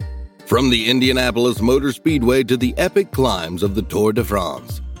From the Indianapolis Motor Speedway to the epic climbs of the Tour de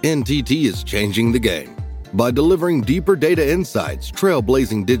France, NTT is changing the game. By delivering deeper data insights,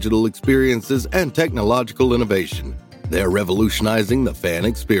 trailblazing digital experiences, and technological innovation, they're revolutionizing the fan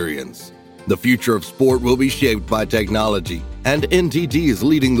experience. The future of sport will be shaped by technology, and NTT is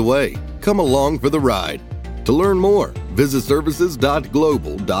leading the way. Come along for the ride. To learn more, visit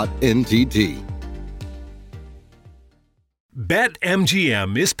services.global.ntt.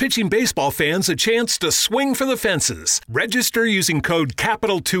 BetMGM is pitching baseball fans a chance to swing for the fences. Register using code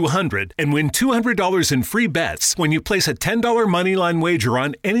CAPITAL200 and win $200 in free bets when you place a $10 moneyline wager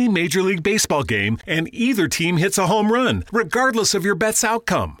on any Major League Baseball game and either team hits a home run, regardless of your bet's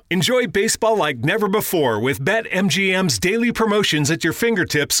outcome. Enjoy baseball like never before with BetMGM's daily promotions at your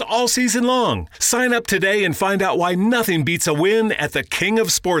fingertips all season long. Sign up today and find out why nothing beats a win at the King of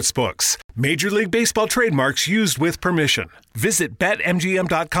Sportsbooks. Major League Baseball trademarks used with permission. Visit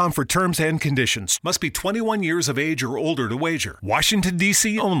BetMGM.com for terms and conditions. Must be 21 years of age or older to wager. Washington,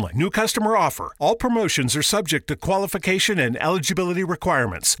 D.C. only. New customer offer. All promotions are subject to qualification and eligibility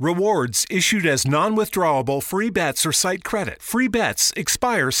requirements. Rewards issued as non-withdrawable free bets or site credit. Free bets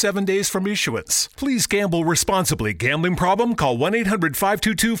expire 7 days from issuance. Please gamble responsibly. Gambling problem? Call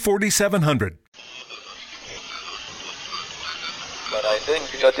 1-800-522-4700. But I think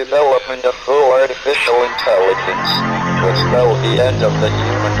the development of full artificial intelligence will spell the end of the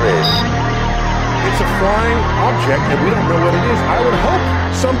human race. It's a flying object and we don't know what it is. I would hope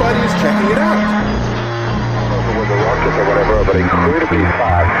somebody is checking it out. I don't know if it was a rocket or whatever, but it could be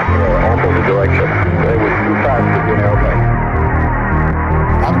fast opposite direction. It was too fast to be an airplane.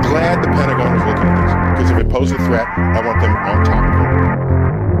 I'm glad the Pentagon is looking at this, because if it poses a threat, I want them on top of it.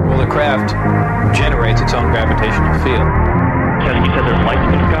 Well, the craft generates its own gravitational field. You said there's lights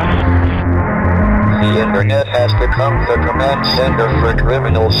in the sky? The internet has become the command center for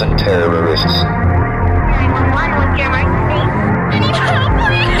criminals and terrorists. 911, what's your emergency? I need help,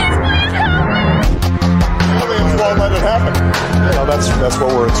 please help me! Aliens won't let it happen. You know, that's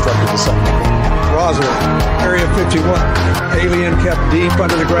what we're instructed to say. Roswell, Area 51. Alien kept deep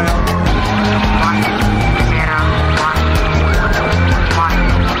under the ground. 1,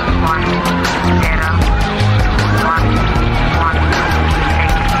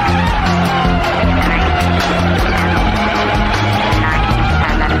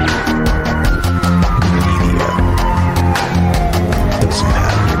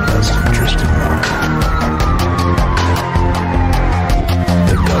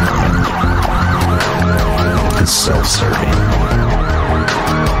 self-serving.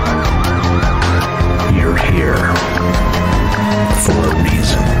 You're here for a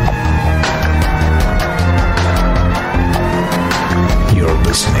reason. You're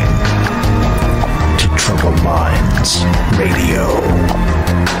listening to Troubled Minds Radio.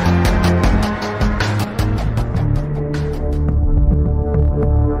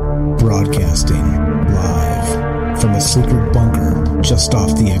 Broadcasting live from a secret bunker just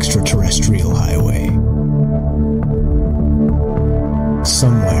off the extraterrestrial highway.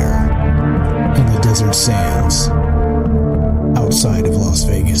 Somewhere in the desert sands outside of Las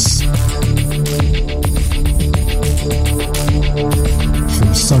Vegas.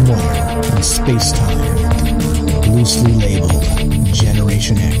 From somewhere in space-time, loosely labeled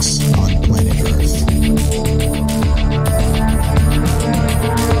Generation X on planet Earth.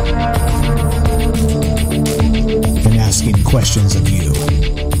 Been asking questions of you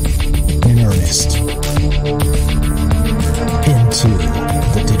in earnest. Into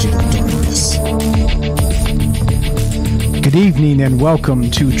the digital darkness. Good evening and welcome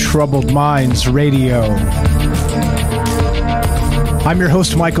to Troubled Minds Radio. I'm your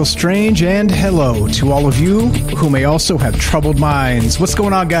host, Michael Strange, and hello to all of you who may also have troubled minds. What's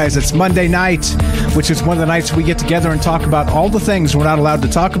going on, guys? It's Monday night, which is one of the nights we get together and talk about all the things we're not allowed to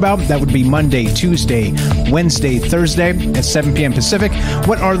talk about. That would be Monday, Tuesday, Wednesday, Thursday at 7 p.m. Pacific.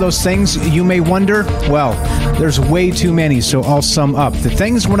 What are those things, you may wonder? Well, there's way too many, so I'll sum up. The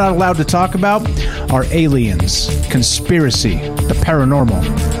things we're not allowed to talk about are aliens, conspiracy, the paranormal,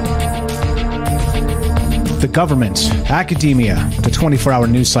 the government, academia, the 24-hour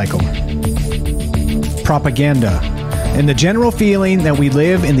news cycle, propaganda, and the general feeling that we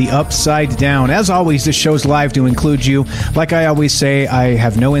live in the upside down. As always, this show's live to include you. Like I always say, I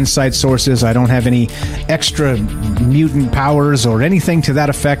have no inside sources. I don't have any extra mutant powers or anything to that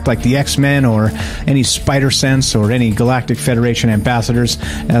effect, like the X-Men or any spider sense or any Galactic Federation ambassadors,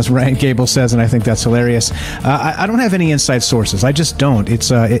 as Ryan Gable says, and I think that's hilarious. I don't have any inside sources. I just don't.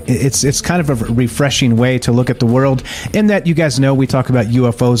 It's kind of a refreshing way to look at the world, in that you guys know we talk about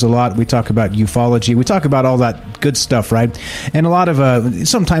UFOs a lot. We talk about ufology. We talk about all that good stuff stuff, right? And a lot of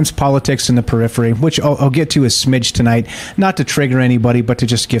sometimes politics in the periphery, which I'll get to a smidge tonight, not to trigger anybody, but to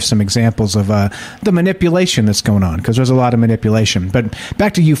just give some examples of the manipulation that's going on, because there's a lot of manipulation. But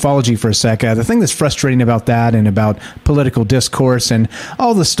back to ufology for a sec. The thing that's frustrating about that and about political discourse and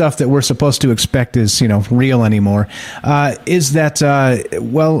all the stuff that we're supposed to expect is, real anymore, is that,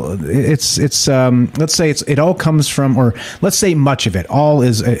 let's say it all comes from, or let's say much of it, all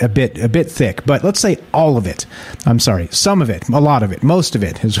is a bit thick, but let's say all of it. I'm sorry, some of it, a lot of it, most of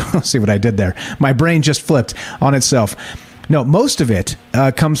it is, see what I did there. My brain just flipped on itself. No, most of it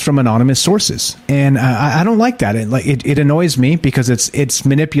comes from anonymous sources, and I don't like that. It annoys me because it's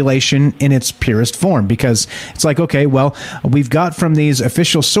manipulation in its purest form. Because it's like, okay, well, we've got from these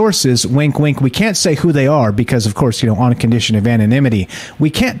official sources, wink, wink. We can't say who they are because, of course, on a condition of anonymity, we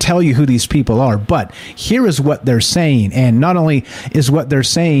can't tell you who these people are. But here is what they're saying, and not only is what they're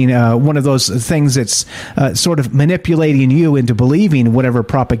saying one of those things that's sort of manipulating you into believing whatever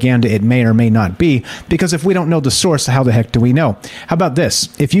propaganda it may or may not be. Because if we don't know the source, how the heck do we know? How about this?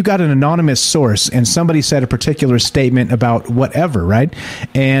 If you got an anonymous source and somebody said a particular statement about whatever, right?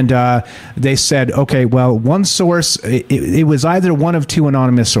 And they said, okay, well, one source, it was either one of two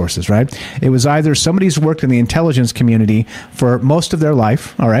anonymous sources, right? It was either somebody's worked in the intelligence community for most of their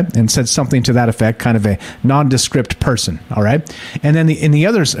life, all right, and said something to that effect, kind of a nondescript person, all right? And then in the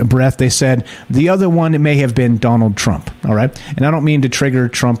other's breath, they said the other one may have been Donald Trump, all right? And I don't mean to trigger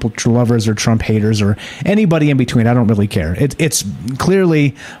Trump lovers or Trump haters or anybody in between. I don't really care. It's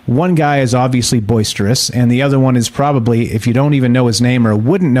clearly one guy is obviously boisterous, and the other one is probably, if you don't even know his name or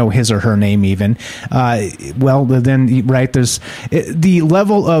wouldn't know his or her name even, well, then, right, there's the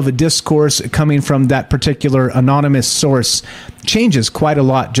level of discourse coming from that particular anonymous source changes quite a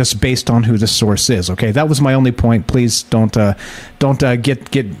lot just based on who the source is. Okay, that was my only point. Please don't get into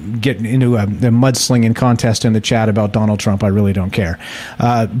the mudslinging contest in the chat about Donald Trump. I really don't care.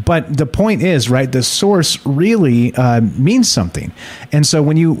 But the point is, right, the source really means something. And so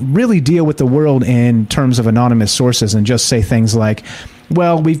when you really deal with the world in terms of anonymous sources and just say things like,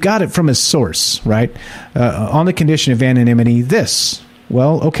 well, we've got it from a source, right? On the condition of anonymity, this.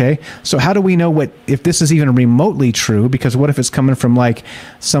 Well, okay. So how do we know if this is even remotely true? Because what if it's coming from like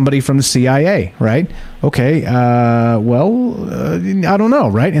somebody from the CIA, right? Okay. I don't know,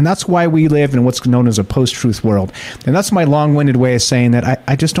 right? And that's why we live in what's known as a post-truth world. And that's my long-winded way of saying that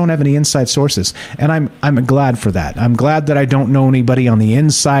I just don't have any inside sources. And I'm glad for that. I'm glad that I don't know anybody on the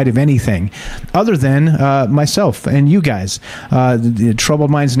inside of anything other than myself and you guys, the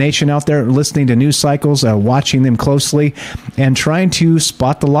Troubled Minds Nation out there listening to news cycles, watching them closely and trying to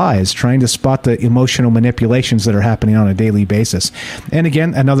spot the lies, trying to spot the emotional manipulations that are happening on a daily basis. And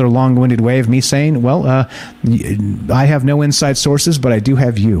again, another long-winded way of me saying, well, I have no inside sources, but I do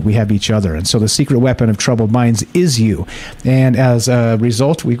have you. We have each other. And so the secret weapon of troubled minds is you. And as a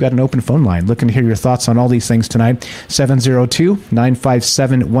result, we've got an open phone line. Looking to hear your thoughts on all these things tonight.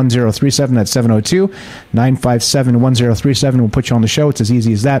 702-957-1037. That's 702-957-1037. We'll put you on the show. It's as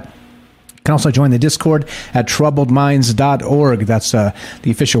easy as that. You can also join the Discord at troubledminds.org. That's the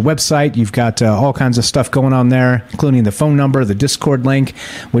official website. You've got all kinds of stuff going on there, including the phone number, the Discord link,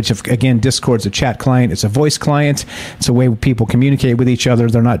 which, again, Discord's a chat client. It's a voice client. It's a way people communicate with each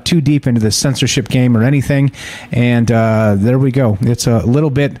other. They're not too deep into the censorship game or anything. And there we go. It's a little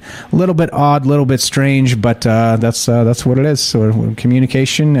bit odd, a little bit strange, but that's what it is. So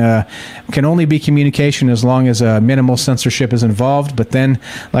communication can only be communication as long as minimal censorship is involved. But then,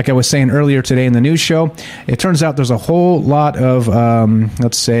 like I was saying earlier today in the news show, it turns out there's a whole lot of,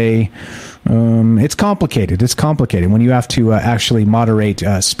 let's say, it's complicated. It's complicated when you have to actually moderate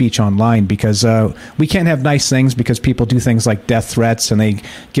speech online, because we can't have nice things because people do things like death threats and they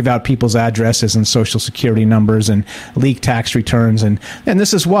give out people's addresses and social security numbers and leak tax returns. And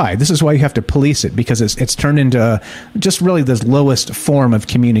this is why. This is why you have to police it, because it's turned into just really the lowest form of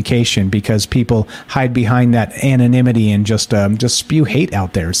communication, because people hide behind that anonymity and just spew hate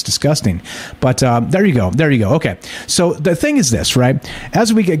out there. It's disgusting. But there you go. There you go. Okay. So the thing is this, right?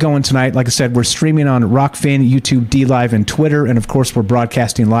 As we get going tonight, like I said, we're streaming on Rockfin, YouTube, DLive, and Twitter, and of course we're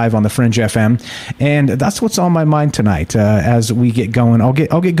broadcasting live on the Fringe FM. And that's what's on my mind tonight. As we get going, I'll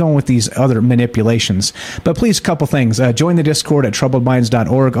get going with these other manipulations. But please, a couple things. Join the Discord at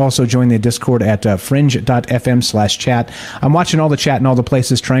troubledminds.org. Also join the Discord at fringe.fm/chat. I'm watching all the chat in all the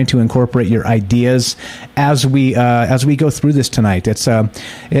places, trying to incorporate your ideas as we go through this tonight. It's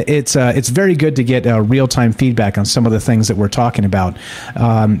very good to get real time feedback on some of the things that we're talking about.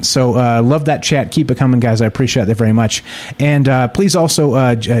 So love that chat. Keep it coming, guys. I appreciate that very much. And please also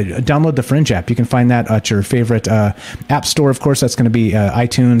download the Fringe app. You can find that at your favorite app store. Of course, that's going to be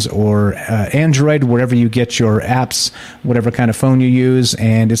iTunes or Android, wherever you get your apps, whatever kind of phone you use,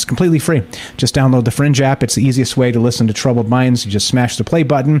 and it's completely free. Just download the Fringe app. It's the easiest way to listen to Troubled Minds. You just smash the play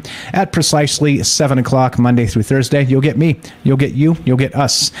button at precisely 7 o'clock Monday through Thursday. You'll get me, you'll get you, you'll get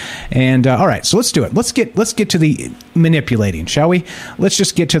us. And all right, so let's do it. Let's get to the manipulating, shall we? Let's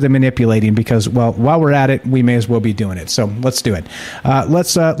just get to the manipulating because, well, while we're at it, we may as well be doing it. So let's do it.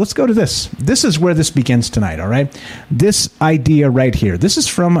 Let's go to this. This is where this begins tonight, all right? This idea right here. This is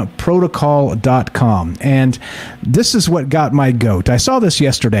from protocol.com, and this is what got my goat. I saw this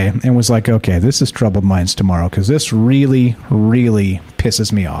yesterday and was like, okay, this is Troubled Minds tomorrow because this really, really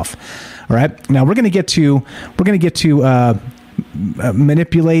pisses me off. All right, now we're going to get to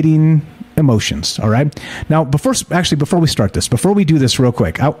manipulating emotions. All right, now before we start this, before we do this real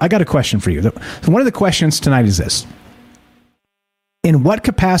quick, I got a question for you. One of the questions tonight is this: in what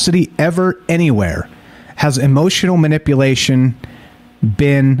capacity ever, anywhere, has emotional manipulation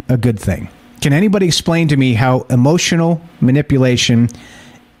been a good thing? Can anybody explain to me how emotional manipulation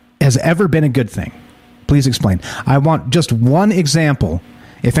has ever been a good thing? Please explain. I want just one example.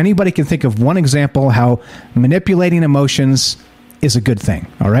 If anybody can think of one example how manipulating emotions is a good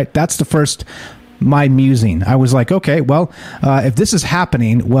thing. All right. That's the first, my musing. I was like, okay, well, if this is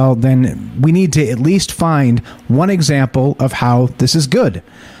happening, well, then we need to at least find one example of how this is good.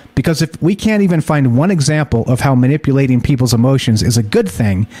 Because if we can't even find one example of how manipulating people's emotions is a good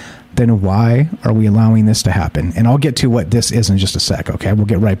thing, then why are we allowing this to happen? And I'll get to what this is in just a sec, okay? We'll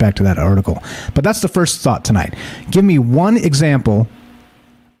get right back to that article. But that's the first thought tonight. Give me one example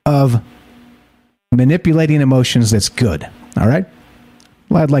of manipulating emotions that's good, all right?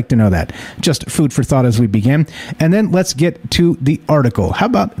 Well, I'd like to know that. Just food for thought as we begin. And then let's get to the article. How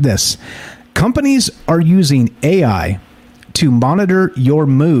about this? Companies are using AI to monitor your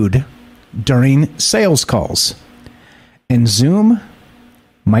mood during sales calls. And Zoom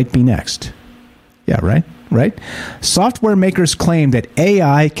might be next. Yeah, right? Software makers claim that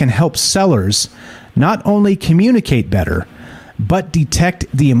AI can help sellers not only communicate better, but detect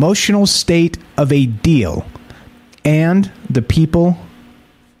the emotional state of a deal and the people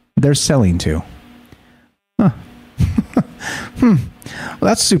they're selling to. Huh. Well,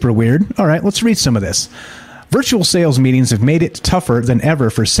 that's super weird. All right, let's read some of this. Virtual sales meetings have made it tougher than ever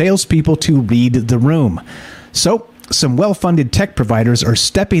for salespeople to read the room. So, some well-funded tech providers are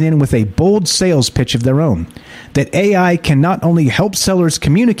stepping in with a bold sales pitch of their own. That AI can not only help sellers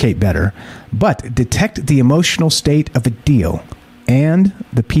communicate better, but detect the emotional state of a deal and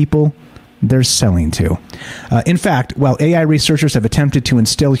the people they're selling to. In fact, while AI researchers have attempted to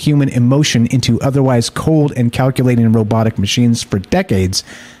instill human emotion into otherwise cold and calculating robotic machines for decades,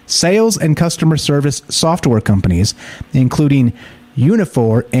 sales and customer service software companies, including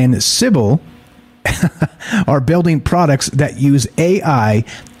Unifor and Sybil, are building products that use AI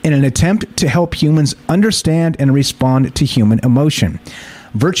in an attempt to help humans understand and respond to human emotion.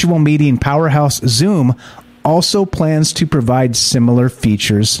 Virtual meeting powerhouse Zoom also plans to provide similar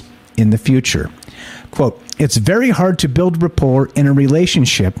features in the future. Quote, "It's very hard to build rapport in a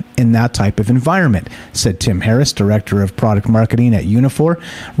relationship in that type of environment," said Tim Harris, director of product marketing at Unifor,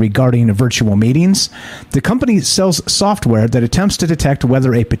 regarding virtual meetings. The company sells software that attempts to detect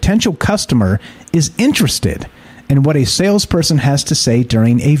whether a potential customer is interested in what a salesperson has to say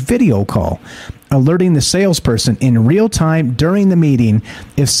during a video call, alerting the salesperson in real time during the meeting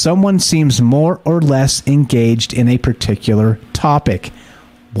if someone seems more or less engaged in a particular topic.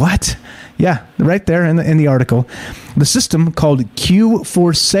 What? Yeah, right there in the article. The system, called Q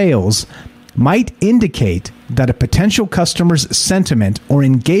for Sales, might indicate that a potential customer's sentiment or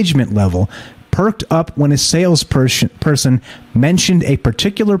engagement level perked up when a salesperson mentioned a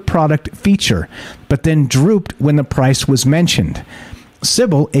particular product feature, but then drooped when the price was mentioned.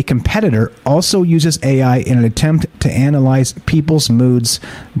 Sybil, a competitor, also uses AI in an attempt to analyze people's moods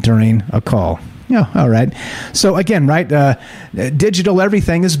during a call. Yeah, all right. So again, right, digital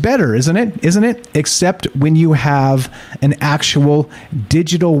everything is better, isn't it? Isn't it? Except when you have an actual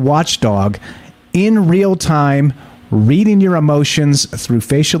digital watchdog in real time reading your emotions through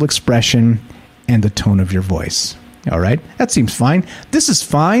facial expression and the tone of your voice. All right, that seems fine. This is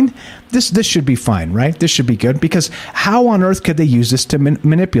fine. This should be fine, right? This should be good, because how on earth could they use this to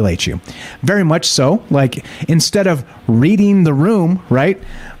manipulate you? Very much so. Like, instead of reading the room, right?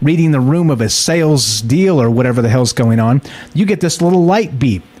 Reading the room of a sales deal or whatever the hell's going on, you get this little light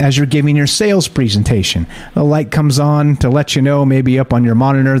beep as you're giving your sales presentation. The light comes on to let you know, maybe up on your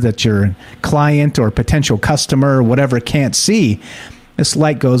monitor, that your client or potential customer or whatever can't see. This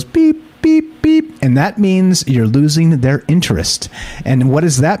light goes beep, beep, beep. And that means you're losing their interest. And what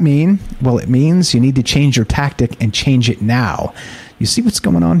does that mean? Well, it means you need to change your tactic and change it now. You see what's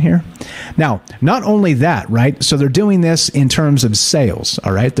going on here? Now, not only that, right? So they're doing this in terms of sales,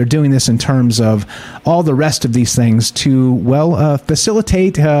 all right? They're doing this in terms of all the rest of these things to, well,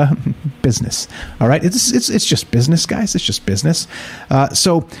 facilitate business, all right? It's just business, guys. It's just business.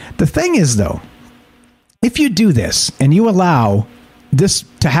 So the thing is, though, if you do this and you allow this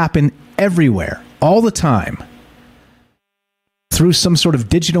to happen everywhere, all the time, through some sort of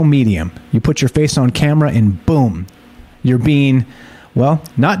digital medium, you put your face on camera and boom, you're being, well,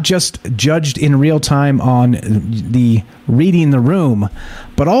 not just judged in real time on the reading the room,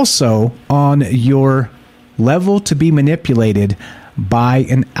 but also on your level to be manipulated by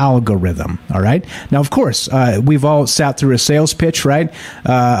an algorithm. All right. Now, of course, we've all sat through a sales pitch, right?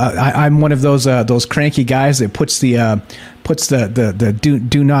 I'm one of those cranky guys that puts the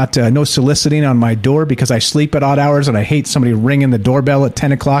do not no soliciting on my door because I sleep at odd hours and I hate somebody ringing the doorbell at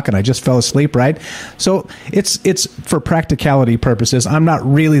 10 o'clock and I just fell asleep, right? So it's for practicality purposes. I'm not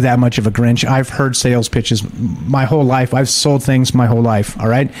really that much of a Grinch. I've heard sales pitches my whole life. I've sold things my whole life. All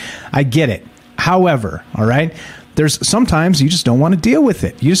right. I get it. However, all right, there's sometimes you just don't want to deal with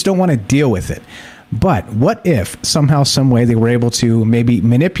it. You just don't want to deal with it. But what if somehow, some way they were able to maybe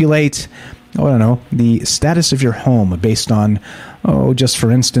manipulate, I don't know, the status of your home based on, just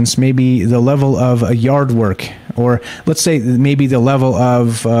for instance, maybe the level of yard work, or let's say maybe the level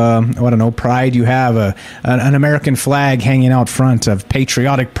of, pride you have, an American flag hanging out front of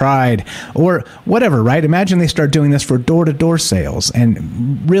patriotic pride, or whatever, right? Imagine they start doing this for door-to-door sales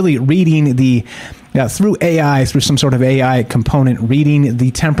and really reading through AI, through some sort of AI component, reading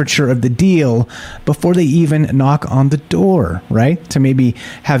the temperature of the deal before they even knock on the door, right? To maybe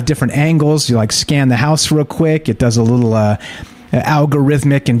have different angles. You scan the house real quick. It does a little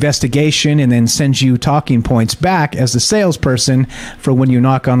algorithmic investigation and then sends you talking points back as the salesperson for when you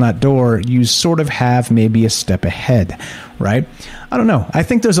knock on that door. You sort of have maybe a step ahead, right? I don't know. I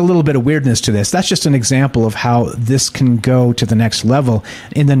think there's a little bit of weirdness to this. That's just an example of how this can go to the next level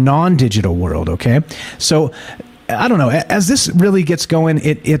in the non-digital world, okay? So I don't know. As this really gets going,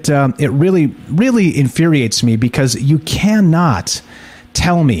 it really infuriates me because you cannot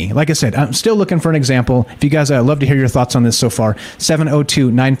tell me, like I said, I'm still looking for an example. If you guys, I'd love to hear your thoughts on this so far.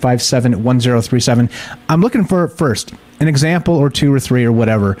 702-957-1037. I'm looking for, first, an example or two or three or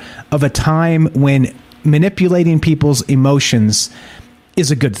whatever of a time when manipulating people's emotions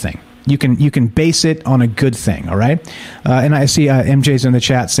is a good thing. You can base it on a good thing, all right? And I see MJ's in the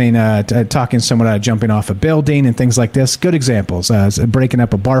chat saying, talking someone jumping off a building and things like this. Good examples. Breaking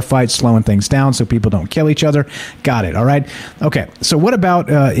up a bar fight, slowing things down so people don't kill each other. Got it, all right? Okay, so what about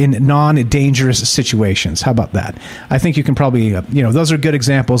in non-dangerous situations? How about that? I think you can probably, those are good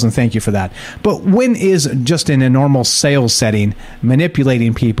examples, and thank you for that. But when is, just in a normal sales setting,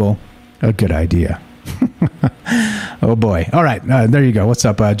 manipulating people a good idea? Oh boy. All right. There you go. What's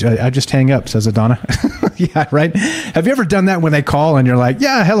up? I just hang up, says Adonna. Yeah, right. Have you ever done that when they call and you're like,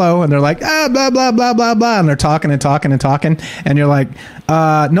 yeah, hello. And they're like, blah, blah, blah, blah, blah. And they're talking and talking and talking. And you're like,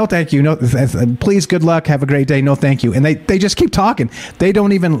 no, thank you. No, please, good luck. Have a great day. No, thank you. And they just keep talking. They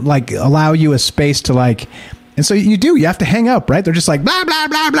don't even allow you a space to and so you have to hang up, right? They're just like, blah, blah,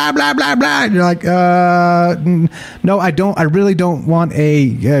 blah, blah, blah, blah, blah. And you're like, no, I really don't want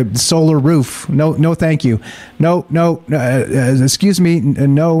a solar roof. No, thank you. No, excuse me.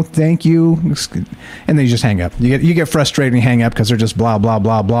 No, thank you. And then you just hang up. You get frustrated and you hang up because they're just blah, blah,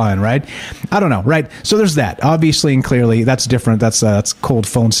 blah, blah. And right? I don't know, right? So there's that. Obviously and clearly, that's different. That's cold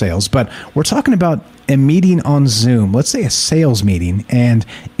phone sales. But we're talking about a meeting on Zoom, let's say a sales meeting, and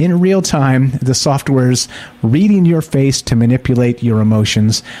in real time, the software's reading your face to manipulate your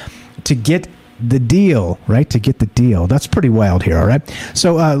emotions to get the deal, right? To get the deal. That's pretty wild here, all right?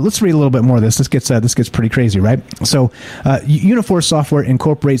 So let's read a little bit more of this. This gets pretty crazy, right? So Unifor software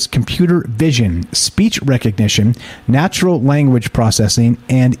incorporates computer vision, speech recognition, natural language processing,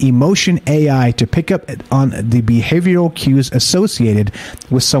 and emotion AI to pick up on the behavioral cues associated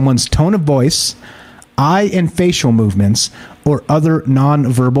with someone's tone of voice, eye and facial movements, or other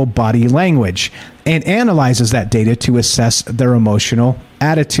nonverbal body language, and analyzes that data to assess their emotional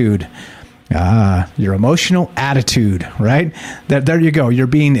attitude. Your emotional attitude, right? There you go. You're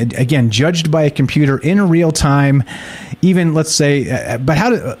being, again, judged by a computer in real time. Even, let's say, but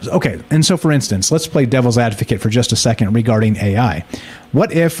okay. And so, for instance, let's play devil's advocate for just a second regarding AI.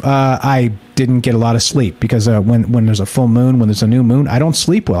 What if I didn't get a lot of sleep? Because when there's a full moon, when there's a new moon, I don't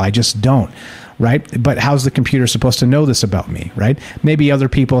sleep well. I just don't. right? But how's the computer supposed to know this about me, right? Maybe other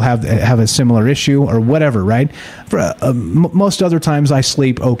people have a similar issue or whatever, right? For most other times I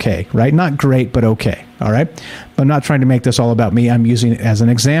sleep okay, right? Not great, but okay, all right? But I'm not trying to make this all about me. I'm using it as an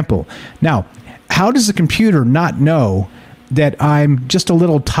example. Now, how does the computer not know that I'm just a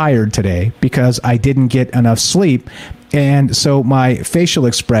little tired today because I didn't get enough sleep, and so my facial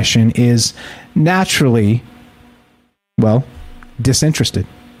expression is naturally, well, disinterested?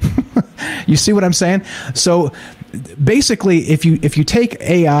 You see what I'm saying? So basically, if you take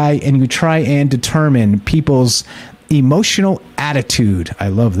AI and you try and determine people's emotional attitude, I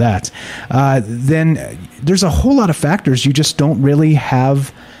love that, then there's a whole lot of factors you just don't really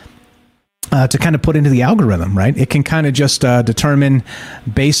have to kind of put into the algorithm, right? It can kind of just determine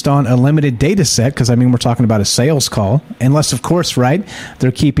based on a limited data set, because I mean, we're talking about a sales call, unless of course, right,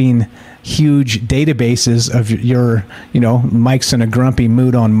 they're keeping huge databases of your, Mike's in a grumpy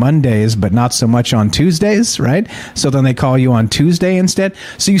mood on Mondays, but not so much on Tuesdays, right? So then they call you on Tuesday instead.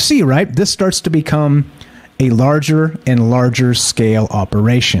 So you see, right, this starts to become a larger and larger scale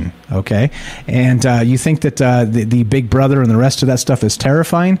operation, okay? And you think that the Big Brother and the rest of that stuff is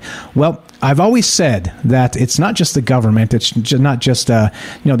terrifying? Well, I've always said that it's not just the government, it's not just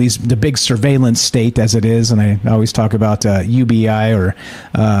the big surveillance state as it is, and I always talk about UBI or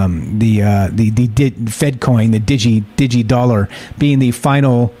the Fedcoin, the digi dollar being the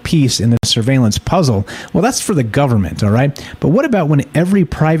final piece in the surveillance puzzle. Well, that's for the government, all right? But what about when every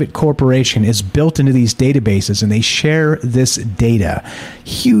private corporation is built into these databases and they share this data?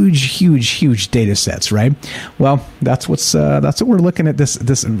 Huge data sets, right? Well, that's what we're looking at this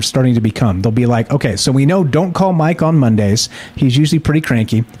starting to become. They'll be like, okay, so we know don't call Mike on Mondays. He's usually pretty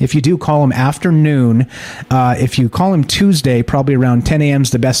cranky. If you do, call him after noon. If you call him Tuesday, probably around 10 a.m.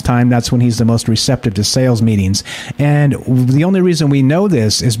 is the best time. That's when he's the most receptive to sales meetings. And the only reason we know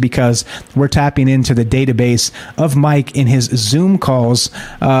this is because we're tapping into the database of Mike in his Zoom calls,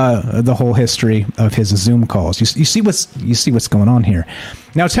 the whole history of his Zoom calls. You see what's going on here.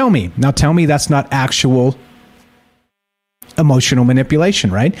 Now tell me that's not actual emotional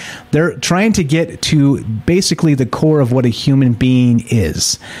manipulation, right? They're trying to get to basically the core of what a human being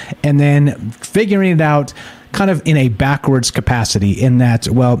is, and then figuring it out kind of in a backwards capacity, in that,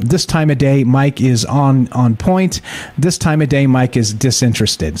 well, this time of day Mike is on point, this time of day Mike is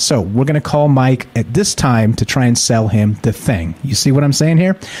disinterested, so we're going to call Mike at this time to try and sell him the thing. You see what I'm saying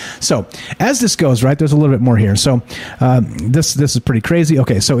here? So as this goes, right, there's a little bit more here. So this is pretty crazy.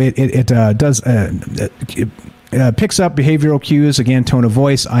 Okay, so it does picks up behavioral cues, again, tone of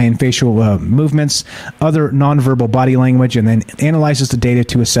voice, eye and facial movements, other nonverbal body language, and then analyzes the data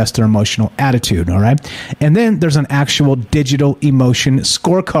to assess their emotional attitude, all right? And then there's an actual digital emotion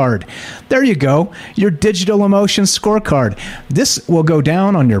scorecard. There you go, your digital emotion scorecard. This will go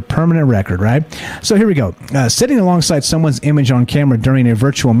down on your permanent record, right? So here we go. Sitting alongside someone's image on camera during a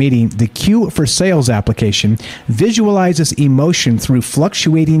virtual meeting, the Q for Sales application visualizes emotion through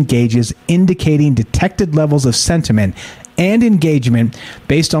fluctuating gauges indicating detected levels of sentiment and engagement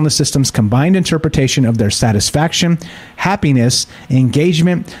based on the system's combined interpretation of their satisfaction, happiness,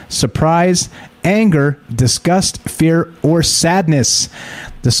 engagement, surprise, anger, disgust, fear, or sadness.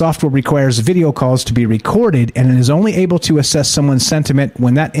 The software requires video calls to be recorded and is only able to assess someone's sentiment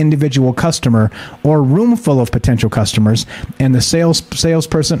when that individual customer or room full of potential customers and the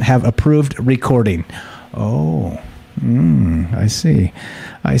salesperson have approved recording. Oh, I see.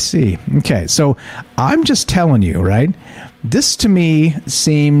 Okay, so I'm just telling you, right? This to me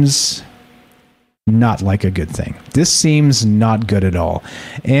seems not like a good thing. This seems not good at all.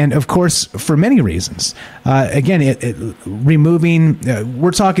 And of course, for many reasons. Again, removing,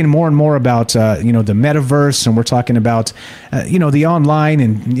 we're talking more and more about, the metaverse, and we're talking about, the online,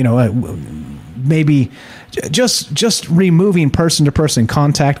 and, maybe just removing person-to-person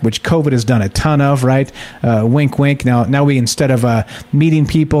contact, which COVID has done a ton of, right? Wink, wink. Now we, instead of meeting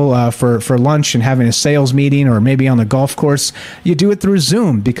people for lunch and having a sales meeting, or maybe on the golf course, you do it through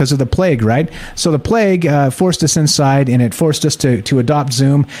Zoom because of the plague, right? So the plague forced us inside, and it forced us to adopt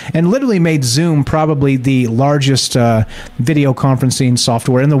Zoom, and literally made Zoom probably the largest video conferencing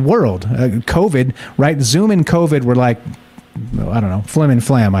software in the world. COVID, right? Zoom and COVID were like, I don't know, flim and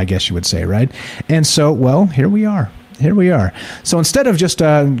flam, I guess you would say, right? And so, well, here we are. So instead of just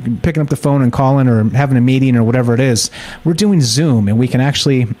picking up the phone and calling or having a meeting or whatever it is, we're doing Zoom, and we can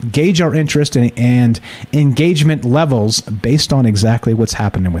actually gauge our interest and engagement levels based on exactly what's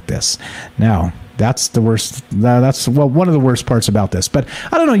happening with this. Now, that's the worst. That's one of the worst parts about this. But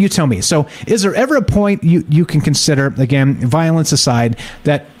I don't know. You tell me. So is there ever a point you can consider, again, violence aside,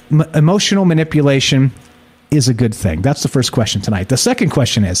 that emotional manipulation is a good thing? That's the first question tonight. The second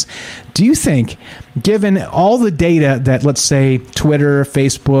question is, do you think, given all the data that, let's say, Twitter,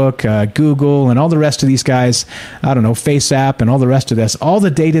 Facebook, Google, and all the rest of these guys, I don't know, FaceApp and all the rest of this, all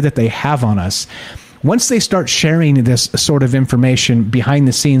the data that they have on us, once they start sharing this sort of information behind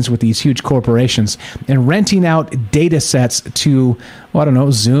the scenes with these huge corporations and renting out data sets to, well, I don't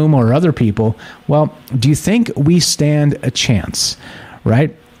know, Zoom or other people, well, do you think we stand a chance,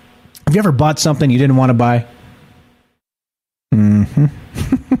 right? Have you ever bought something you didn't want to buy? Mm-hmm.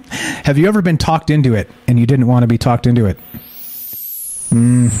 Have you ever been talked into it and you didn't want to be talked into it?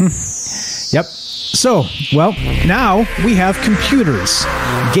 Mm-hmm. Yep. So, well, now we have computers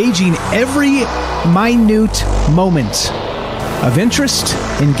gauging every minute moment of interest,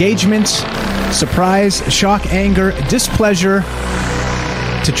 engagement, surprise, shock, anger, displeasure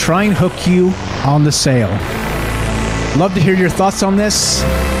to try and hook you on the sale. Love to hear your thoughts on this.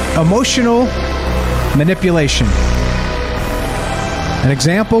 Emotional manipulation. An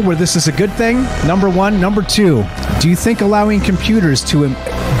example where this is a good thing, number one. Number two, do you think allowing computers to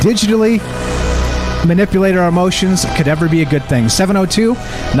digitally manipulate our emotions could ever be a good thing?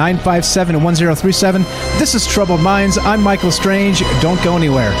 702-957-1037. This is Troubled Minds. I'm Michael Strange. Don't go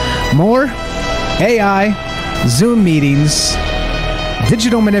anywhere. More AI, Zoom meetings,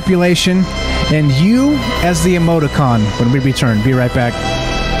 digital manipulation, and you as the emoticon when we return. Be right back.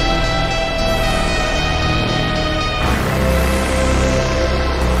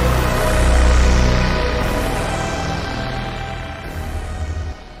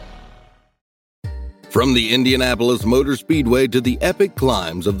 From the Indianapolis Motor Speedway to the epic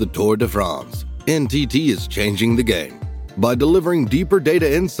climbs of the Tour de France, NTT is changing the game. By delivering deeper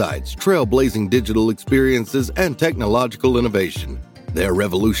data insights, trailblazing digital experiences, and technological innovation, they're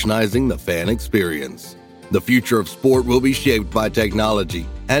revolutionizing the fan experience. The future of sport will be shaped by technology,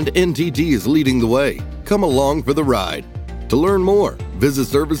 and NTT is leading the way. Come along for the ride. To learn more, visit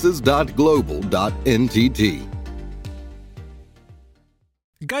services.global.ntt.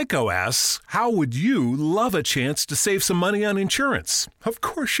 Geico asks, how would you love a chance to save some money on insurance? Of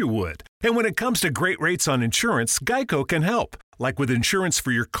course you would. And when it comes to great rates on insurance, Geico can help. Like with insurance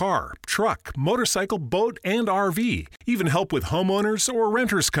for your car, truck, motorcycle, boat, and RV. Even help with homeowners or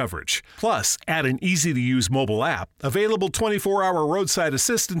renters coverage. Plus, add an easy-to-use mobile app, available 24-hour roadside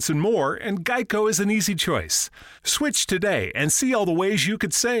assistance and more, and Geico is an easy choice. Switch today and see all the ways you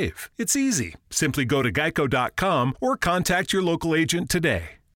could save. It's easy. Simply go to geico.com or contact your local agent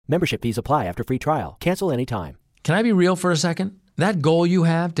today. Membership fees apply after free trial. Cancel anytime. Can I be real for a second? That goal you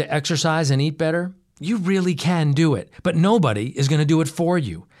have to exercise and eat better, you really can do it, but nobody is going to do it for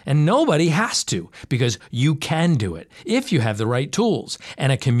you. And nobody has to, because you can do it if you have the right tools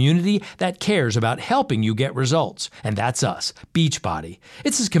and a community that cares about helping you get results. And that's us, Beachbody.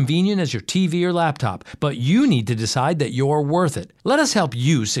 It's as convenient as your TV or laptop, but you need to decide that you're worth it. Let us help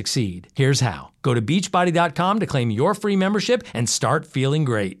you succeed. Here's how. Go to beachbody.com to claim your free membership and start feeling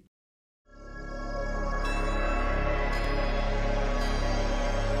great.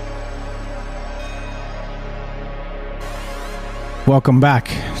 Welcome back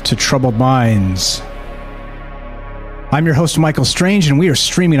to Troubled Minds. I'm your host, Michael Strange, and we are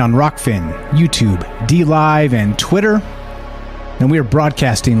streaming on Rockfin, YouTube, DLive, and Twitter. And we are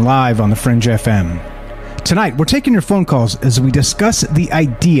broadcasting live on the Fringe FM. Tonight, we're taking your phone calls as we discuss the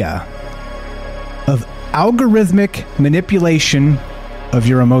idea of algorithmic manipulation of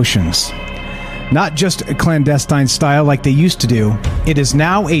your emotions. Not just a clandestine style like they used to do. It is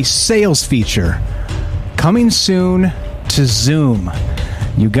now a sales feature. Coming soon to Zoom.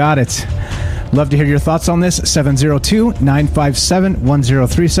 You got it. Love to hear your thoughts on this.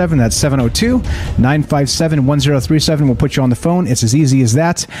 702-957-1037. That's 702-957-1037. We'll put you on the phone. It's as easy as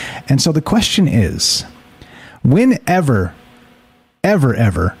that. And so the question is, whenever,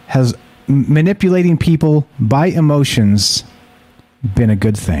 ever has manipulating people by emotions been a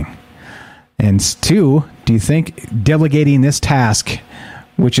good thing? And two, do you think delegating this task,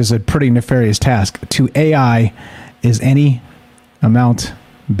 which is a pretty nefarious task, to AI is any amount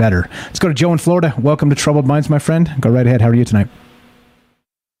better? Let's go to Joe in Florida. Welcome to Troubled Minds, my friend. Go right ahead. How are you tonight?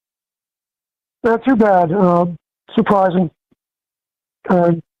 Not too bad. Surprising.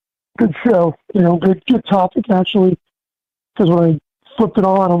 Good show. Good topic, actually. Because when I flipped it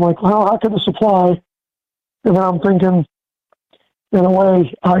on, I'm like, well, how could this apply? And then I'm thinking, in a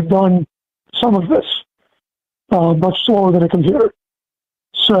way, I've done some of this much slower than a computer.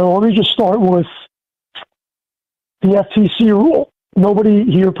 So let me just start with the FTC rule. Nobody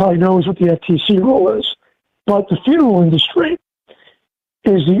here probably knows what the FTC rule is, but the funeral industry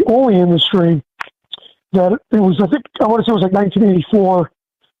is the only industry that it was, I want to say it was like 1984,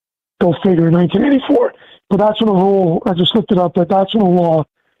 go figure, 1984, But that's when a rule, I just looked it up, but that's when a law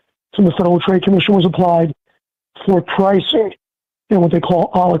from the Federal Trade Commission was applied for pricing and what they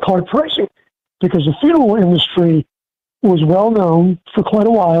call a la carte pricing, because the funeral industry was well known for quite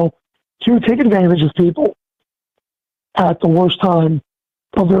a while to take advantage of people at the worst time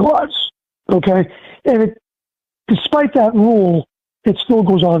of their lives. Okay? And despite that rule, it still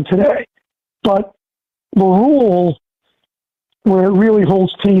goes on today. But the rule where it really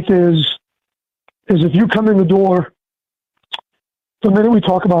holds teeth is if you come in the door, the minute we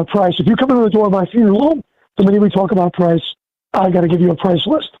talk about price, if you come in the door of my funeral home, the minute we talk about price, I got to give you a price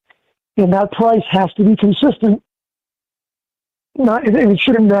list. And that price has to be consistent. And it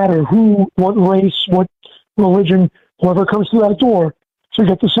shouldn't matter who, what race, what religion, whoever comes through that door should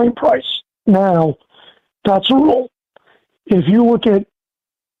get the same price. Now, that's a rule. If you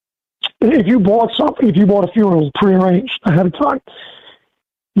bought something, if you bought a funeral prearranged ahead of time,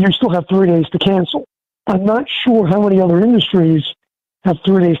 you still have 3 days to cancel. I'm not sure how many other industries have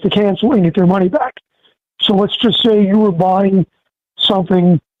 3 days to cancel and get their money back. So let's just say you were buying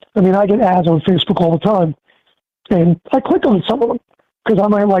something. I mean, I get ads on Facebook all the time, and I click on some of them because I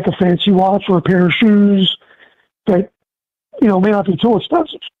might like a fancy watch or a pair of shoes that, may not be too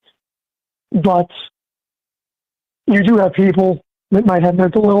expensive. But you do have people that might have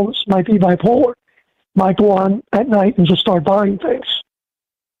mental illness, might be bipolar, might go on at night and just start buying things.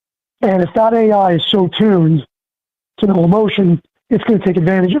 And if that AI is so tuned to no emotion, it's going to take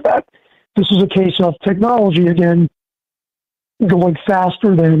advantage of that. This is a case of technology, again, going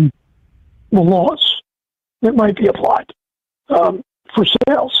faster than the laws that might be applied for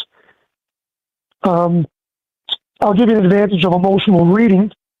sales. I'll give you an advantage of emotional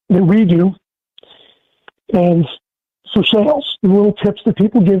reading that we do. And for sales, the little tips that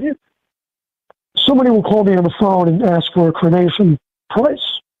people give you. Somebody will call me on the phone and ask for a cremation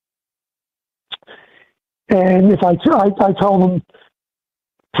price. And if I tell them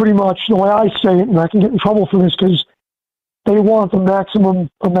pretty much the way I say it, and I can get in trouble for this because they want the maximum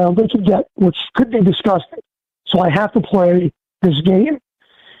amount they can get, which could be disgusting. So I have to play this game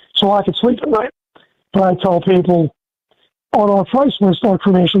so I can sleep at night. But I tell people on our price list, our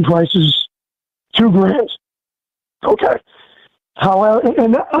cremation price is $2,000. Okay. However,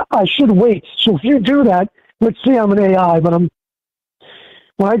 and I should wait. So if you do that, let's say I'm an AI, but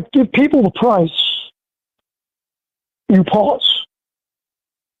when I give people the price, you pause.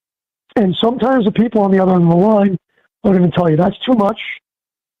 And sometimes the people on the other end of the line don't even tell you that's too much.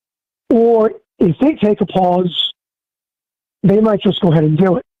 Or if they take a pause, they might just go ahead and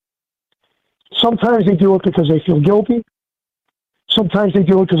do it. Sometimes they do it because they feel guilty. Sometimes they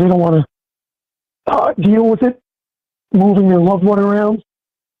do it because they don't want to deal with it, moving their loved one around.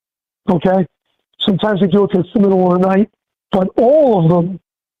 Okay? Sometimes they do it because it's the middle of the night. But all of them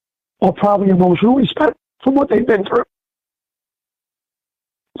are probably emotionally spent from what they've been through.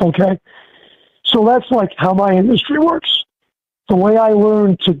 Okay? So that's like how my industry works. The way I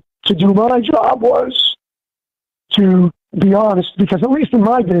learned to do my job was to be honest, because at least in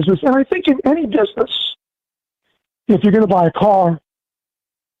my business, and I think in any business, if you're going to buy a car,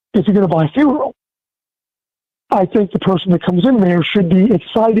 if you're going to buy a funeral, I think the person that comes in there should be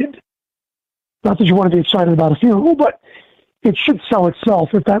excited. Not that you want to be excited about a funeral, but it should sell itself,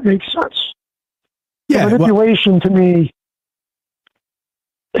 if that makes sense. Yeah, the manipulation to me,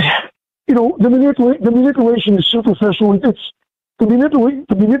 the manipulation is superficial. It's the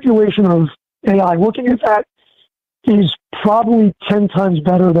manipulation of AI. Looking at that is probably 10 times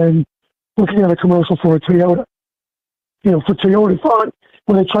better than looking at a commercial for a Toyota. For Toyota fun,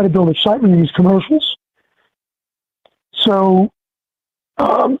 when they try to build excitement in these commercials. So,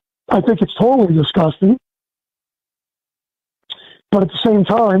 I think it's totally disgusting. But at the same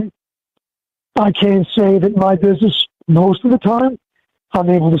time, I can say that my business, most of the time, I'm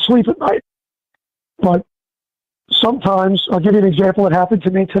able to sleep at night. But sometimes, I'll give you an example that happened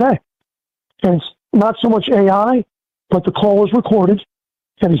to me today. And it's not so much AI, but the call is recorded,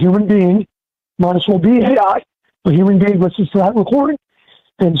 and a human being, might as well be AI, a human being listens to that recording.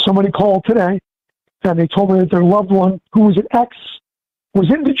 And somebody called today, and they told me that their loved one, who was an ex, was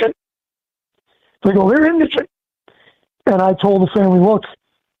indigent. They go, they're indigent. And I told the family, look,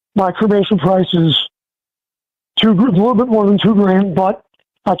 my cremation price is a little bit more than $2,000, but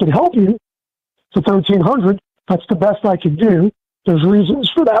I can help you for $1,300. That's the best I could do. There's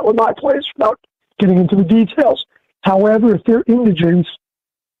reasons for that with my place without getting into the details. However, if they're indigent,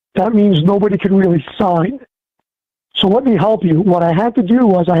 that means nobody can really sign. So let me help you. What I had to do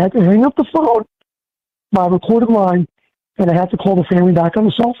was I had to hang up the phone, my recorded line, and I had to call the family back on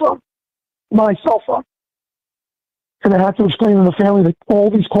the cell phone, my cell phone. And I had to explain to the family that all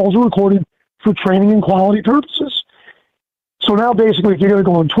these calls are recorded for training and quality purposes. So now basically, if you're going to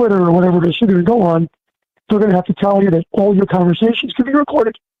go on Twitter or whatever it is you're going to go on, they're going to have to tell you that all your conversations can be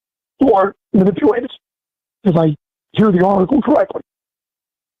recorded or manipulated, if I hear the article correctly.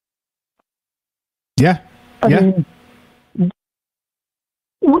 Yeah. I mean,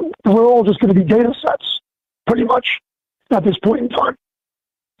 we're all just going to be data sets, pretty much, at this point in time.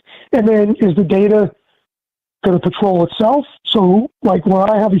 And then is the data going to patrol itself? So, like, where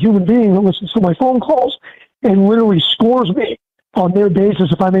I have a human being that listens to my phone calls and literally scores me on their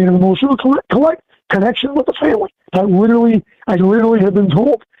basis if I made an emotional connection with the family. I literally have been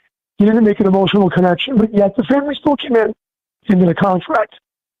told you didn't make an emotional connection, but yet the family still came in and did a contract.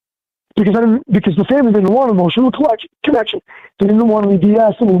 Because the family didn't want emotional connection. They didn't want any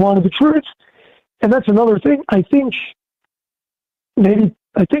BS and they wanted the truth. And that's another thing. I think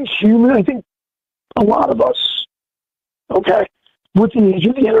a lot of us, okay, with the age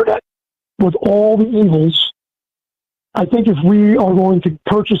of the internet, with all the evils, I think if we are going to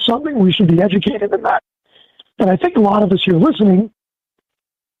purchase something, we should be educated in that. And I think a lot of us here listening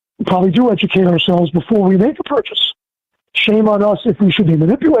probably do educate ourselves before we make a purchase. Shame on us if we should be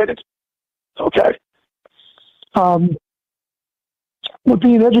manipulated. Okay. With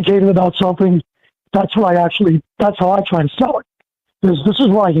being educated about something, that's how I try to sell it. This is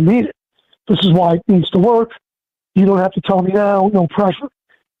why you need it. This is why it needs to work. You don't have to tell me now, no pressure.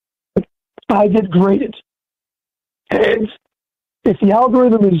 But I get graded. And if the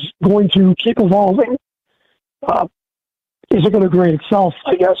algorithm is going to keep evolving, is it going to grade itself,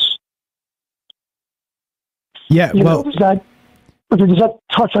 I guess? Yeah, does that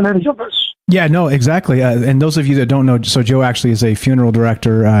touch on any of this? Yeah, no, exactly. And those of you that don't know, so Joe actually is a funeral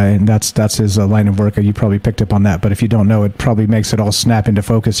director, and that's his line of work. You probably picked up on that, but if you don't know, it probably makes it all snap into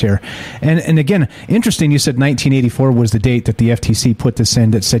focus here. And again, interesting, you said 1984 was the date that the FTC put this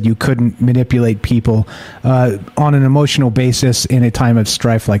in that said you couldn't manipulate people on an emotional basis in a time of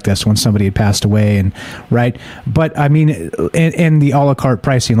strife like this when somebody had passed away, and right? But I mean, and the a la carte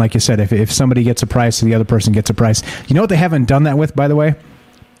pricing, like you said, if somebody gets a price, the other person gets a price. You know what they haven't done that with, by the way?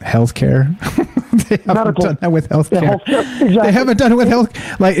 Healthcare. They haven't done that with healthcare. Exactly. They haven't done it with health.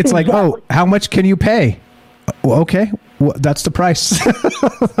 Like it's like, oh, how much can you pay? Well, okay, well, that's the price.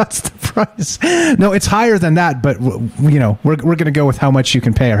 That's the price. No, it's higher than that, but you know, we're going to go with how much you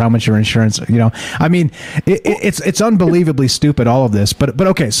can pay or how much your insurance. You know, I mean, it's unbelievably stupid, all of this. But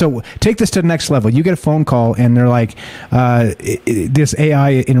okay, so take this to the next level. You get a phone call and they're like, this AI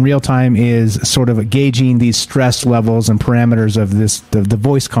in real time is sort of gauging these stress levels and parameters of the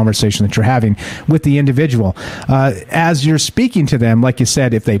voice conversation that you're having with the individual. As you're speaking to them, like you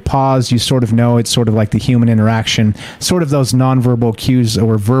said, if they pause, you sort of know it's sort of like the human interaction, sort of those nonverbal cues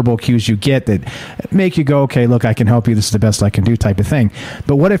or verbal cues you get that make you go, okay, look, I can help you. This is the best I can do type of thing.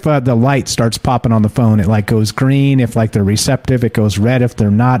 But what if the light starts popping on the phone? It like goes green if like they're receptive. It goes red if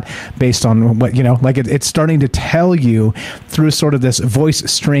they're not, based on what, you know, like it's starting to tell you through sort of this voice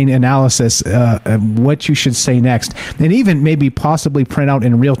strain analysis what you should say next. And even maybe possibly print out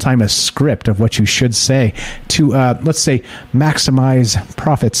in real time a script of what you should say to, let's say, maximize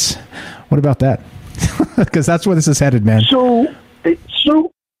profits. What about that? Because that's where this is headed, man. So here's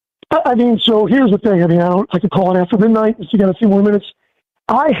the thing. I mean, I could call it after midnight if you got a few more minutes.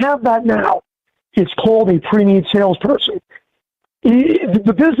 I have that now. It's called a pre-need salesperson.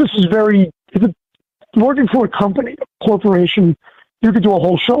 The business is working for a company, a corporation. You could do a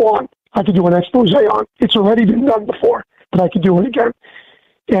whole show on. I could do an expose on. It's already been done before, but I could do it again.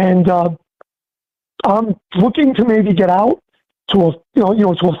 And I'm looking to maybe get out to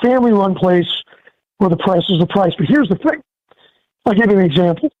a family-run place where the price is the price. But here's the thing. I'll give you an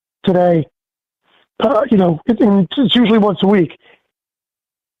example. Today, it's usually once a week.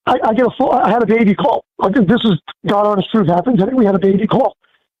 I had a baby call. This is God honest truth happened today. We had a baby call,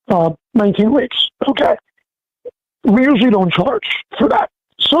 19 weeks. Okay. We usually don't charge for that.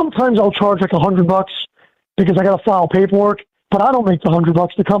 Sometimes I'll charge like $100 because I got to file paperwork, but I don't make the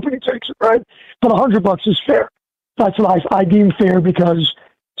 $100. The company takes it, right? But $100 is fair. That's what I deem fair because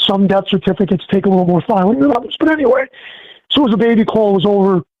some death certificates take a little more filing than others. But anyway, so it was a baby call. It was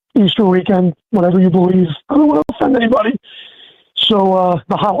over Easter weekend, whatever you believe. I don't want to offend anybody. So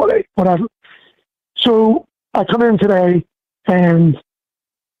the holiday, whatever. So I come in today and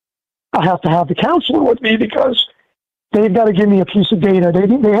I have to have the counselor with me because they've got to give me a piece of data.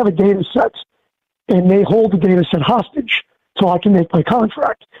 They have a data set and they hold the data set hostage so I can make my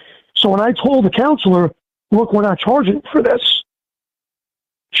contract. So when I told the counselor, look, we're not charging for this,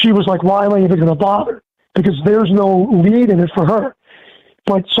 she was like, why am I even going to bother? Because there's no lead in it for her.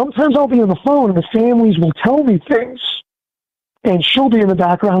 But sometimes I'll be on the phone and the families will tell me things and she'll be in the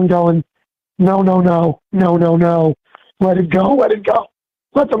background going, no. Let it go.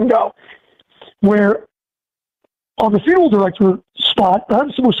 Let them go. Where on the funeral director spot,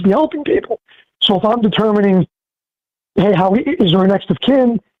 I'm supposed to be helping people. So if I'm determining, hey, is there a next of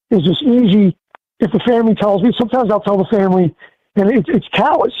kin? Is this easy? If the family tells me, sometimes I'll tell the family, and it's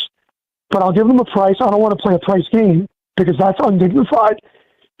callous, but I'll give them a price. I don't want to play a price game because that's undignified.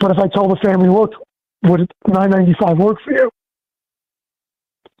 But if I tell the family, look, would $9.95 work for you?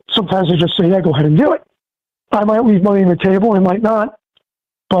 Sometimes I just say, yeah, go ahead and do it. I might leave money on the table, I might not,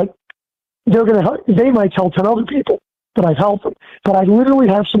 but they might tell 10 other people that I've helped them. But I literally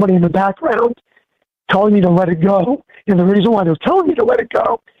have somebody in the background telling me to let it go. And the reason why they're telling me to let it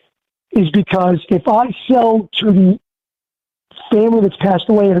go is because if I sell to the family that's passed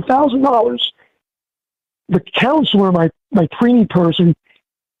away at $1,000, the counselor, my preemie person,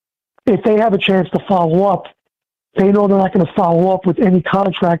 if they have a chance to follow up, they know they're not going to follow up with any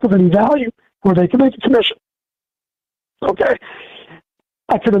contract of any value where they can make a commission. Okay?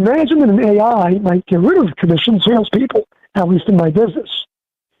 I could imagine that an AI might get rid of commission salespeople, at least in my business,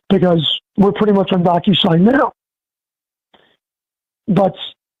 because we're pretty much on DocuSign now. But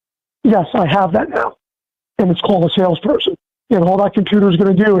yes, I have that now, and it's called a salesperson. And all that computer is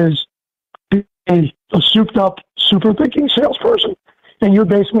going to do is be a souped-up, super-thinking salesperson, and you're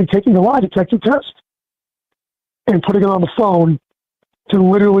basically taking a lie detector test and putting it on the phone to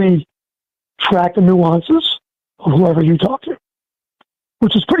literally track the nuances of whoever you talk to,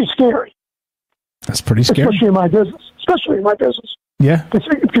 which is pretty scary. That's pretty scary. Especially in my business. Yeah.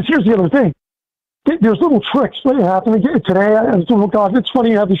 Because here's the other thing. There's little tricks that happen today. God, it's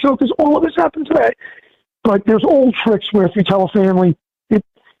funny you have the show because all of this happened today. But there's old tricks where if you tell a family,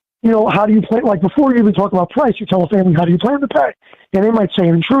 how do you plan? Like before you even talk about price, you tell a family, how do you plan to pay? And they might say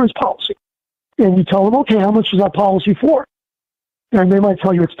an insurance policy. And you tell them, okay, how much is that policy for? And they might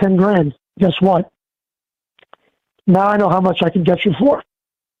tell you it's $10,000. Guess what? Now I know how much I can get you for.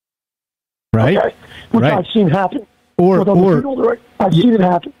 Right. Okay? Which right. I've seen happen. I've seen it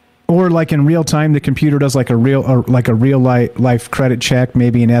happen. Or like in real time, the computer does like a real life credit check,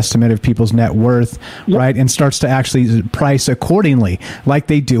 maybe an estimate of people's net worth, yep. right, and starts to actually price accordingly, like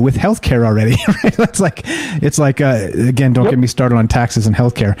they do with healthcare already. Right? It's like again, don't get me started on taxes and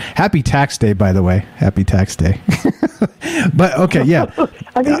healthcare. Happy Tax Day, by the way. Happy Tax Day. But okay, yeah.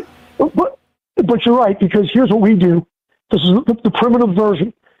 I mean, but you're right, because here's what we do. This is the primitive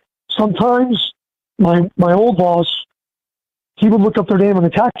version. Sometimes my old boss, he would look up their name on the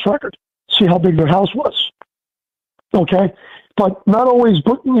tax record, see how big their house was. Okay? But you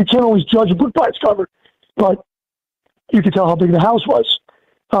can't always judge a book by its cover, but you can tell how big the house was.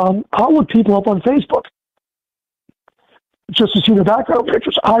 I'll look people up on Facebook just to see their background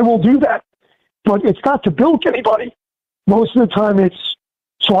pictures. I will do that. But it's not to bilk anybody. Most of the time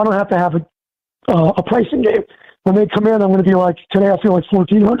so I don't have to have a pricing game. When they come in, I'm going to be like, today I feel like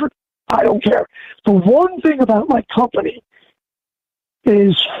 $1,400. I don't care. The one thing about my company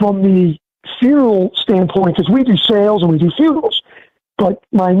is from the funeral standpoint, because we do sales and we do funerals, but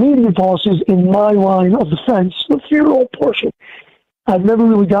my immediate boss is in my line of defense, the funeral portion. I've never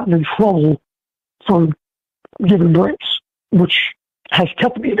really gotten in trouble for giving breaks, which has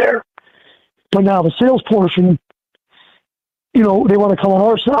kept me there. But now the sales portion, they want to come on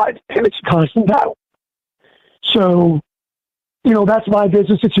our side, and it's a constant battle. So, that's my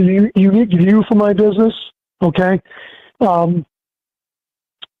business. It's a unique view for my business, okay?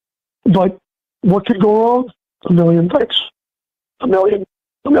 But what could go wrong? A million things. A million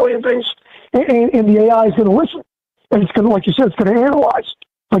things. And the AI is going to listen. And it's going to, like you said, it's going to analyze.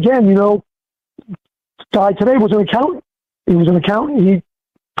 Again, guy today was an accountant. He was an accountant. He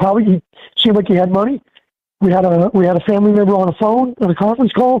seemed like he had money. We had a family member on a phone, on a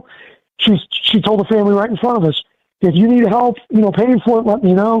conference call. She told the family right in front of us, if you need help, paying for it, let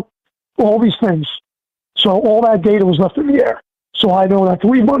me know. All these things. So all that data was left in the air. So I know not to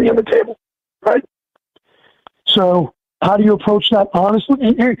leave money on the table, right? So how do you approach that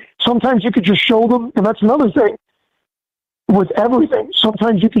honestly? Sometimes you could just show them, and that's another thing with everything.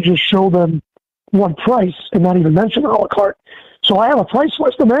 Sometimes you could just show them one price and not even mention a la carte. So I have a price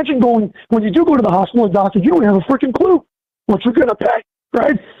list. Imagine when you do go to the hospital and doctor, you don't have a freaking clue what you're going to pay,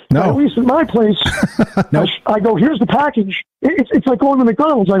 right? No. But at least in my place, no. I go, here's the package. It's like going to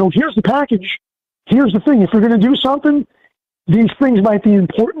McDonald's. I go, here's the package. Here's the thing. If you're going to do something, these things might be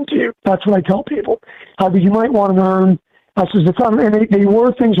important to you. That's what I tell people. You might want to earn. I says, and they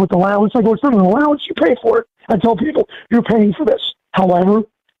were things with allowance. I go, it's not an allowance. You pay for it. I tell people, you're paying for this. However,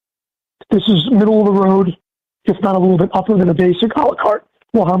 this is middle of the road, if not a little bit upper than a basic a la carte.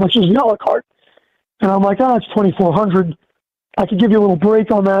 Well, how much is the a la carte? And I'm like, it's $2,400. I could give you a little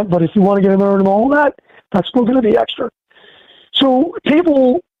break on that, but if you want to get in there and all that, that's still going to be extra. So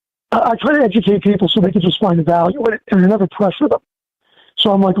people, I try to educate people so they can just find the value in it, and I never pressure them.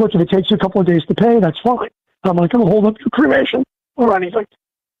 So I'm like, look, if it takes you a couple of days to pay, that's fine. I'm not going to hold up your cremation or anything,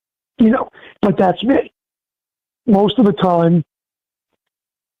 but that's me. Most of the time,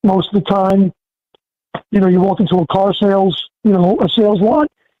 you walk into a car sales, a sales lot,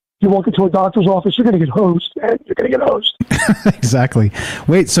 you walk into a doctor's office, you're going to get hosed, and you're going to get hosed. Exactly.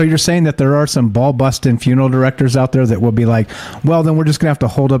 Wait, so you're saying that there are some ball-busting funeral directors out there that will be like, well, then we're just going to have to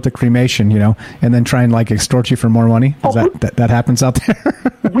hold up the cremation, and then try and extort you for more money? That happens out there?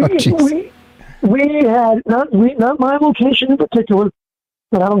 We had, not my location in particular,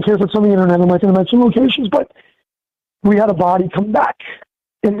 and I don't care if it's on the internet, I'm not going to mention locations, but we had a body come back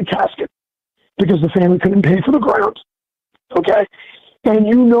in the casket because the family couldn't pay for the ground. Okay? And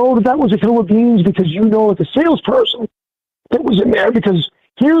that was a hill of beans because that the salesperson that was in there, because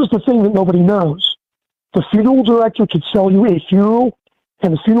here's the thing that nobody knows. The funeral director could sell you a funeral,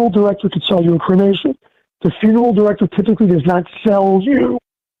 and the funeral director could sell you a cremation. The funeral director typically does not sell you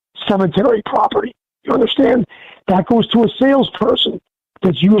cemetery property. You understand? That goes to a salesperson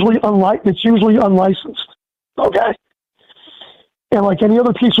that's usually unlicensed. Okay? And like any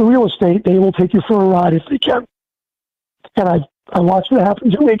other piece of real estate, they will take you for a ride if they can. And I watched it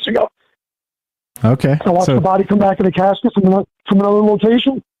happen 2 weeks ago. Okay. I watched the body come back in a casket from another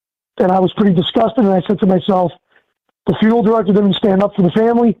location, and I was pretty disgusted, and I said to myself, the funeral director didn't stand up for the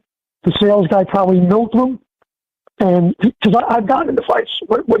family. The sales guy probably milked them. And because I've gotten into fights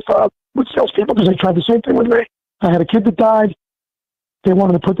with salespeople because they tried the same thing with me. I had a kid that died. They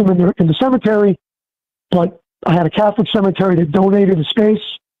wanted to put them in the cemetery, but I had a Catholic cemetery that donated the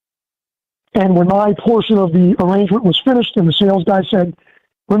space. And when my portion of the arrangement was finished and the sales guy said,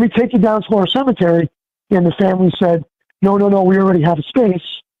 let me take you down to our cemetery, and the family said, no, we already have a space.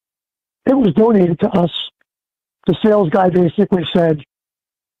 It was donated to us. The sales guy basically said,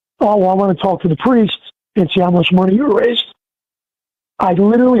 oh, well, I want to talk to the priest and see how much money you raised. I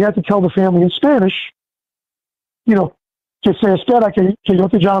literally had to tell the family in Spanish, que se espera que yo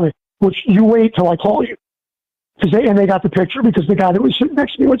te llame, which you wait till I call you. And they got the picture because the guy that was sitting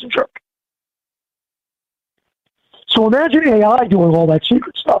next to me was a jerk. So imagine AI doing all that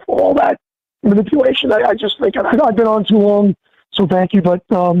secret stuff, all that manipulation. I just think I've been on too long, so thank you. But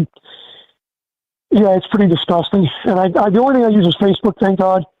yeah, it's pretty disgusting. And the only thing I use is Facebook, thank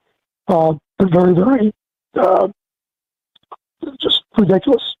God. But very, very, just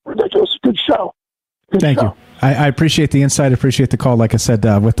ridiculous. Good show. Thank you. I appreciate the insight. I appreciate the call. Like I said,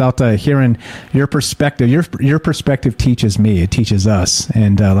 without hearing your perspective, your perspective teaches me. It teaches us.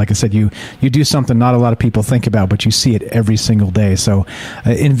 And like I said, you do something not a lot of people think about, but you see it every single day. So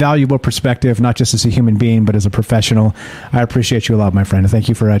invaluable perspective, not just as a human being, but as a professional. I appreciate you a lot, my friend. Thank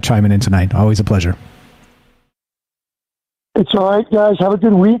you for chiming in tonight. Always a pleasure. It's all right, guys. Have a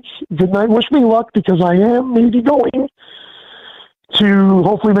good week. Good night. Wish me luck because I am maybe going to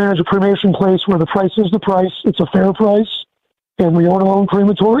hopefully manage a cremation place where the price is the price. It's a fair price, and we own our own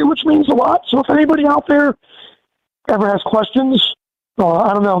crematory, which means a lot. So if anybody out there ever has questions,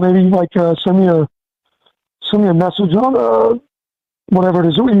 I don't know, maybe send me a message on whatever it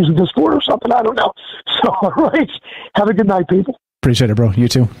is that we use in Discord or something. I don't know. So all right, have a good night, people. Appreciate it, bro. You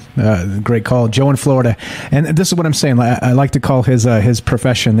too. Great call. Joe in Florida. And this is what I'm saying. I like to call his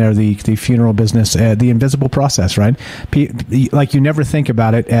profession there, the funeral business, the invisible process, right? Like you never think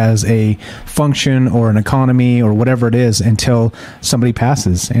about it as a function or an economy or whatever it is until somebody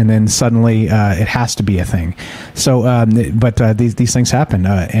passes. And then suddenly it has to be a thing. So, but these things happen.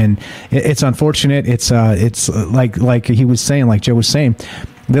 And it's unfortunate. It's like he was saying, like Joe was saying,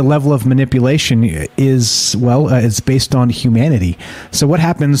 the level of manipulation is, it's based on humanity. So what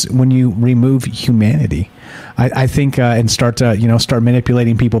happens when you remove humanity? I think and start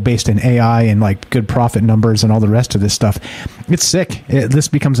manipulating people based in AI and like good profit numbers and all the rest of this stuff. It's sick. This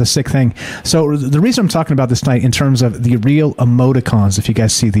becomes a sick thing. So the reason I'm talking about this tonight in terms of the real emoticons, if you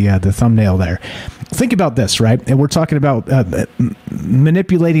guys see the thumbnail there, think about this, right? And we're talking about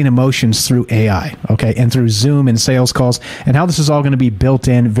manipulating emotions through AI, okay, and through Zoom and sales calls, and how this is all going to be built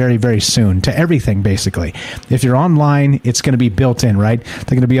in very, very soon to everything, basically. If you're online, it's going to be built in, right?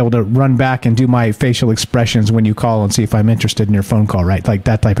 They're going to be able to run back and do my facial expressions when you call and see if I'm interested in your phone call, right? Like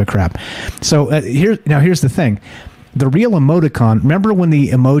that type of crap. So here's the thing. the real emoticon, remember when the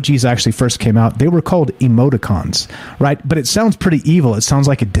emojis actually first came out, they were called emoticons, right? But it sounds pretty evil. It sounds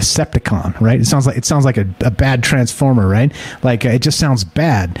like a Decepticon, right? It sounds like a bad Transformer, right? Like it just sounds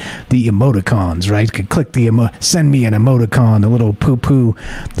bad. The emoticons, right? Could click send me an emoticon, the little poo-poo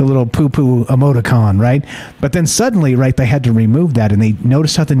emoticon, right? But then suddenly, right, they had to remove that, and they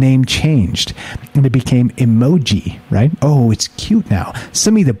noticed how the name changed, and it became emoji, right? Oh, it's cute now.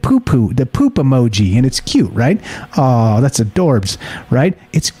 Send me the poop emoji, and it's cute, right? Oh, that's adorbs, right?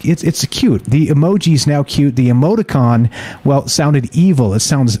 It's cute. The emoji is now cute. The emoticon, well, sounded evil. It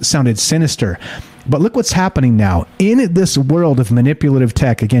sounded sinister. But look what's happening now in this world of manipulative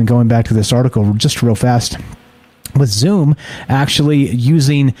tech. Again, going back to this article just real fast, with Zoom actually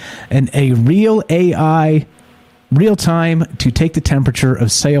using a real AI real time to take the temperature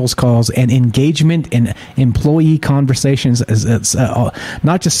of sales calls and engagement and employee conversations, as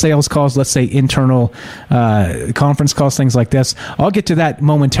not just sales calls, let's say internal conference calls, things like this. I'll get to that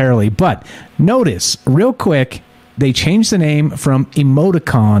momentarily, but notice real quick, they changed the name from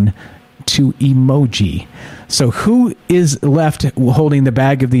emoticon to emoji. So who is left holding the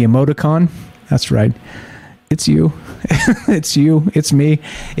bag of the emoticon? That's right. It's you. It's you. It's me.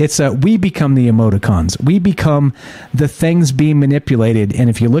 It's we become the emoticons. We become the things being manipulated. And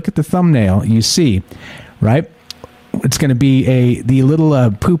if you look at the thumbnail, you see, right? It's going to be the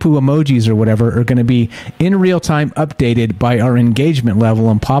little poo-poo emojis or whatever are going to be in real time updated by our engagement level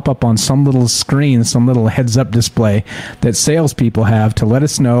and pop up on some little screen, some little heads-up display that salespeople have to let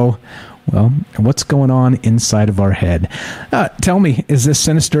us know, well, what's going on inside of our head. Tell me, is this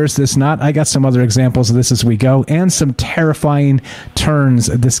sinister? Is this not? I got some other examples of this as we go, and some terrifying turns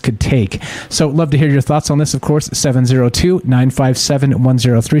this could take. So love to hear your thoughts on this, of course.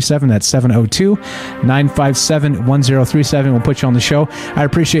 702-957-1037. That's 702-957-1037. We'll put you on the show. I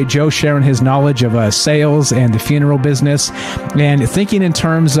appreciate Joe sharing his knowledge of sales and the funeral business, and thinking in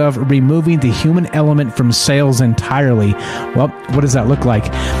terms of removing the human element from sales entirely. Well, what does that look like?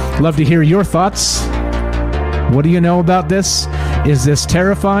 Love to hear your thoughts. What do you know about this? Is this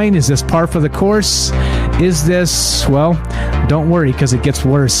terrifying? Is this par for the course? Is this, well, don't worry, because it gets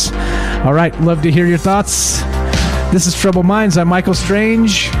worse. All right, love to hear your thoughts. This is Troubled Minds. I'm Michael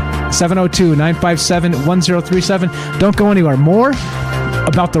Strange. 702-957-1037. Don't go anywhere. More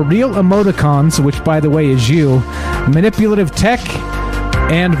about the real emoticons, which, by the way, is you, manipulative tech,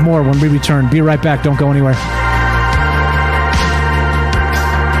 and more when we return. Be right back. Don't go anywhere.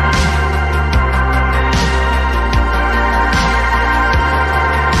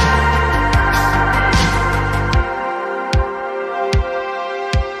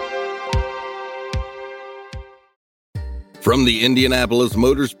 From the Indianapolis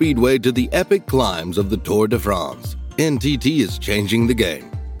Motor Speedway to the epic climbs of the Tour de France, NTT is changing the game.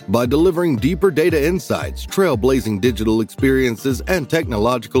 By delivering deeper data insights, trailblazing digital experiences, and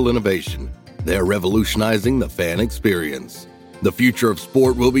technological innovation, they're revolutionizing the fan experience. The future of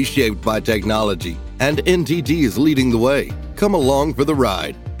sport will be shaped by technology, and NTT is leading the way. Come along for the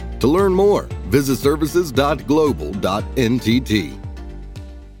ride. To learn more, visit services.global.ntt.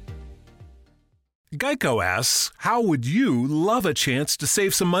 Geico asks, how would you love a chance to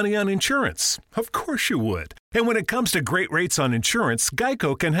save some money on insurance? Of course you would. And when it comes to great rates on insurance,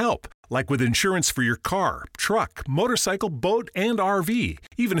 Geico can help. Like with insurance for your car, truck, motorcycle, boat, and RV.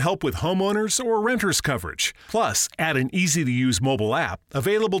 Even help with homeowners or renters coverage. Plus, add an easy-to-use mobile app,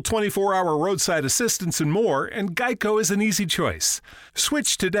 available 24-hour roadside assistance and more, and Geico is an easy choice.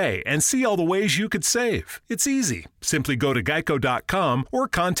 Switch today and see all the ways you could save. It's easy. Simply go to geico.com or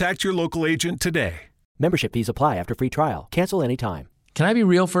contact your local agent today. Membership fees apply after free trial. Cancel anytime. Can I be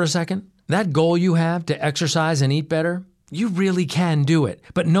real for a second? That goal you have to exercise and eat better, you really can do it,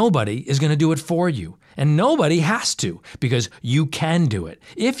 but nobody is going to do it for you. And nobody has to, because you can do it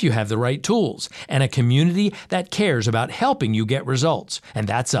if you have the right tools and a community that cares about helping you get results. And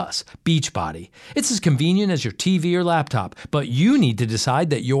that's us, Beachbody. It's as convenient as your TV or laptop, but you need to decide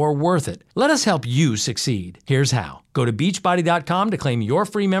that you're worth it. Let us help you succeed. Here's how. Go to beachbody.com to claim your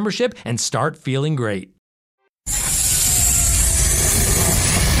free membership and start feeling great.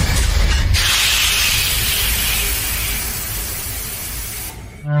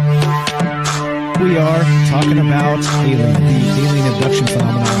 We are talking about the alien abduction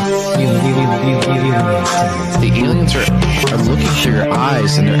phenomenon. The aliens are looking through your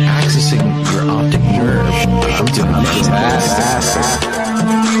eyes and they're accessing your optic nerve. I'm doing that.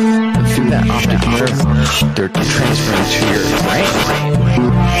 And through that optic nerve, they're transferring to your brain.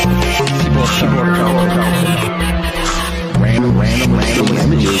 People are random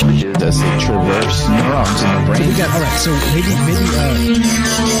images. The as they traverse neurons in the brain. So we got, all right. So maybe,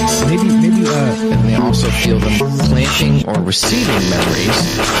 and they also feel them planting or receiving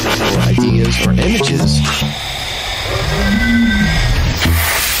memories, or ideas, or images.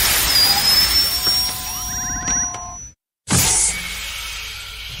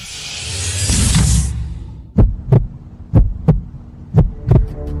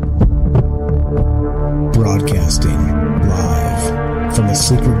 Broadcasting live from a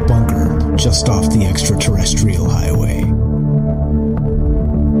secret bunker just off the extraterrestrial highway.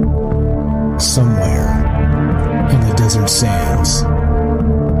 Somewhere in the desert sands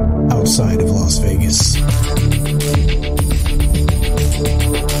outside of Las Vegas.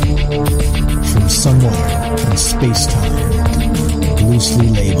 From somewhere in space-time, loosely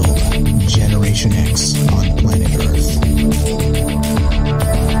labeled Generation X on planet Earth.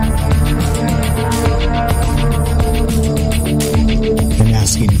 And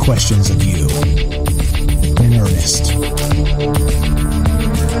asking questions of you in earnest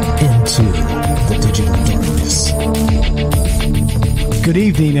into the digital darkness. Good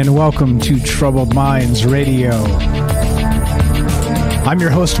evening and welcome to Troubled Minds Radio. I'm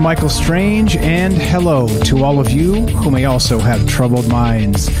your host, Michael Strange, and hello to all of you who may also have troubled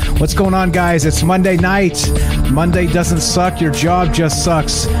minds. What's going on, guys? It's Monday night. Monday doesn't suck. Your job just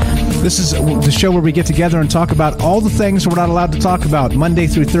sucks. This is the show where we get together and talk about all the things we're not allowed to talk about. Monday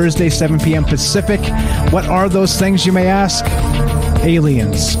through Thursday, 7 p.m. Pacific. What are those things, you may ask?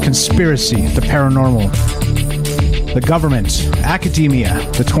 Aliens, conspiracy, the paranormal, the government, academia,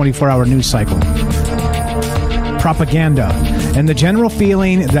 the 24-hour news cycle, propaganda, and the general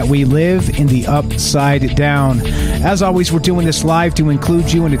feeling that we live in the upside down. As always, we're doing this live to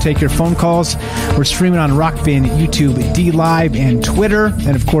include you and to take your phone calls. We're streaming on Rockfin, YouTube, D-Live, and Twitter.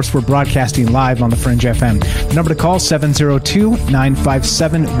 And, of course, we're broadcasting live on the Fringe FM. The number to call,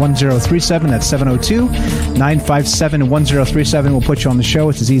 702-957-1037. That's 702-957-1037. We'll put you on the show.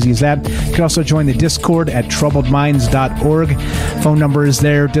 It's as easy as that. You can also join the Discord at troubledminds.org. Phone number is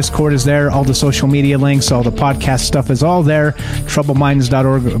there. Discord is there. All the social media links, all the podcast stuff is all there.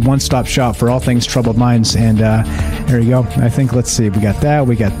 Troubledminds.org, one-stop shop for all things Troubled Minds. And there you go. I think, let's see, we got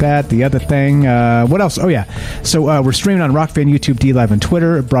that. The other thing, what else? Oh, yeah. So we're streaming on Rockfin, YouTube, D-Live, and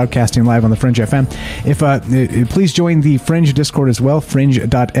Twitter, broadcasting live on the Fringe FM. If please join the Fringe Discord as well,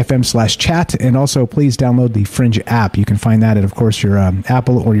 fringe.fm/chat, and also please download the Fringe app. You can find that at, of course, your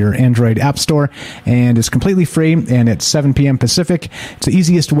Apple or your Android app store, and it's completely free, and at 7 p.m. Pacific. It's the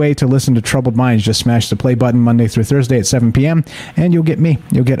easiest way to listen to Troubled Minds. Just smash the play button Monday through Thursday at 7 p.m., and you'll get me.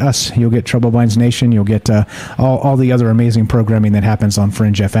 You'll get us. You'll get Troubled Minds Nation. You'll get all the other amazing programming that happens on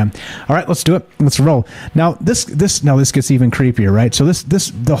Fringe FM. All right, let's do it. Let's roll. Now this gets even creepier, right? So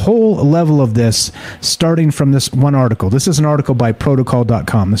the whole level of this, starting from this one article. This is an article by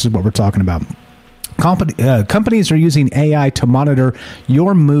protocol.com. This is what we're talking about. Companies are using AI to monitor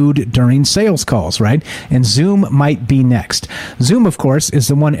your mood during sales calls, right? And Zoom might be next. Zoom, of course, is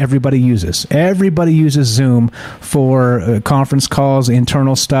the one everybody uses. Everybody uses Zoom for conference calls,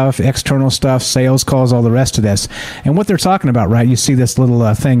 internal stuff, external stuff, sales calls, all the rest of this. And what they're talking about, right? You see this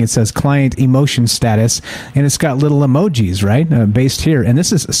little thing. It says client emotion status, and it's got little emojis, right? Based here. And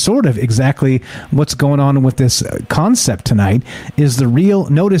this is sort of exactly what's going on with this concept tonight. Is the real,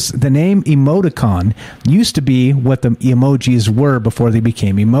 notice the name Emoticon used to be what the emojis were before they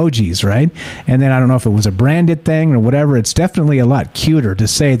became emojis, right? And then I don't know if it was a branded thing or whatever. It's definitely a lot cuter to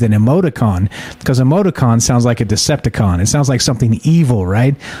say than emoticon, because emoticon sounds like a Decepticon. It sounds like something evil,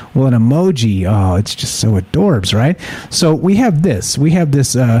 right? Well, an emoji, oh, it's just so adorbs, right? So we have this.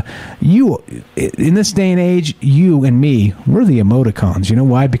 You, in this day and age, you and me, we're the emoticons. You know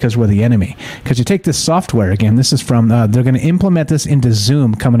why? Because we're the enemy. Because you take this software, again, this is from, they're going to implement this into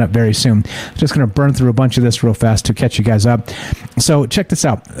Zoom coming up very soon. Just going to burn through a bunch of this real fast to catch you guys up. So check this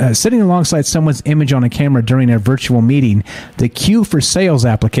out. Sitting alongside someone's image on a camera during a virtual meeting, the Q for Sales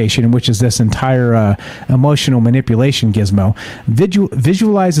application, which is this entire emotional manipulation gizmo,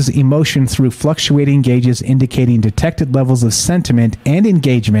 visualizes emotion through fluctuating gauges indicating detected levels of sentiment and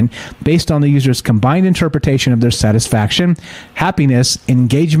engagement based on the user's combined interpretation of their satisfaction, happiness,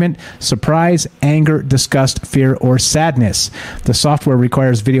 engagement, surprise, anger, disgust, fear, or sadness. The software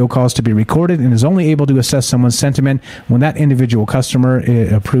requires video calls to be recorded and is only able to assess someone's sentiment when that individual customer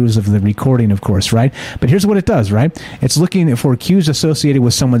approves of the recording, of course, right? But here's what it does, right? It's looking for cues associated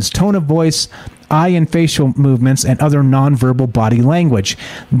with someone's tone of voice, eye and facial movements, and other nonverbal body language.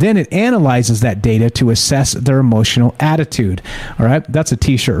 Then it analyzes that data to assess their emotional attitude. All right, that's a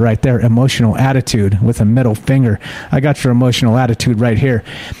t-shirt right there, emotional attitude with a middle finger. I got your emotional attitude right here.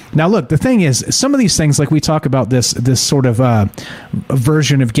 Now look, the thing is, some of these things, like we talk about this sort of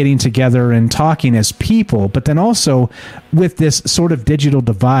version of getting together and talking as people, but then also with this sort of digital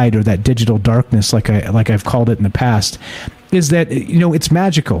divide, or that digital darkness, like I've called it in the past, is that, it's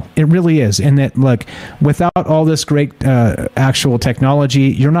magical. It really is. And that, look, without all this great actual technology,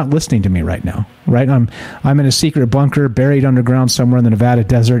 you're not listening to me right now, right? I'm in a secret bunker buried underground somewhere in the Nevada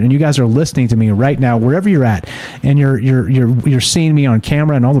desert, and you guys are listening to me right now, wherever you're at, and you're seeing me on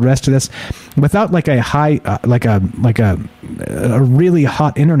camera and all the rest of this. Without like a high, like a really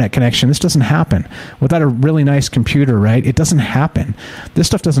hot internet connection, this doesn't happen. Without a really nice computer, right? It doesn't happen. This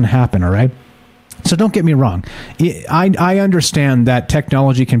stuff doesn't happen, all right? So don't get me wrong. I understand that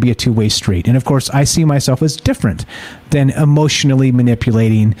technology can be a two-way street. And of course, I see myself as different than emotionally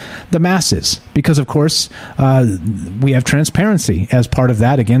manipulating the masses. Because of course, we have transparency as part of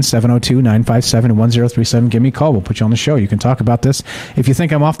that. Again, 702-957-1037. Give me a call. We'll put you on the show. You can talk about this. If you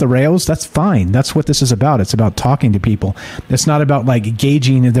think I'm off the rails, that's fine. That's what this is about. It's about talking to people. It's not about like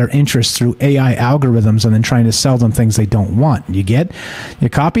gauging their interests through AI algorithms and then trying to sell them things they don't want. You get? You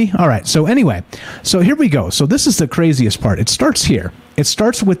copy? All right. So anyway, so here we go. So this is the craziest part. It starts here. It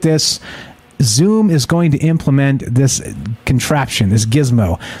starts with this. Zoom is going to implement this contraption, this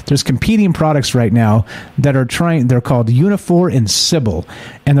gizmo. There's competing products right now that are trying, they're called Unifor and Sybil,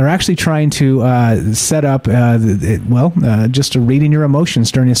 and they're actually trying to set up, just reading your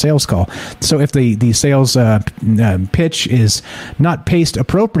emotions during a sales call. So if the sales pitch is not paced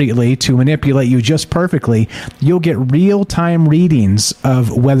appropriately to manipulate you just perfectly, you'll get real-time readings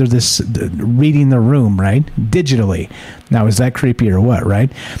of whether reading the room, right? Digitally. Now, is that creepy or what,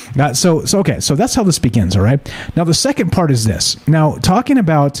 right? Okay, so that's how this begins, all right? Now, the second part is this. Now, talking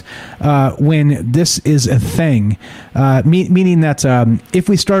about when this is a thing, meaning that if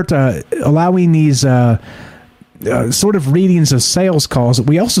we start allowing these sort of readings of sales calls,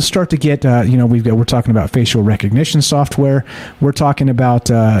 we also start to get, we're talking about facial recognition software. We're talking about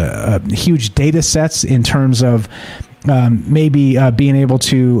huge data sets in terms of maybe being able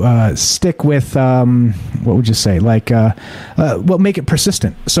to stick with what would you say, like make it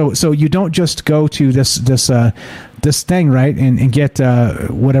persistent, so you don't just go to this thing, right, and get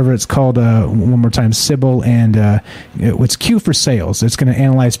whatever it's called, one more time, Sybil, and it's Q for sales. It's going to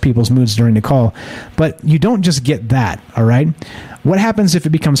analyze people's moods during the call, but you don't just get that, all right? What happens if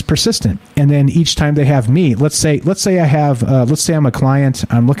it becomes persistent? And then each time they have me, let's say I'm a client,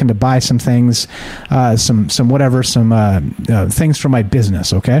 I'm looking to buy some things, some things for my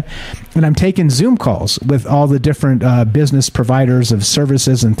business, okay? And I'm taking Zoom calls with all the different business providers of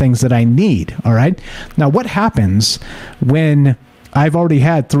services and things that I need, all right? Now, what happens when I've already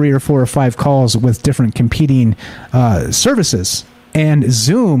had 3 or 4 or 5 calls with different competing services, and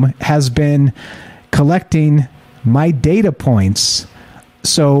Zoom has been collecting my data points?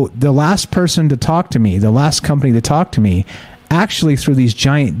 So the last person to talk to me, the last company to talk to me, actually through these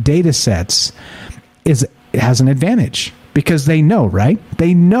giant data sets has an advantage, because they know, right?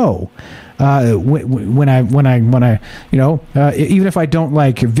 They know when I even if I don't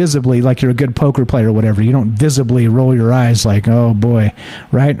like visibly, like you're a good poker player or whatever, you don't visibly roll your eyes like, oh boy,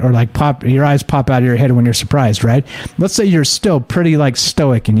 right? Or like your eyes pop out of your head when you're surprised, right? Let's say you're still pretty like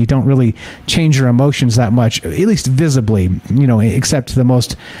stoic and you don't really change your emotions that much, at least visibly, except to the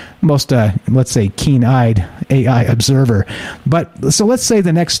most let's say keen-eyed AI observer. But so let's say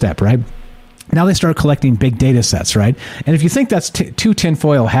the next step, right? Now they start collecting big data sets, right? And if you think that's too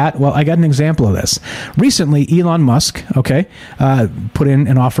tinfoil hat, well, I got an example of this. Recently, Elon Musk, put in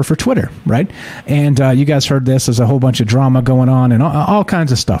an offer for Twitter, right? And you guys heard this. There's a whole bunch of drama going on and all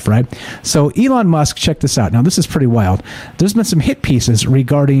kinds of stuff, right? So Elon Musk, check this out. Now, this is pretty wild. There's been some hit pieces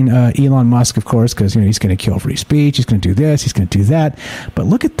regarding Elon Musk, of course, because he's going to kill free speech. He's going to do this. He's going to do that. But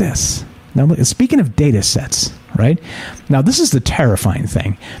look at this. Now, look, speaking of data sets, right? Now, this is the terrifying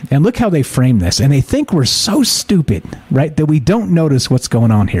thing. And look how they frame this. And they think we're so stupid, right, that we don't notice what's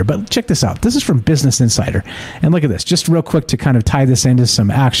going on here. But check this out. This is from Business Insider. And look at this. Just real quick to kind of tie this into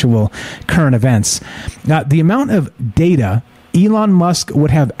some actual current events. Now, the amount of data Elon Musk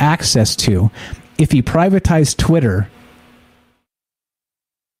would have access to if he privatized Twitter,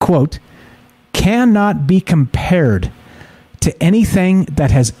 quote, cannot be compared to anything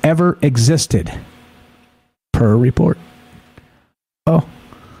that has ever existed, per report. Oh,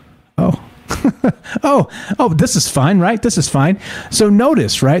 this is fine, right? This is fine. So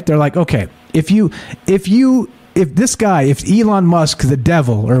notice, right? They're like, okay, if you if Elon Musk, the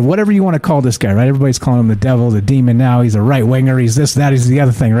devil, or whatever you want to call this guy, right? Everybody's calling him the devil, the demon now. He's a right-winger. He's this, that, he's the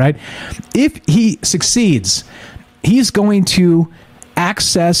other thing, right? If he succeeds, he's going to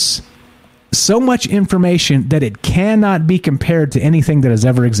access so much information that it cannot be compared to anything that has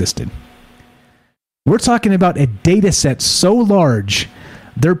ever existed. We're talking about a data set so large,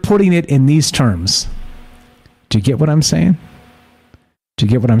 they're putting it in these terms. Do you get what I'm saying? Do you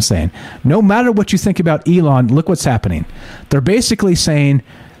get what I'm saying? No matter what you think about Elon, look what's happening. They're basically saying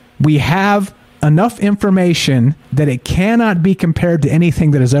we have enough information that it cannot be compared to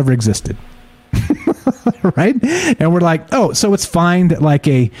anything that has ever existed. Right? And we're like, oh, so it's fine that like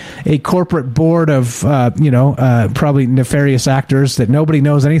a corporate board of, probably nefarious actors that nobody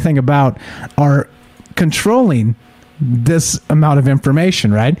knows anything about are controlling this amount of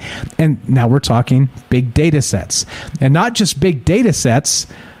information, right? And now we're talking big data sets. And not just big data sets,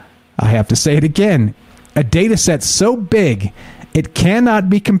 I have to say it again, a data set so big, it cannot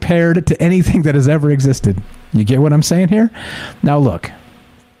be compared to anything that has ever existed. You get what I'm saying here? Now look,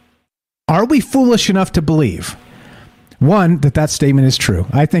 are we foolish enough to believe, one, that statement is true?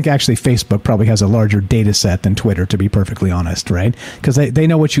 I think actually Facebook probably has a larger data set than Twitter, to be perfectly honest, right? Because they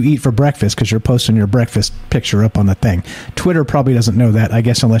know what you eat for breakfast because you're posting your breakfast picture up on the thing. Twitter probably doesn't know that, I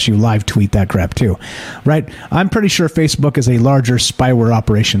guess, unless you live tweet that crap too, right? I'm pretty sure Facebook is a larger spyware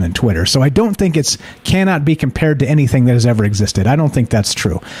operation than Twitter. So I don't think it's cannot be compared to anything that has ever existed. I don't think that's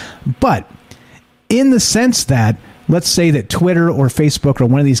true. But in the sense that, let's say that Twitter or Facebook or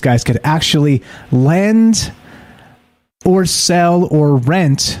one of these guys could actually lend or sell or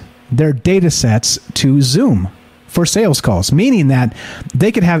rent their data sets to Zoom for sales calls, meaning that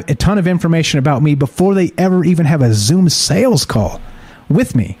they could have a ton of information about me before they ever even have a Zoom sales call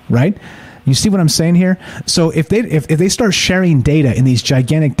with me, right? You see what I'm saying here? So if they start sharing data in these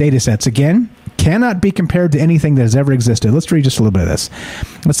gigantic data sets, again, cannot be compared to anything that has ever existed. Let's read just a little bit of this.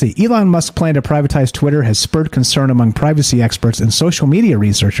 Let's see. Elon Musk's plan to privatize Twitter has spurred concern among privacy experts and social media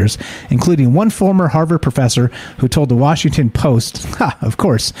researchers, including one former Harvard professor who told the Washington Post, of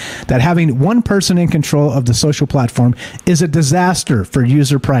course, that having one person in control of the social platform is a disaster for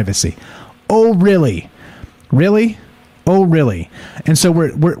user privacy. Oh, really? Really? Oh, really? And so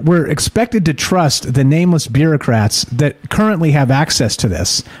we're expected to trust the nameless bureaucrats that currently have access to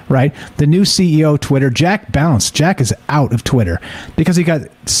this, right? The new CEO of Twitter, Jack, bounced. Jack is out of Twitter because he got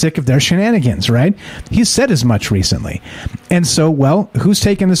sick of their shenanigans, right? He said as much recently. And so, well, who's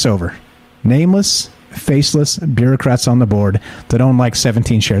taking this over? Nameless, faceless bureaucrats on the board that own like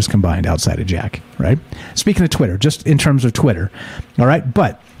 17 shares combined outside of Jack, right? Speaking of Twitter, just in terms of Twitter, all right?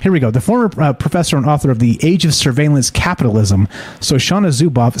 But here we go. The former professor and author of The Age of Surveillance Capitalism, Shoshana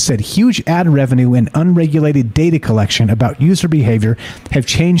Zuboff, said huge ad revenue and unregulated data collection about user behavior have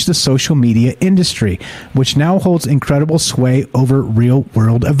changed the social media industry, which now holds incredible sway over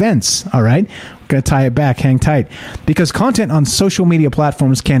real-world events. All right? We're going to tie it back. Hang tight. Because content on social media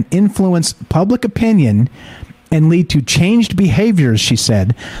platforms can influence public opinion and lead to changed behaviors, she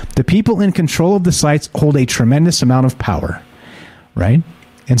said. The people in control of the sites hold a tremendous amount of power. Right?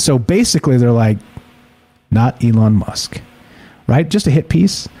 And so basically they're like, not Elon Musk, right? Just a hit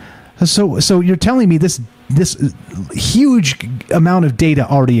piece. So you're telling me this huge amount of data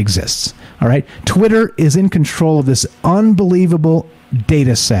already exists, all right? Twitter is in control of this unbelievable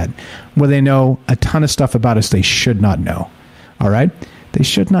data set where they know a ton of stuff about us they should not know, all right? They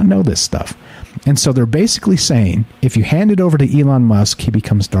should not know this stuff. And so they're basically saying, if you hand it over to Elon Musk, he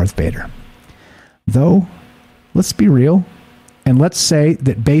becomes Darth Vader. Though, let's be real. And let's say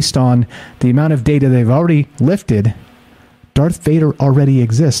that based on the amount of data they've already lifted, Darth Vader already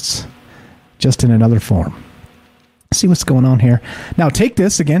exists, just in another form. See what's going on here. Now, take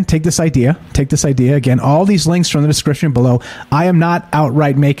this idea again. All these links from the description below. I am not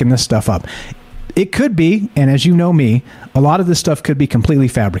outright making this stuff up. It could be, and as you know me, a lot of this stuff could be completely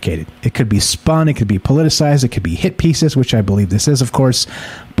fabricated. It could be spun, it could be politicized, it could be hit pieces, which I believe this is, of course.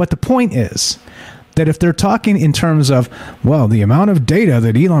 But the point is that if they're talking in terms of, well, the amount of data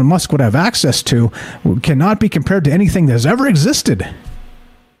that Elon Musk would have access to cannot be compared to anything that has ever existed.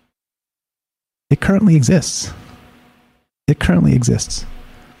 It currently exists. It currently exists.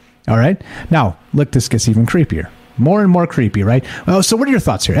 All right? Now, look, this gets even creepier. More and more creepy, right? Well, so what are your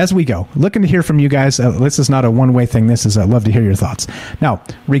thoughts here? As we go, looking to hear from you guys. This is not a one-way thing. This is, I'd love to hear your thoughts. Now,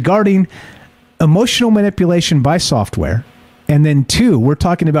 regarding emotional manipulation by software, and then two, we're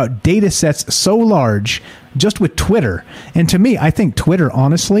talking about data sets so large just with Twitter. And to me, I think Twitter,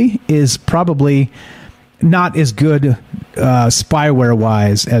 honestly, is probably not as good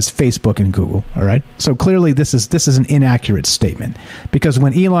spyware-wise as Facebook and Google. All right, so clearly this is an inaccurate statement, because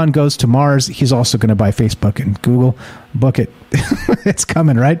when Elon goes to Mars, he's also going to buy Facebook and Google. Book it, it's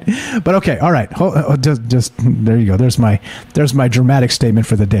coming, right? But okay, all right, just there you go. There's my dramatic statement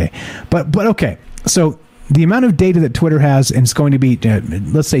for the day. But okay, so the amount of data that Twitter has, and it's going to be,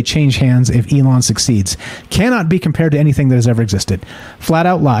 let's say, change hands if Elon succeeds, cannot be compared to anything that has ever existed. Flat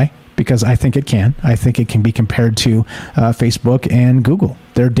out lie. Because I think it can. I think it can be compared to Facebook and Google.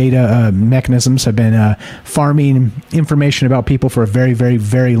 Their data mechanisms have been farming information about people for a very, very,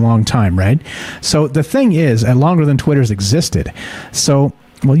 very long time, right? So the thing is, longer than Twitter's existed. So,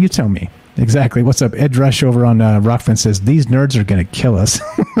 well, you tell me. Exactly. What's up? Ed Rush over on Rockfin says, these nerds are going to kill us.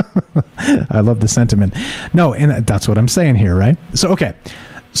 I love the sentiment. No, and that's what I'm saying here, right? So, okay.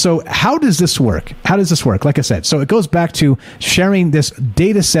 So how does this work? Like I said, so it goes back to sharing this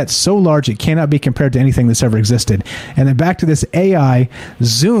data set so large it cannot be compared to anything that's ever existed. And then back to this AI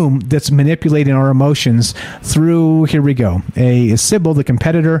Zoom that's manipulating our emotions through, here we go, a Sybil, the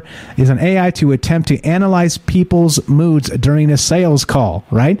competitor, is an AI to attempt to analyze people's moods during a sales call,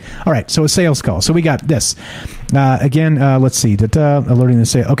 right? All right, so a sales call. So we got this. Let's see. Alerting the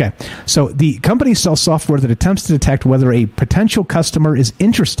sale. Okay, so the company sells software that attempts to detect whether a potential customer is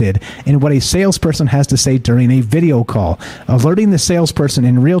interested in what a salesperson has to say during a video call, alerting the salesperson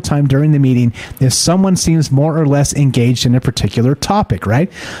in real time during the meeting if someone seems more or less engaged in a particular topic,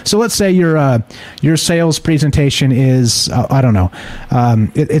 right? So let's say your sales presentation is, I don't know,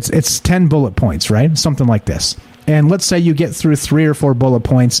 it's 10 bullet points, right? Something like this. And let's say you get through 3 or 4 bullet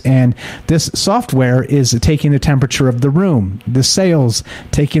points, and this software is taking the temperature of the room. The sales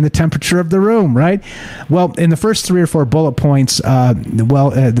taking the temperature of the room, right? Well, in the first 3 or 4 bullet points, the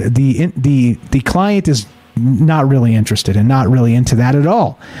client is not really interested and not really into that at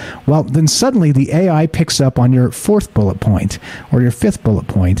all. Well, then suddenly the AI picks up on your 4th bullet point or your 5th bullet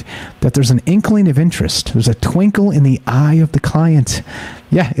point that there's an inkling of interest. There's a twinkle in the eye of the client.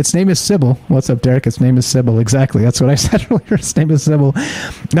 Yeah, its name is Sybil. What's up, Derek? Its name is Sybil. Exactly. That's what I said earlier. Its name is Sybil.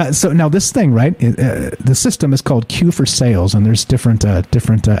 So now this thing, right? The system is called Q for Sales, and there's different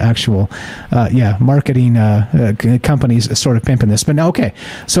actual, marketing companies sort of pimping this. But now, okay,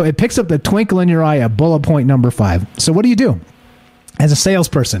 so it picks up the twinkle in your eye at bullet point number 5. So what do? As a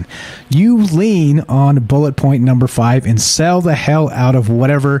salesperson, you lean on bullet point number 5 and sell the hell out of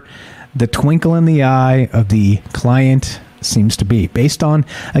whatever the twinkle in the eye of the client seems to be, based on,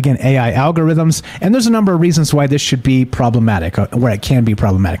 again, AI algorithms. And there's a number of reasons why this should be problematic, where it can be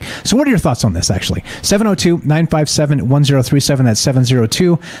problematic. So what are your thoughts on this, actually? 702-957-1037. That's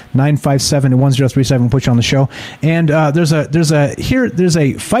 702-957-1037. Put you on the show. And there's a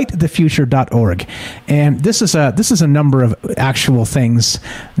fightthefuture.org. And this is a number of actual things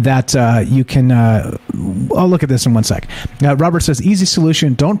that you can, I'll look at this in one sec. Robert says, easy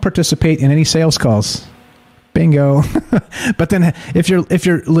solution, don't participate in any sales calls. Bingo. But then if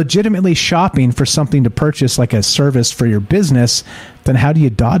you're legitimately shopping for something to purchase, like a service for your business, then how do you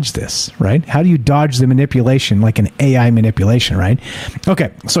dodge this, right? How do you dodge the manipulation, like an AI manipulation, right?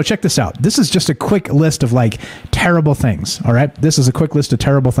 Okay, so check this out. This is just a quick list of like terrible things, all right? This is a quick list of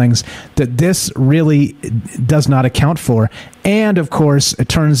terrible things that this really does not account for. And of course, it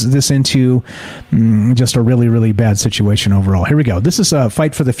turns this into just a really, really bad situation overall. Here we go. This is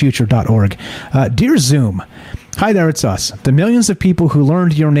fightforthefuture.org. Dear Zoom, hi there, it's us. The millions of people who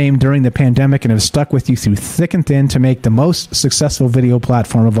learned your name during the pandemic and have stuck with you through thick and thin to make the most successful video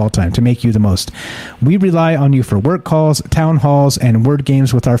platform of all time, to make you the most. We rely on you for work calls, town halls, and word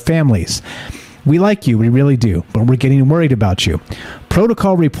games with our families. We like you, we really do, but we're getting worried about you.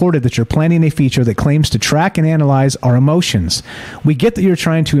 Protocol reported that you're planning a feature that claims to track and analyze our emotions. We get that you're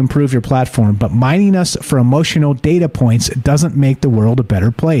trying to improve your platform, but mining us for emotional data points doesn't make the world a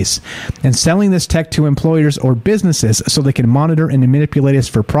better place. And selling this tech to employers or businesses so they can monitor and manipulate us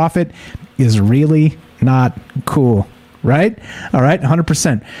for profit is really not cool. Right? All right,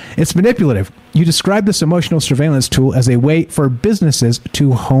 100%. It's manipulative. You describe this emotional surveillance tool as a way for businesses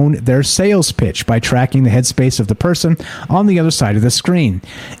to hone their sales pitch by tracking the headspace of the person on the other side of the screen.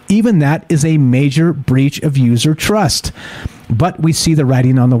 Even that is a major breach of user trust. But we see the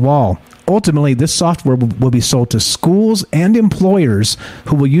writing on the wall. Ultimately, this software will be sold to schools and employers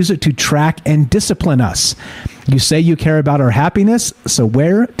who will use it to track and discipline us. You say you care about our happiness, so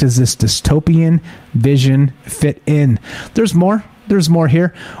where does this dystopian vision fit in? There's more. There's more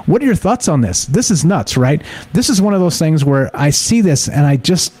here. What are your thoughts on this? This is nuts, right? This is one of those things where I see this and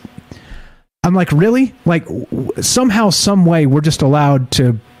I'm like, really? Like, somehow, some way, we're just allowed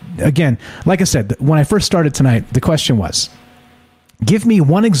to, again, like I said, when I first started tonight, the question was, Give me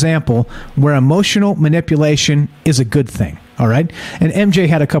one example where emotional manipulation is a good thing, all right? And MJ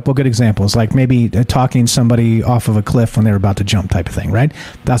had a couple of good examples, like maybe talking somebody off of a cliff when they were about to jump type of thing, right?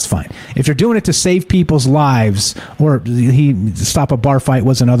 That's fine. If you're doing it to save people's lives, or he stop a bar fight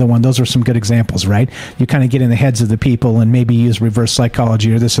was another one, those are some good examples, right? You kind of get in the heads of the people and maybe use reverse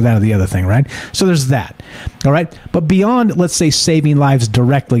psychology or this or that or the other thing, right? So there's that, all right? But beyond, let's say, saving lives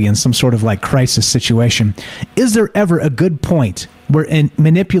directly in some sort of like crisis situation, is there ever a good point where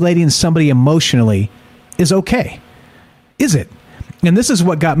manipulating somebody emotionally is okay? Is it? And this is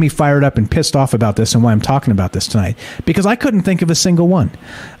what got me fired up and pissed off about this and why I'm talking about this tonight, because I couldn't think of a single one.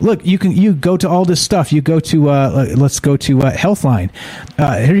 Look, you go to all this stuff. You go to, let's go to Healthline.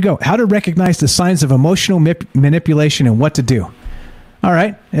 Here you go. How to recognize the signs of emotional manipulation and what to do. All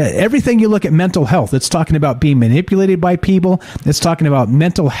right. Everything you look at mental health, it's talking about being manipulated by people. It's talking about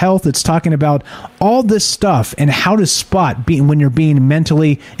mental health. It's talking about all this stuff and how to spot when you're being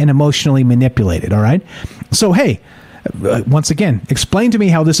mentally and emotionally manipulated. All right. So, hey, once again, explain to me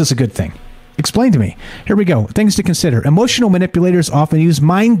how this is a good thing. Explain to me. Here we go. Things to consider. Emotional manipulators often use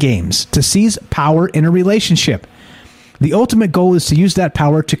mind games to seize power in a relationship. The ultimate goal is to use that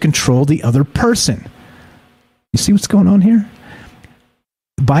power to control the other person. You see what's going on here?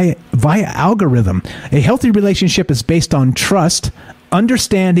 Via algorithm. A healthy relationship is based on trust,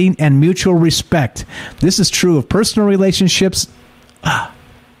 understanding, and mutual respect. This is true of personal relationships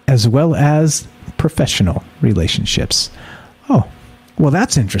as well as professional relationships. Oh, well,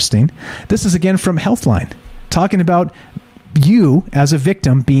 that's interesting. This is again from Healthline, talking about you as a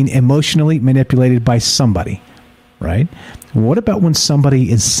victim being emotionally manipulated by somebody, right? What about when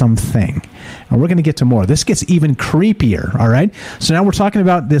somebody is something? And we're going to get to more. This gets even creepier, all right? So now we're talking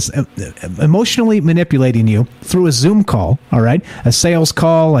about this emotionally manipulating you through a Zoom call, all right? A sales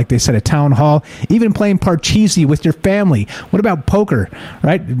call, like they said, a town hall, even playing Parcheesi with your family. What about poker,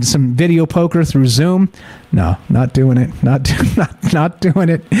 right? Some video poker through Zoom? No, not doing it. Not doing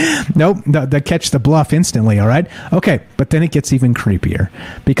it. Nope, they catch the bluff instantly, all right? Okay, but then it gets even creepier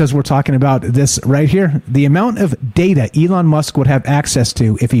because we're talking about this right here. The amount of data Elon Musk would have access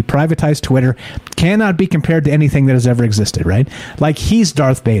to if he privatized Twitter cannot be compared to anything that has ever existed, right? Like he's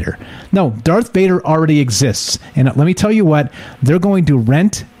Darth Vader. No, Darth Vader already exists. And let me tell you what, they're going to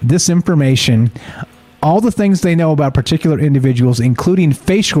rent this information, all the things they know about particular individuals, including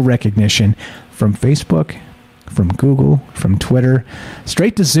facial recognition, from Facebook, from Google, from Twitter,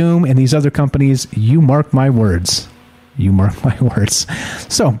 straight to Zoom and these other companies. You mark my words. You mark my words.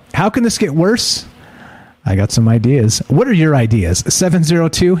 So how can this get worse? I got some ideas. What are your ideas?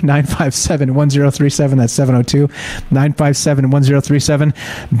 702-957-1037. That's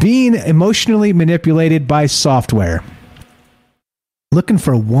 702-957-1037. Being emotionally manipulated by software. Looking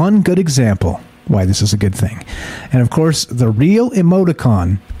for one good example why this is a good thing. And of course, the real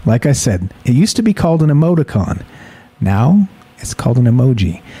emoticon, like I said, it used to be called an emoticon. Now it's called an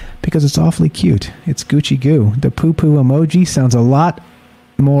emoji because it's awfully cute. It's Gucci Goo. The poo-poo emoji sounds a lot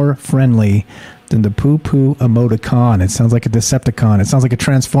more friendly than the poo-poo emoticon. It sounds like a Decepticon. It sounds like a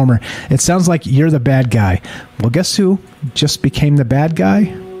Transformer. It sounds like you're the bad guy. Well, guess who just became the bad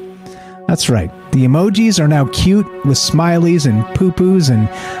guy? That's right. The emojis are now cute with smileys and poo-poos and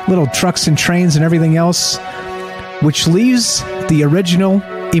little trucks and trains and everything else, which leaves the original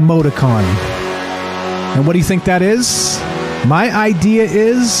emoticon. And what do you think that is? My idea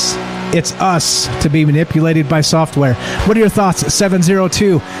is it's us to be manipulated by software. What are your thoughts?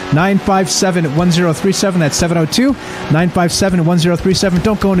 702-957-1037. That's 702-957-1037.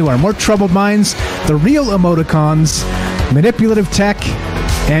 Don't go anywhere. More troubled minds, the real emoticons, manipulative tech,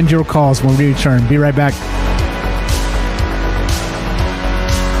 and your calls when we return. Be right back.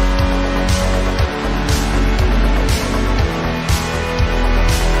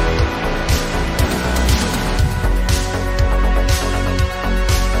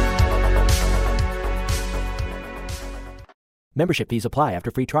 Membership fees apply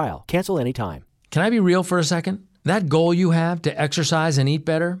after free trial. Cancel anytime. Can I be real for a second? That goal you have to exercise and eat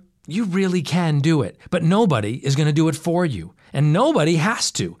better, you really can do it. But nobody is going to do it for you. And nobody has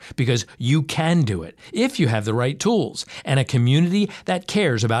to, because you can do it if you have the right tools and a community that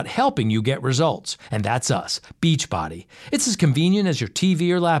cares about helping you get results. And that's us, Beachbody. It's as convenient as your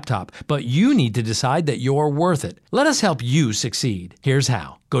TV or laptop, but you need to decide that you're worth it. Let us help you succeed. Here's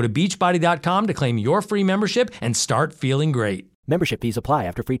how. Go to beachbody.com to claim your free membership and start feeling great. Membership fees apply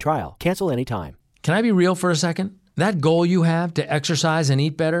after free trial. Cancel anytime. Can I be real for a second? That goal you have to exercise and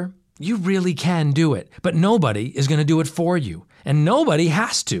eat better, you really can do it, but nobody is going to do it for you. And nobody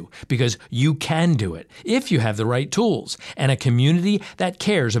has to, because you can do it if you have the right tools and a community that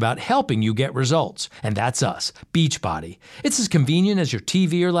cares about helping you get results. And that's us, Beachbody. It's as convenient as your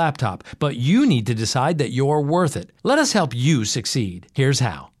TV or laptop, but you need to decide that you're worth it. Let us help you succeed. Here's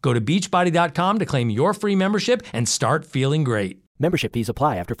how. Go to beachbody.com to claim your free membership and start feeling great. Membership fees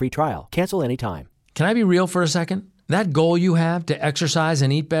apply after free trial. Cancel anytime. Can I be real for a second? That goal you have to exercise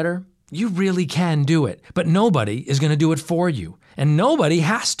and eat better, you really can do it, but nobody is going to do it for you. And nobody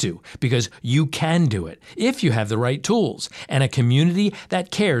has to, because you can do it if you have the right tools and a community that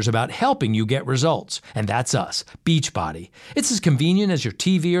cares about helping you get results. And that's us, Beachbody. It's as convenient as your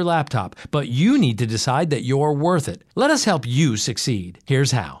TV or laptop, but you need to decide that you're worth it. Let us help you succeed.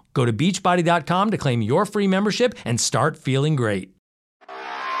 Here's how. Go to beachbody.com to claim your free membership and start feeling great.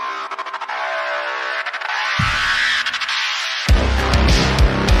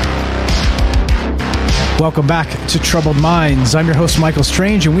 Welcome back to Troubled Minds. I'm your host, Michael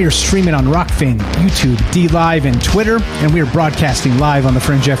Strange, and we are streaming on Rockfin, YouTube, DLive, and Twitter, and we are broadcasting live on the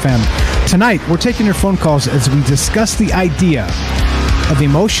Fringe FM. Tonight, we're taking your phone calls as we discuss the idea of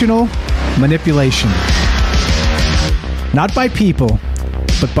emotional manipulation. Not by people,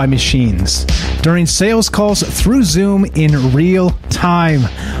 but by machines. During sales calls through Zoom in real time.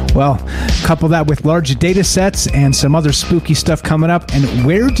 Well, couple that with large data sets and some other spooky stuff coming up. And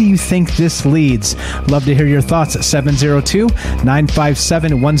where do you think this leads? Love to hear your thoughts at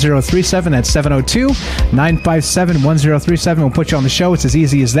 702-957-1037. That's 702-957-1037. We'll put you on the show. It's as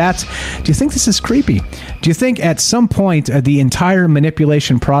easy as that. Do you think this is creepy? Do you think at some point the entire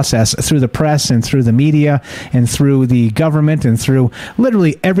manipulation process through the press and through the media and through the government and through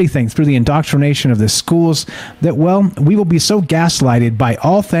literally everything, through the indoctrination of the schools, that, well, we will be so gaslighted by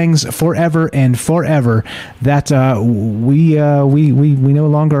all things forever and forever that we no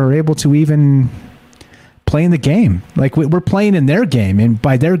longer are able to even play in the game. Like, we're playing in their game, and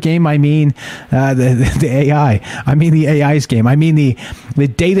by their game I mean the AI. I mean the AI's game. I mean the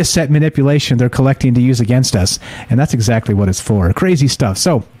data set manipulation they're collecting to use against us, and that's exactly what it's for. Crazy stuff.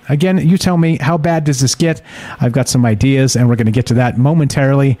 So again, you tell me, how bad does this get? I've got some ideas, and we're going to get to that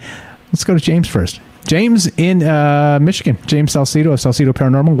momentarily. Let's go to James first. James in Michigan. James Salcedo of Salcedo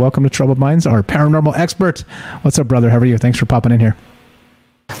Paranormal. Welcome to Troubled Minds, our paranormal expert. What's up, brother? How are you? Thanks for popping in here.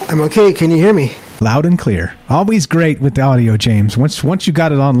 I'm okay. Can you hear me? Loud and clear. Always great with the audio, James. Once you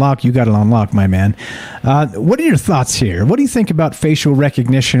got it on lock, you got it on lock, my man. What are your thoughts here? What do you think about facial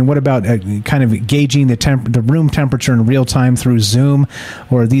recognition? What about kind of gauging the room temperature in real time through Zoom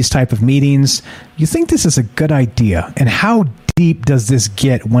or these type of meetings? You think this is a good idea? And how deep does this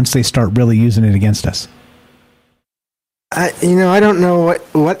get once they start really using it against us? I don't know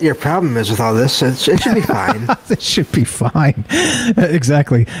what your problem is with all this. It should be fine. It should be fine.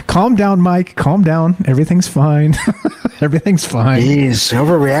 Exactly. Calm down, Mike. Calm down. Everything's fine. Everything's fine. He's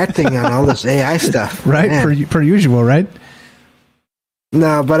overreacting on all this AI stuff. Right? Per usual, right?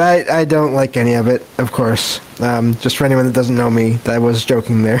 No, but I don't like any of it, of course. Just for anyone that doesn't know me, I was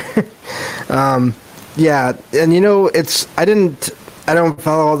joking there. Yeah, and I don't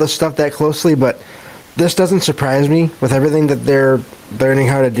follow all this stuff that closely, but this doesn't surprise me with everything that they're learning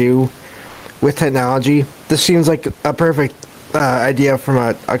how to do with technology. This seems like a perfect idea from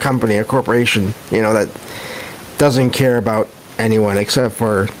a company, a corporation, that doesn't care about anyone except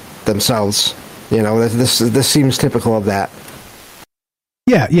for themselves. This seems typical of that.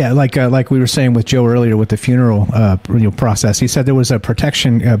 Yeah, like we were saying with Joe earlier with the funeral process. He said there was a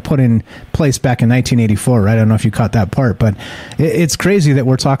protection put in place back in 1984, right? I don't know if you caught that part, but it's crazy that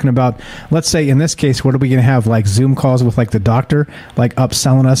we're talking about, let's say in this case, what are we going to have, like Zoom calls with like the doctor, like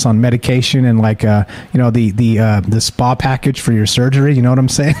upselling us on medication and like the spa package for your surgery, you know what I'm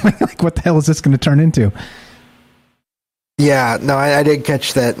saying? Like what the hell is this going to turn into? Yeah, no, I did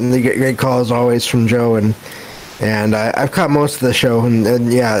catch that, and the great call as always from Joe, and I've caught most of the show,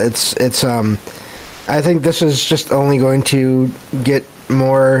 and yeah, it's I think this is just only going to get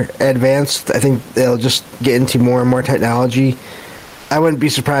more advanced. I think they'll just get into more and more technology. I wouldn't be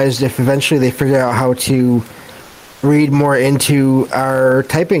surprised if eventually they figure out how to read more into our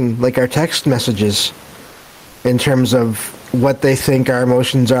typing, like our text messages, in terms of what they think our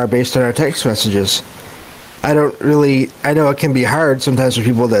emotions are based on our text messages. I know it can be hard sometimes for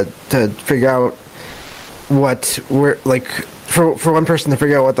people to figure out what we're like, for one person to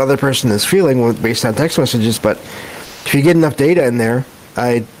figure out what the other person is feeling based on text messages, but if you get enough data in there,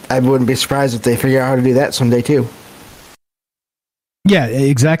 I wouldn't be surprised if they figure out how to do that someday too. Yeah,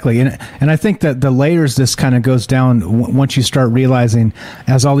 exactly. And I think that the layers this kind of goes down once you start realizing,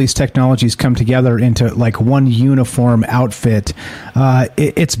 as all these technologies come together into like one uniform outfit,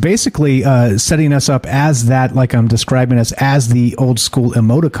 it's basically setting us up as that, like I'm describing us as the old school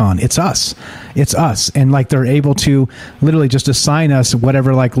emoticon. It's us. And like they're able to literally just assign us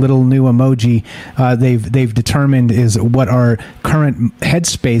whatever like little new emoji they've determined is what our current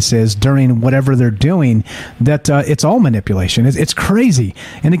headspace is during whatever they're doing. That it's all manipulation. It's crazy.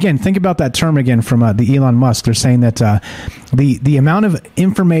 And again, think about that term again from the Elon Musk. They're saying that the amount of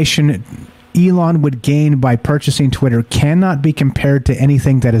information Elon would gain by purchasing Twitter cannot be compared to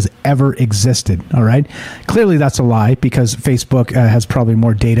anything that has ever existed. All right. Clearly, that's a lie because Facebook has probably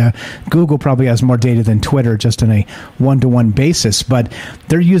more data. Google probably has more data than Twitter, just in a one-to-one basis. But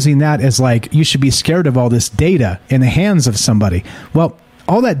they're using that as like, you should be scared of all this data in the hands of somebody. Well,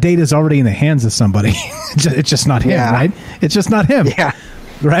 all that data is already in the hands of somebody. It's just not him, right? It's just not him. Yeah.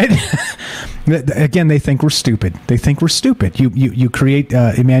 Right? Again, they think we're stupid. You create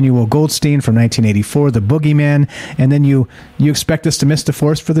Emmanuel Goldstein from 1984, the boogeyman, and then you expect us to miss the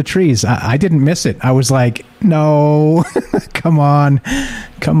forest for the trees. I didn't miss it. I was like, no, come on.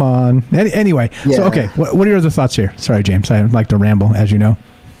 Anyway, so okay, what are your other thoughts here? Sorry, James, I like to ramble, as you know.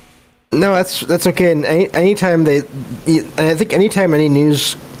 No, that's okay. And anytime anytime any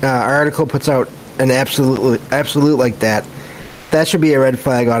news article puts out an absolute like that, that should be a red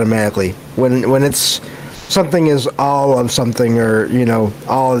flag automatically. When it's something is all of something, or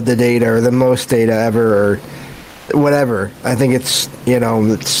all of the data, or the most data ever, or whatever, I think it's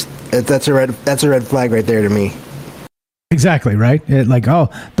that's a red flag right there to me. Exactly, right?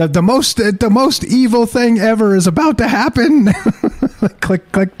 The most evil thing ever is about to happen.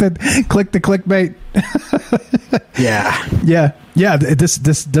 click the clickbait. Yeah.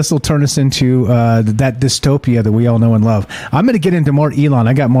 This will turn us into that dystopia that we all know and love. I'm going to get into more Elon.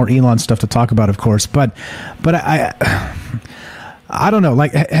 I got more Elon stuff to talk about, of course, but I don't know.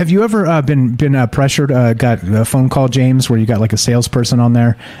 Like, have you ever been pressured? Got a phone call, James, where you got like a salesperson on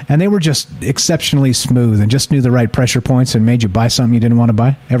there, and they were just exceptionally smooth and just knew the right pressure points and made you buy something you didn't want to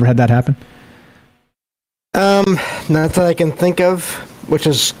buy? Ever had that happen? Not that I can think of, which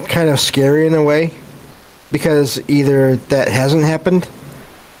is kind of scary in a way, because either that hasn't happened,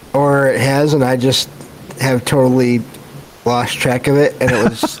 or it has, and I just have totally lost track of it, and it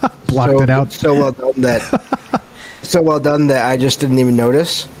was blocked it out. So well done that I just didn't even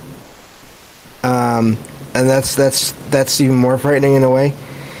notice. And that's even more frightening in a way.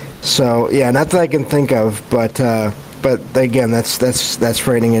 So yeah, not that I can think of, but again, that's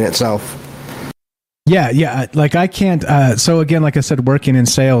frightening in itself. Yeah. Like I can't. So again, like I said, working in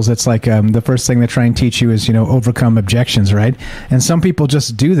sales, it's like the first thing they try and teach you is overcome objections, right? And some people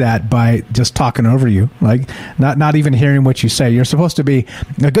just do that by just talking over you, like not even hearing what you say. You're supposed to be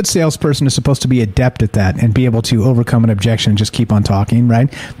a good salesperson is supposed to be adept at that and be able to overcome an objection and just keep on talking,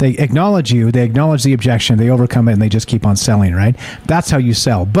 right? They acknowledge you, they acknowledge the objection, they overcome it, and they just keep on selling, right? That's how you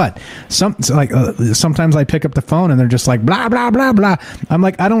sell. But sometimes I pick up the phone and they're just like blah blah blah blah. I'm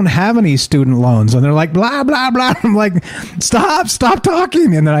like, I don't have any student loans, and they're like blah blah blah. I'm like, stop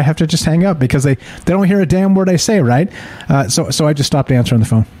talking, and then I have to just hang up because they don't hear a damn word I say, right? So I just stopped answering the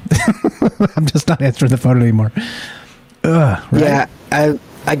phone. I'm just not answering the phone anymore. Right? Yeah,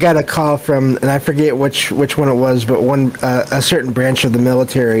 I got a call from, and I forget which one it was, but a certain branch of the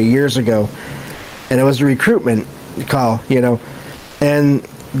military years ago, and it was a recruitment call, and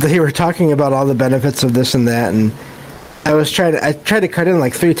they were talking about all the benefits of this and that, and I tried to cut in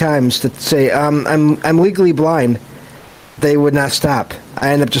like 3 times to say, I'm legally blind. They would not stop. I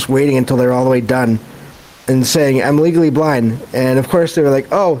ended up just waiting until they were all the way done and saying, I'm legally blind. And of course they were like,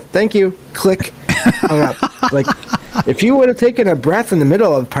 oh, thank you. Click. Hung up. Like, if you would have taken a breath in the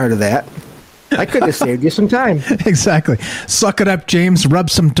middle of part of that, I could have saved you some time. Exactly. Suck it up, James.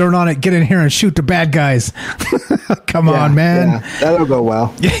 Rub some dirt on it. Get in here and shoot the bad guys. Come on, man. Yeah, that'll go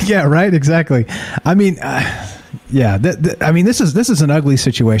well. Yeah, right. Exactly. I mean, yeah, this is an ugly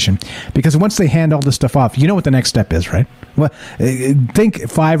situation because once they hand all this stuff off, you know what the next step is, right? Well, think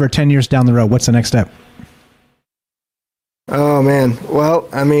 5 or 10 years down the road. What's the next step? Oh man. Well,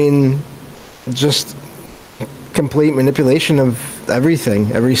 I mean, just complete manipulation of everything,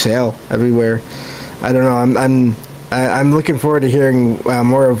 every sale, everywhere. I don't know. I'm looking forward to hearing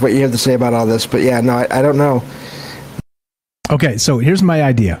more of what you have to say about all this. But yeah, no, I don't know. Okay, so here's my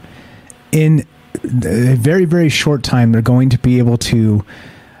idea. In a very, very short time, they're going to be able to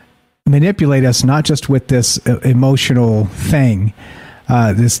manipulate us, not just with this emotional thing,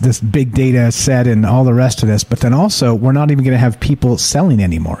 this big data set and all the rest of this, but then also we're not even going to have people selling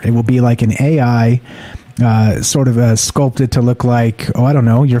anymore. It will be like an AI sort of sculpted to look like, I don't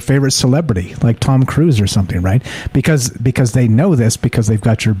know, your favorite celebrity, like Tom Cruise or something, right? Because they know this, because they've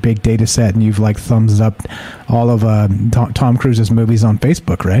got your big data set, and you've like thumbs up all of Tom Cruise's movies on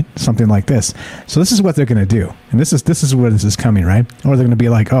Facebook, right? Something like this. So this is what they're going to do, and this is where this is coming, right? Or they're going to be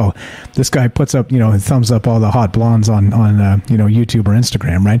like, oh, this guy puts up, thumbs up all the hot blondes on YouTube or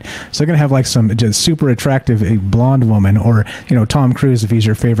Instagram, right? So they're going to have like some just super attractive blonde woman, or Tom Cruise if he's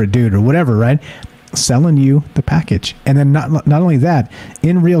your favorite dude or whatever, right? Selling you the package. And then not only that,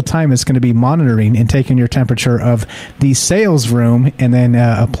 in real time it's going to be monitoring and taking your temperature of the sales room, and then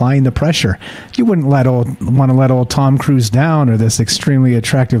applying the pressure. You wouldn't want to let old Tom Cruise down, or this extremely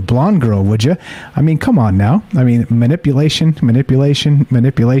attractive blonde girl, would you? I mean, come on now. I mean, manipulation.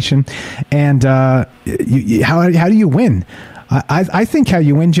 And how do you win? I think how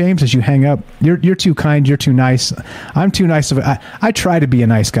you win, James, is you hang up. You're too kind. You're too nice. I'm too nice. I try to be a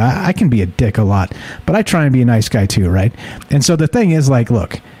nice guy. I can be a dick a lot, but I try and be a nice guy too, right? And so the thing is, like,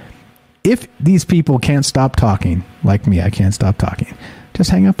 look, if these people can't stop talking, like me, I can't stop talking, just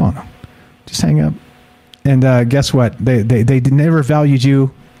hang up on them. Just hang up. And guess what? They never valued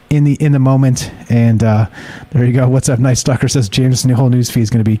you in the moment. And there you go. What's up? Nice Stalker says James' new whole news feed is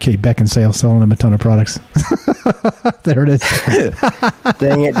going to be Kate Beckinsale selling him a ton of products. There it is.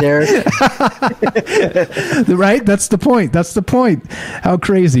 Dang it, Derek. Right? That's the point. How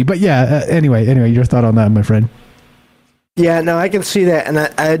crazy. But yeah, anyway, your thought on that, my friend. Yeah, no, I can see that.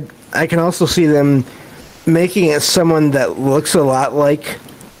 And I can also see them making it someone that looks a lot like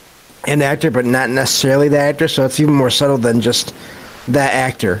an actor, but not necessarily the actor. So it's even more subtle than just that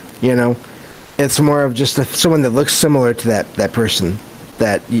actor, It's more of just someone that looks similar to that person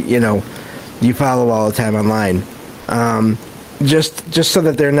that, you follow all the time online. Just so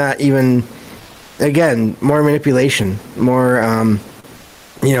that they're not even, again, more manipulation, more,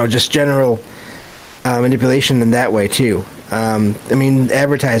 just general manipulation in that way too. I mean,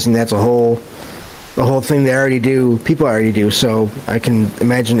 advertising, that's a whole thing they already do, people already do, so I can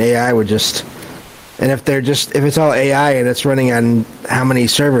imagine AI would just... And if it's all AI and it's running on how many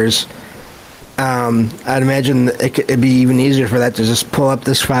servers, I'd imagine it'd be even easier for that to just pull up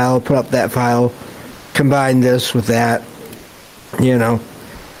this file, pull up that file, combine this with that.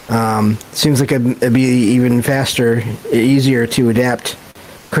 Seems like it'd be even faster, easier to adapt,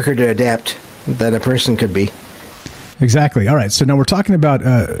 quicker to adapt than a person could be. Exactly. All right. So now we're talking about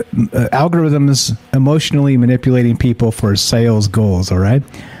algorithms emotionally manipulating people for sales goals. All right.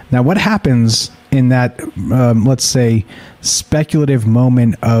 Now, what happens in that, let's say, speculative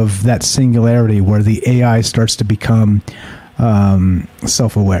moment of that singularity where the AI starts to become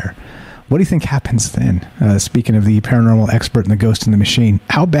self-aware? What do you think happens then? Speaking of the paranormal expert and the ghost in the machine,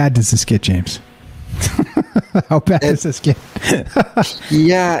 how bad does this get, James? How bad does this get?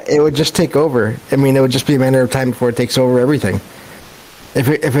 Yeah, it would just take over. I mean, it would just be a matter of time before it takes over everything. If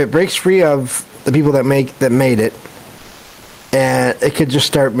it breaks free of the people that made it, and it could just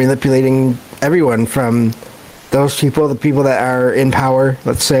start manipulating everyone from those people, the people that are in power,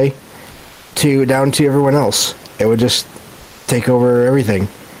 let's say, down to everyone else. It would just take over everything.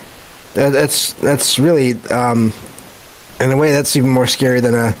 That's really, in a way, that's even more scary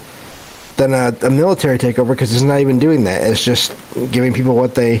than a military takeover, because it's not even doing that. It's just giving people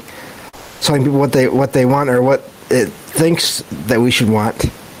telling people what they want, or what it thinks that we should want,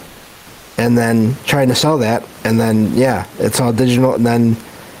 and then trying to sell that, and then it's all digital, and then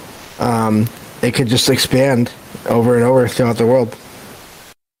it could just expand over and over throughout the world.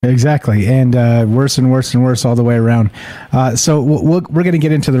 Exactly, and worse and worse and worse all the way around. So we're going to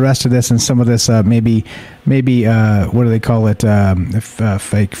get into the rest of this and some of this maybe what do they call it?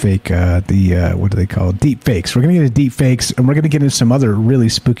 Fake. What do they call it? Deep fakes. We're going to get into deep fakes, and we're going to get into some other really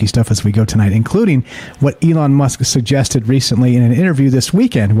spooky stuff as we go tonight, including what Elon Musk suggested recently in an interview this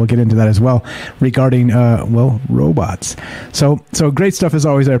weekend. We'll get into that as well regarding robots. So great stuff as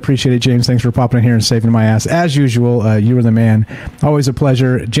always. I appreciate it, James. Thanks for popping in here and saving my ass as usual. You were the man. Always a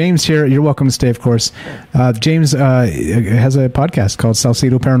pleasure. James here. You're welcome to stay, of course. James has a podcast called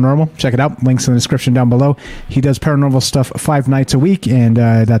Salcedo Paranormal. Check it out. Links in the description down below. He does paranormal stuff 5 nights a week, and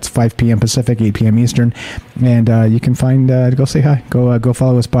that's 5 p.m. Pacific, 8 p.m. Eastern. And you can go say hi. Go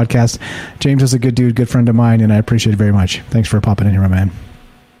follow his podcast. James is a good dude, good friend of mine, and I appreciate it very much. Thanks for popping in here, my man.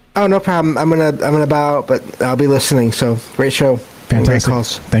 Oh, no problem. I'm gonna bow out, but I'll be listening. So great show.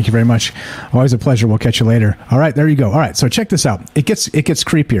 Fantastic. Thank you very much. Always a pleasure. We'll catch you later. All right, there you go. All right, so check this out. It gets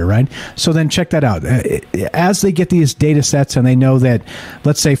creepier, right? So then check that out. As they get these data sets and they know that,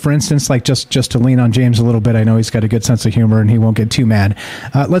 let's say, for instance, like just to lean on James a little bit, I know he's got a good sense of humor and he won't get too mad.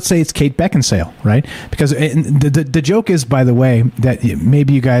 Let's say it's Kate Beckinsale, right? Because the joke is, by the way, that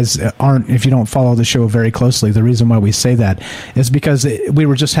maybe you guys aren't, if you don't follow the show very closely, the reason why we say that is because we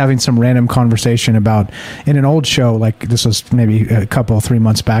were just having some random conversation about, in an old show, like this was maybe a couple 3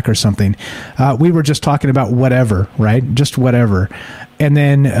 months back or something, we were just talking about whatever, right? Just whatever. And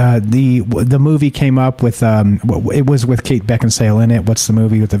then the movie came up with it was with Kate Beckinsale in it. What's the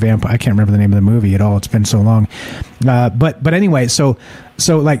movie with the vampire? I can't remember the name of the movie at all. It's been so long. But anyway, so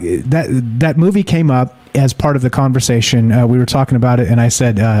like that movie came up as part of the conversation. We were talking about it, and I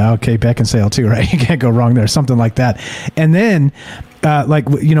said, okay, Beckinsale too, right? You can't go wrong there, something like that. And then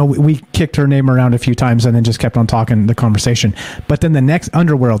we kicked her name around a few times and then just kept on talking the conversation. But then the next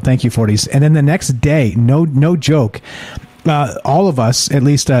Underworld, thank you, 40s. And then the next day, no joke, all of us, at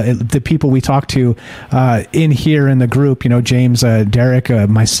least the people we talked to in here in the group, James, Derek,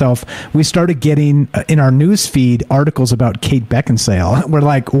 myself, we started getting in our news feed articles about Kate Beckinsale. We're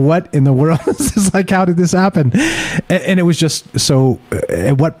like, what in the world is this? Like, how did this happen? And it was just so.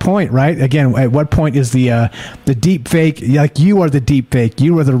 At what point, right? Again, at what point is the deep fake? Like, you are the deep fake.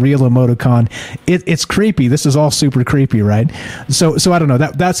 You are the real emoticon. It's creepy. This is all super creepy, right? So I don't know.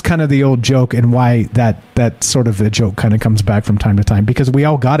 That's kind of the old joke, and why that sort of a joke kind of comes back from time to time, because we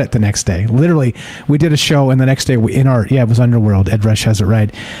all got it the next day. Literally, we did a show, and the next day it was Underworld. Ed Rush has it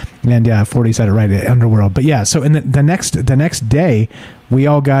right, and 40s had it right at Underworld. But yeah, so in the next day, we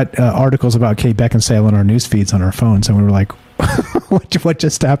all got articles about Kate Beckinsale in our news feeds on our phones, and we were like, what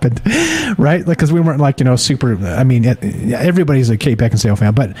just happened, right? Like, because we weren't like, super, I mean, everybody's a Kate Beckinsale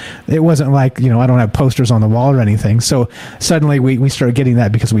fan, but it wasn't like, I don't have posters on the wall or anything. So suddenly we started getting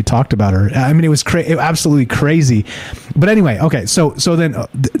that because we talked about her. I mean, it was absolutely crazy. But anyway, okay, so then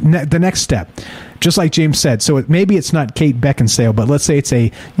the next step, just like James said, so maybe it's not Kate Beckinsale, but let's say it's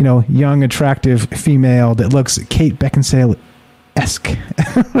a, young, attractive female that looks Kate Beckinsale-esque.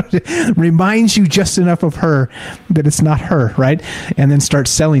 Reminds you just enough of her that it's not her, right? And then starts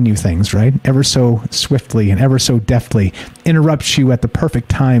selling you things, right? Ever so swiftly and ever so deftly. Interrupts you at the perfect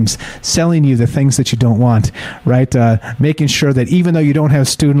times, selling you the things that you don't want, right? Making sure that even though you don't have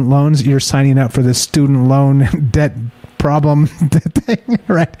student loans, you're signing up for the student loan debt problem thing,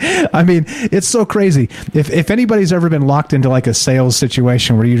 right? I mean, it's so crazy. If anybody's ever been locked into like a sales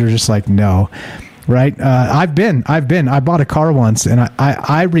situation where you're just like, no, right? I bought a car once, and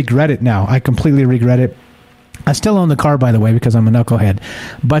I regret it now. I completely regret it. I still own the car, by the way, because I'm a knucklehead.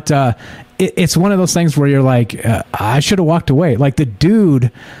 But it's one of those things where you're like, I should have walked away. Like, the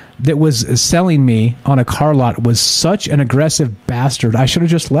dude that was selling me on a car lot was such an aggressive bastard. I should have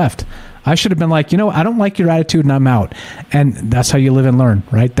just left. I should have been like, I don't like your attitude, and I'm out. And that's how you live and learn,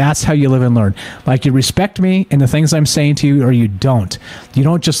 right? That's how you live and learn. Like, you respect me and the things I'm saying to you, or you don't. You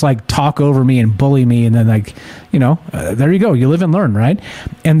don't just like talk over me and bully me, and then like, there you go. You live and learn, right?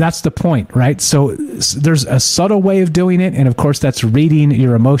 And that's the point, right? So there's a subtle way of doing it, and of course that's reading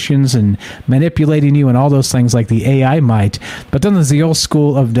your emotions and manipulating you and all those things like the AI might. But then there's the old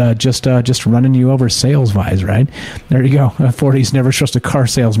school of just running you over sales-wise, right? There you go. 40s, never trust a car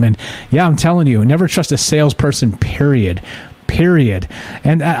salesman. Yeah, I'm telling you, never trust a salesperson, period.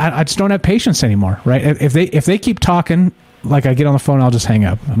 And I just don't have patience anymore, right? If they keep talking, like, I get on the phone, I'll just hang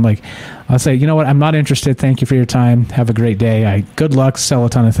up. I'm like, I'll say, you know what? I'm not interested. Thank you for your time. Have a great day. Good luck. Sell a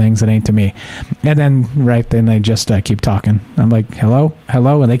ton of things. It ain't to me. And then, right, then they just keep talking. I'm like, hello.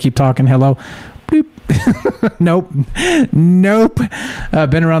 And they keep talking. Hello. Bloop. Nope.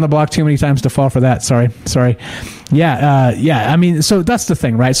 Been around the block too many times to fall for that. Sorry. Yeah. I mean, so that's the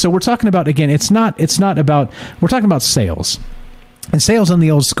thing, right? So we're talking about, again, it's not about, we're talking about sales. And sales in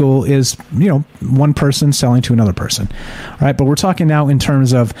the old school is, one person selling to another person, right? But we're talking now in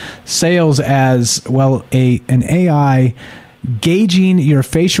terms of sales as, well, an AI gauging your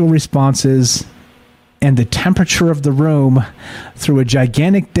facial responses and the temperature of the room through a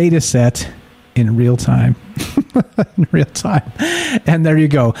gigantic data set in real time. And there you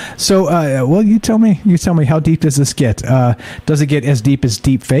go. So, well, you tell me, how deep does this get? Does it get as deep as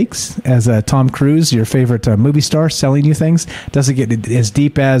deep fakes, as Tom Cruise, your favorite movie star, selling you things? Does it get as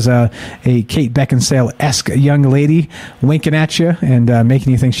deep as a Kate Beckinsale-esque young lady winking at you and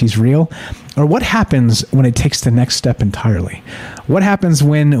making you think she's real? Or what happens when it takes the next step entirely? What happens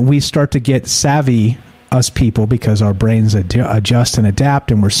when we start to get savvy, us people, because our brains adjust and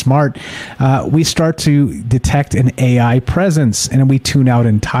adapt and we're smart, we start to detect an AI presence and we tune out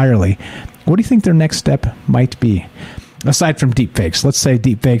entirely? What do you think their next step might be? aside from deepfakes. Let's say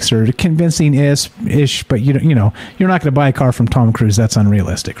deepfakes are convincing-ish, but you're not going to buy a car from Tom Cruise. That's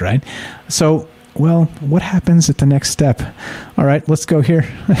unrealistic, right? So, well, what happens at the next step? All right, let's go here.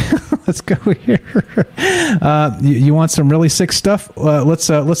 Let's go here. You want some really sick stuff?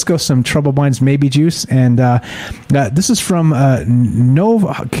 Let's go some Troubled Minds Maybe Juice, and this is from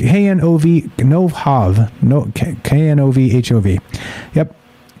Knovhov. Yep.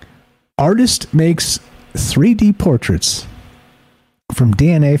 Artist makes 3D portraits from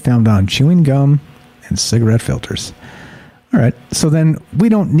DNA found on chewing gum and cigarette filters. All right, so then we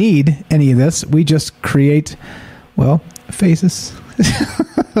don't need any of this. We just create, well, faces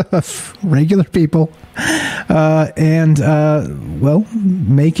of regular people, and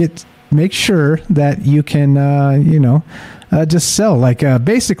make sure that you can, just sell. Like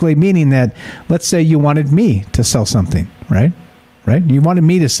basically meaning that, let's say you wanted me to sell something, right? Right? You wanted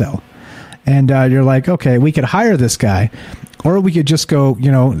me to sell, and you're like, okay, we could hire this guy, or we could just go,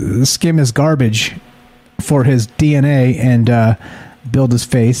 skim his garbage for his DNA and build his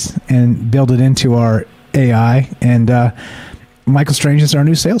face and build it into our AI, and Michael Strange is our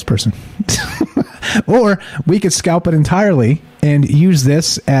new salesperson. Or we could scalp it entirely and use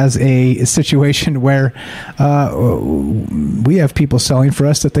this as a situation where we have people selling for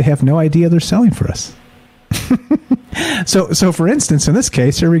us that they have no idea they're selling for us. So for instance, in this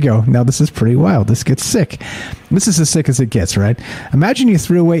case, here we go. Now this is pretty wild. This gets sick. This is as sick as it gets, right? Imagine you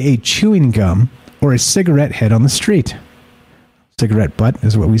threw away a chewing gum or a cigarette head on the street. Cigarette butt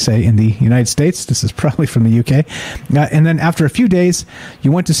is what we say in the United States. This is probably from the UK. And then after a few days,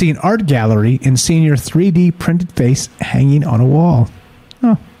 you went to see an art gallery and seen your 3D printed face hanging on a wall.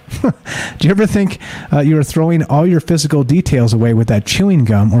 Oh. Do you ever think you were throwing all your physical details away with that chewing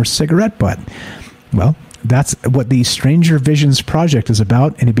gum or cigarette butt? Well, that's what the Stranger Visions project is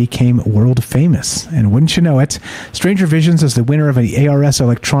about, and it became world famous. And wouldn't you know it, Stranger Visions is the winner of an ARS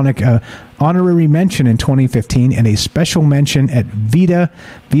Electronic honorary mention in 2015 and a special mention at VIDA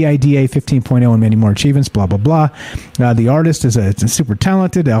 15.0 and many more achievements, blah, blah, blah. The artist is super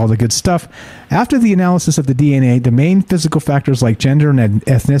talented, all the good stuff. After the analysis of the DNA, the main physical factors like gender and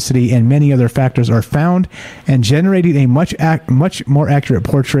ethnicity and many other factors are found and generating a much more accurate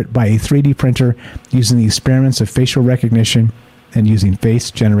portrait by a 3D printer using the experiments of facial recognition and using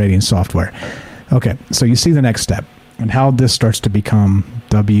face generating software. Okay, so you see the next step and how this starts to become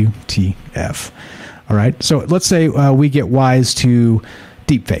WTF. All right, so let's say we get wise to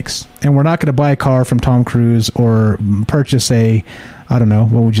deepfakes, and we're not going to buy a car from Tom Cruise or purchase I don't know,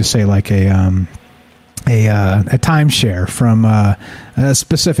 what would you say, like a timeshare from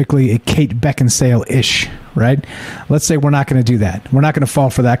specifically a Kate Beckinsale-ish, right? Let's say we're not going to do that. We're not going to fall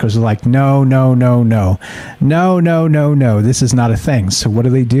for that because we're like, no, this is not a thing. So what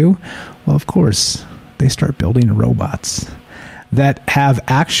do? Well, of course, they start building robots that have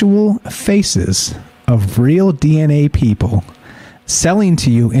actual faces of real DNA people selling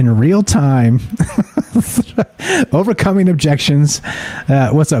to you in real time, overcoming objections.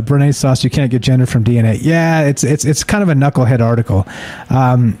 What's up, Brene Sauce? You can't get gender from DNA. Yeah, it's kind of a knucklehead article,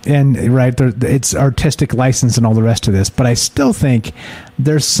 and right there, it's artistic license and all the rest of this. But I still think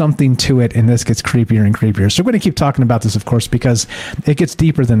there's something to it, and this gets creepier and creepier. So we're going to keep talking about this, of course, because it gets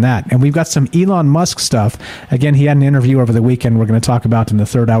deeper than that. And we've got some Elon Musk stuff. Again, he had an interview over the weekend we're going to talk about in the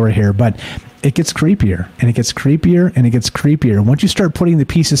third hour here, but it gets creepier, and it gets creepier, and it gets creepier. Once you start putting the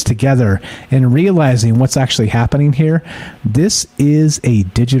pieces together and realizing what's actually happening here, this is a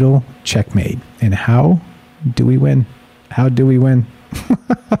digital checkmate. And how do we win? How do we win?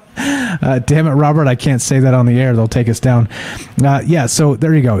 Damn it, Robert, I can't say that on the air. They'll take us down. Yeah, so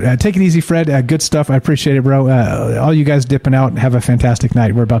there you go. Take it easy, Fred. Good stuff. I appreciate it, bro. All you guys dipping out, have a fantastic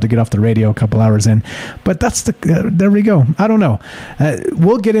night. We're about to get off the radio a couple hours in. But that's there we go. I don't know.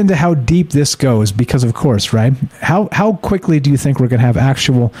 We'll get into how deep this goes because, of course, right? How quickly do you think we're going to have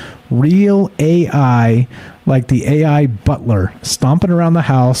actual real AI, like the AI butler, stomping around the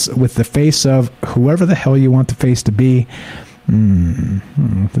house with the face of whoever the hell you want the face to be?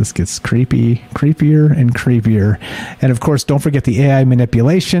 This gets creepier and creepier. And of course, don't forget the AI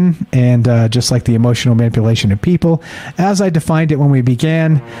manipulation and just like the emotional manipulation of people. As I defined it when we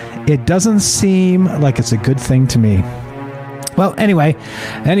began, it doesn't seem like it's a good thing to me. Well, anyway,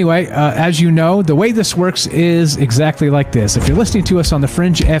 as you know, the way this works is exactly like this. If you're listening to us on the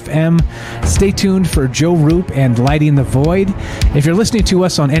Fringe FM, stay tuned for Joe Roop and Lighting the Void. If you're listening to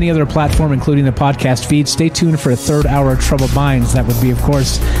us on any other platform, including the podcast feed, stay tuned for a third hour of Troubled Minds. That would be, of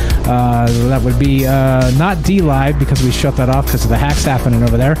course, not D-Live because we shut that off because of the hacks happening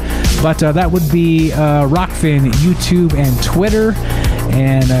over there. But that would be Rockfin, YouTube, and Twitter.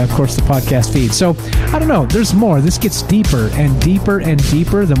 and, of course, the podcast feed. So, I don't know. There's more. This gets deeper and deeper and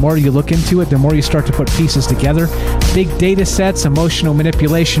deeper. The more you look into it, the more you start to put pieces together. Big data sets, emotional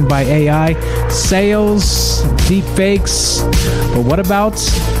manipulation by AI, sales, deep fakes. But what about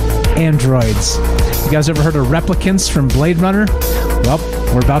androids? You guys ever heard of replicants from Blade Runner? Well,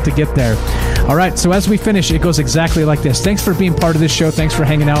 we're about to get there. All right, so as we finish, it goes exactly like this. Thanks for being part of this show. Thanks for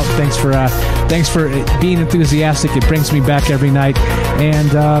hanging out. Thanks for being enthusiastic. It brings me back every night.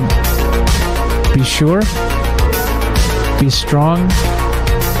 And be sure, be strong,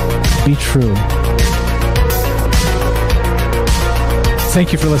 be true.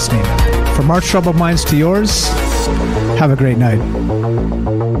 Thank you for listening. From our troubled minds to yours, have a great night.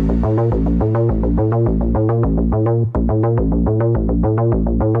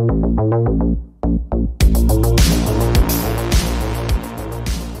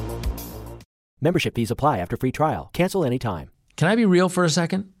 Membership fees apply after free trial. Cancel anytime. Can I be real for a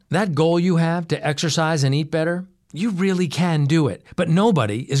second? That goal you have to exercise and eat better, you really can do it. But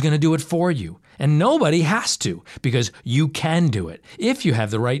nobody is going to do it for you. And nobody has to, because you can do it if you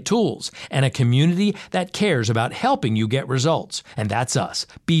have the right tools and a community that cares about helping you get results. And that's us,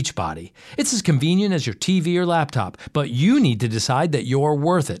 Beachbody. It's as convenient as your TV or laptop, but you need to decide that you're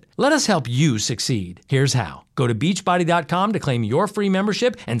worth it. Let us help you succeed. Here's how. Go to beachbody.com to claim your free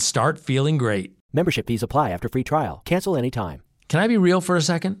membership and start feeling great. Membership fees apply after free trial. Cancel anytime. Can I be real for a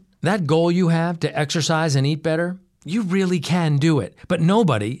second? That goal you have to exercise and eat better, you really can do it, but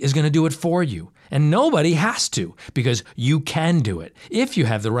nobody is going to do it for you. And nobody has to, because you can do it if you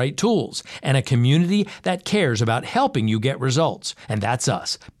have the right tools and a community that cares about helping you get results. And that's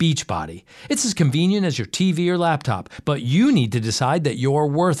us, Beachbody. It's as convenient as your TV or laptop, but you need to decide that you're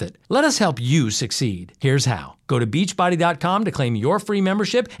worth it. Let us help you succeed. Here's how. Go to beachbody.com to claim your free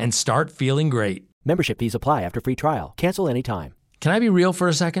membership and start feeling great. Membership fees apply after free trial. Cancel anytime. Can I be real for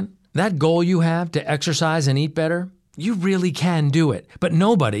a second? That goal you have to exercise and eat better, you really can do it, but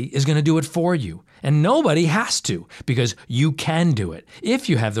nobody is going to do it for you. And nobody has to, because you can do it if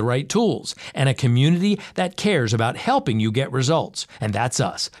you have the right tools and a community that cares about helping you get results. And that's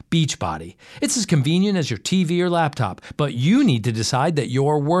us, Beachbody. It's as convenient as your TV or laptop, but you need to decide that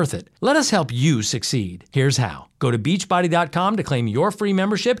you're worth it. Let us help you succeed. Here's how. Go to beachbody.com to claim your free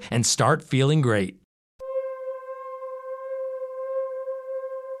membership and start feeling great.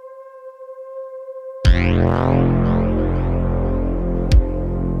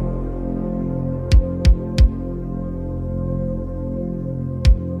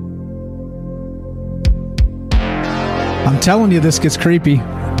 I'm telling you, this gets creepy.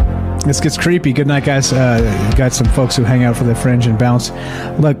 This gets creepy. Good night, guys. Got some folks who hang out for the Fringe and Bounce.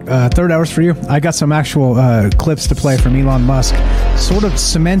 Look, third hour's for you. I got some actual clips to play from Elon Musk, sort of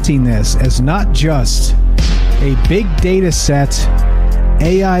cementing this as not just a big data set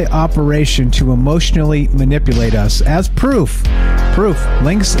AI operation to emotionally manipulate us. As proof.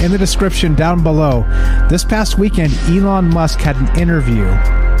 Links in the description down below. This past weekend, Elon Musk had an interview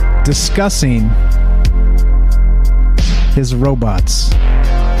discussing his robots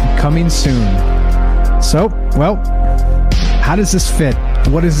coming soon. So, well, how does this fit?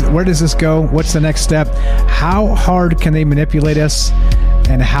 Where does this go? What's the next step? How hard can they manipulate us?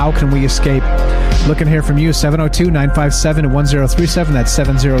 And how can we escape? Looking to hear from you, 702-957-1037. That's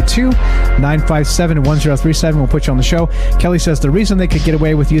 702-957-1037. We'll put you on the show. Kelly says the reason they could get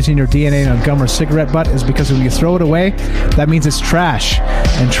away with using your DNA in a gum or cigarette butt is because when you throw it away, that means it's trash.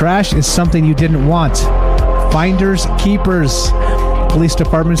 And trash is something you didn't want. Finders, keepers. Police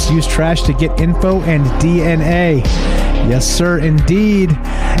departments use trash to get info and DNA. Yes, sir, indeed.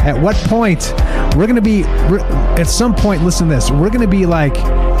 At what point? We're going to be, at some point, listen to this, we're going to be like,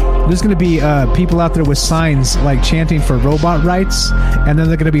 there's going to be people out there with signs like chanting for robot rights, and then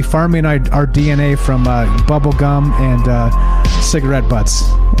they're going to be farming our DNA from bubble gum and cigarette butts.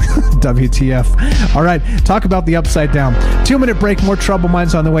 WTF. All right, talk about the upside down. 2-minute break, more Trouble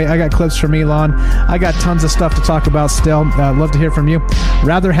Minds on the way. I got clips from Elon. I got tons of stuff to talk about still. Love to hear from you.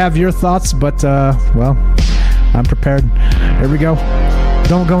 Rather have your thoughts, but, well, I'm prepared. Here we go.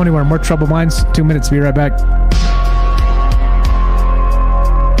 Don't go anywhere. More Trouble Minds. 2 minutes. Be right back.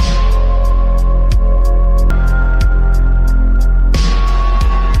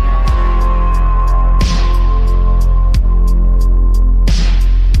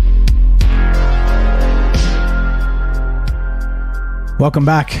 Welcome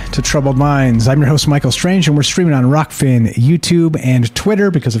back to Troubled Minds. I'm your host, Michael Strange, and we're streaming on Rockfin, YouTube, and Twitter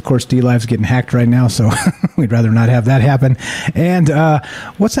because, of course, DLive's getting hacked right now, so we'd rather not have that happen. And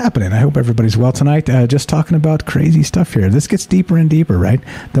what's happening? I hope everybody's well tonight. Just talking about crazy stuff here. This gets deeper and deeper, right?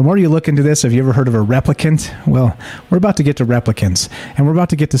 The more you look into this, have you ever heard of a replicant? Well, we're about to get to replicants, and we're about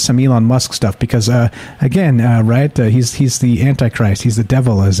to get to some Elon Musk stuff because, he's the Antichrist. He's the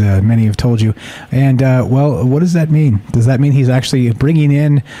devil, as many have told you. And, well, what does that mean? Does that mean he's actually bringing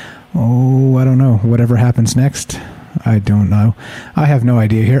in, I don't know, whatever happens next? I don't know. I have no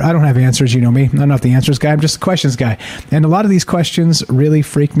idea here. I don't have answers. You know me. I'm not the answers guy. I'm just the questions guy. And a lot of these questions really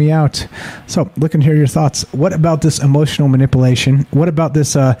freak me out. So look and hear your thoughts. What about this emotional manipulation? What about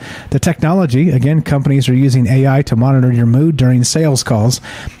this, the technology? Again, companies are using AI to monitor your mood during sales calls.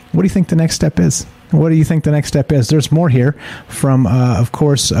 What do you think the next step is? What do you think the next step is? There's more here from, of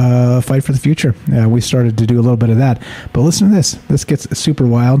course, Fight for the Future. We started to do a little bit of that. But listen to this. This gets super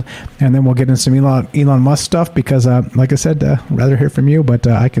wild. And then we'll get into some Elon Musk stuff because, like I said, rather hear from you, but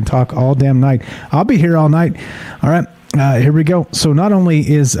I can talk all damn night. I'll be here all night. All right, here we go. So not only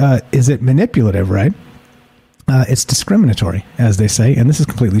is it manipulative, right? It's discriminatory, as they say, and this is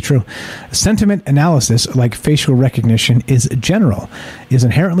completely true. Sentiment analysis, like facial recognition, is general, is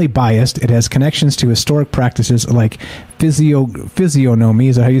inherently biased. It has connections to historic practices like physiognomy,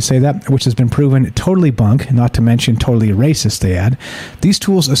 is that how you say that? Which has been proven totally bunk, not to mention totally racist, they add. These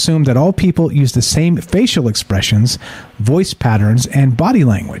tools assume that all people use the same facial expressions, voice patterns, and body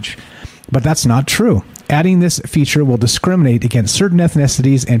language. But that's not true. Adding this feature will discriminate against certain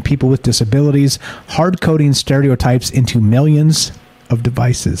ethnicities and people with disabilities, hard-coding stereotypes into millions of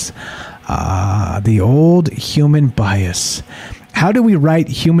devices. The old human bias. How do we write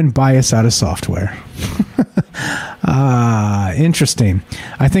human bias out of software? Interesting.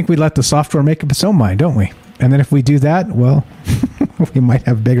 I think we let the software make up its own mind, don't we? And then if we do that, well, we might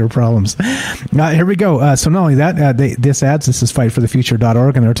have bigger problems. Here we go. So not only that, this is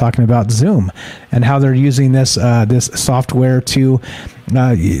fightforthefuture.org, and they're talking about Zoom and how they're using this software to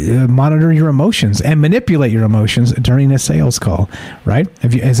monitor your emotions and manipulate your emotions during a sales call, right?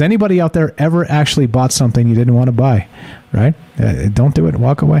 Has anybody out there ever actually bought something you didn't want to buy, right? Don't do it.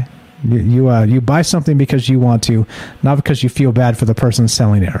 Walk away. You buy something because you want to, not because you feel bad for the person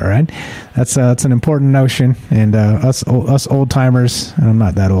selling it. All right, that's an important notion. And us old timers, and I'm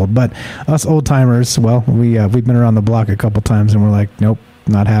not that old, but us old timers, well, we've been around the block a couple times, and we're like, nope,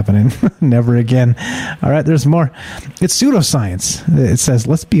 not happening, never again. All right, there's more. It's pseudoscience. It says,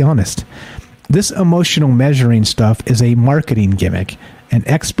 let's be honest. This emotional measuring stuff is a marketing gimmick, and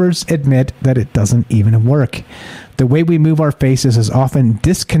experts admit that it doesn't even work. The way we move our faces is often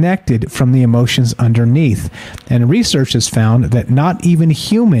disconnected from the emotions underneath, and research has found that not even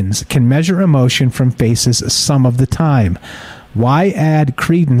humans can measure emotion from faces some of the time. Why add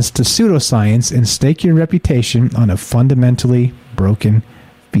credence to pseudoscience and stake your reputation on a fundamentally broken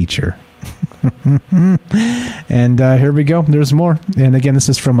feature? And here we go. There's more. And again, this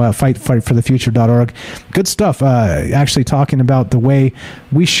is from fightforthefuture.org. Good stuff. Actually talking about the way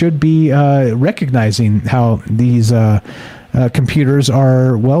we should be recognizing how these computers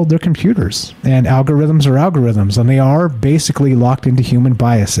are, well, they're computers, and algorithms are algorithms, and they are basically locked into human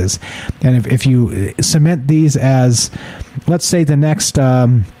biases. And if you cement these as, let's say, the next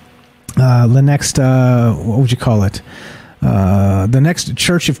what would you call it? The next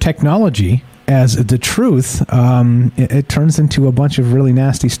Church of Technology as the truth, it turns into a bunch of really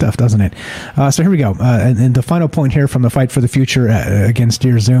nasty stuff, doesn't it? So here we go. And the final point here from the Fight for the Future against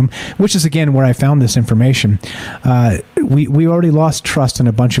Dear Zoom, which is, again, where I found this information. We already lost trust in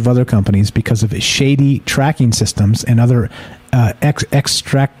a bunch of other companies because of shady tracking systems and other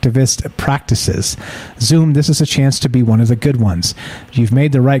extractivist practices. Zoom, this is a chance to be one of the good ones. You've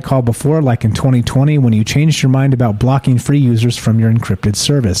made the right call before, like in 2020 when you changed your mind about blocking free users from your encrypted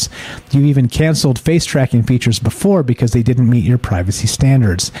service. You even canceled face tracking features before because they didn't meet your privacy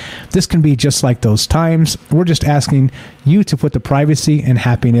standards. This can be just like those times. We're just asking you to put the privacy and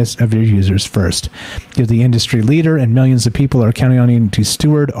happiness of your users first. You're the industry leader, and millions of people are counting on you to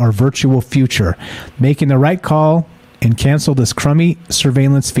steward our virtual future. Making the right call and cancel this crummy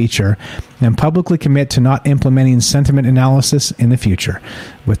surveillance feature and publicly commit to not implementing sentiment analysis in the future.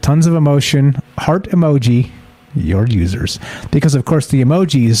 With tons of emotion, heart emoji, your users. Because, of course, the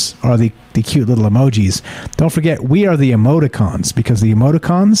emojis are the cute little emojis. Don't forget, we are the emoticons, because the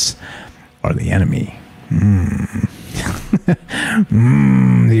emoticons are the enemy.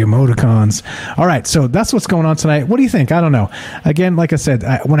 The emoticons. All right, so that's what's going on tonight. What do you think? I don't know. Again, like I said,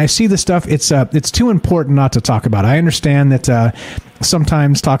 when I see this stuff, it's too important not to talk about. I understand that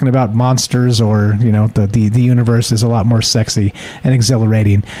sometimes talking about monsters or the universe is a lot more sexy and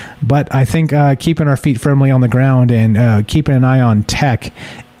exhilarating, but I think keeping our feet firmly on the ground and keeping an eye on tech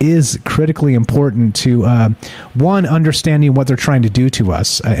is critically important to one, understanding what they're trying to do to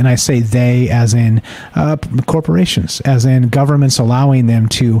us, and I say they as in corporations, as in governments allowing them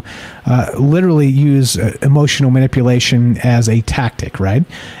to literally use emotional manipulation as a tactic, right?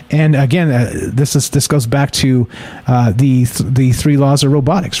 And again, this goes back to the three laws of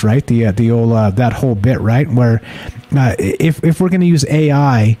robotics, right? The old that whole bit, right? Where if we're going to use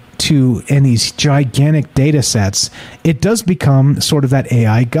AI in these gigantic data sets, it does become sort of that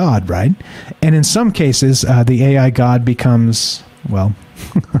AI god, right? And in some cases, the AI god becomes, well,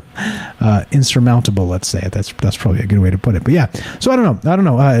 insurmountable, let's say. That's probably a good way to put it. But yeah, so I don't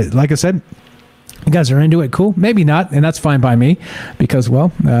know. Like I said, you guys are into it, cool. Maybe not, and that's fine by me, because,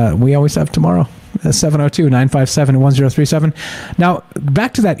 well, we always have tomorrow. 702-957-1037. Now,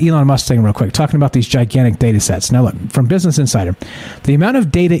 back to that Elon Musk thing real quick, talking about these gigantic data sets. Now, look, from Business Insider, the amount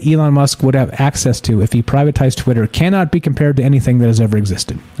of data Elon Musk would have access to if he privatized Twitter cannot be compared to anything that has ever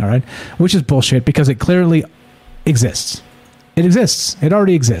existed, all right? Which is bullshit, because it clearly exists. It exists. It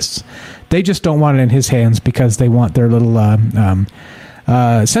already exists. They just don't want it in his hands because they want their little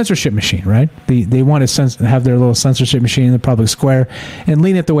censorship machine, right? They want to have their little censorship machine in the public square and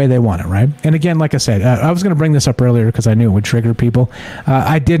lean it the way they want it, right? And again, like I said, I was going to bring this up earlier because I knew it would trigger people.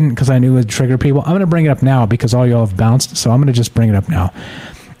 I didn't, because I knew it would trigger people. I'm going to bring it up now because all y'all have bounced, so I'm going to just bring it up now.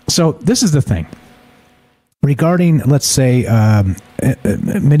 So this is the thing. Regarding, let's say,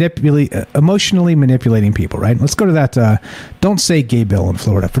 emotionally manipulating people, right? Let's go to that Don't Say Gay bill in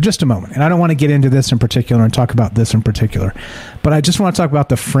Florida for just a moment. And I don't want to get into this in particular and talk about this in particular, but I just want to talk about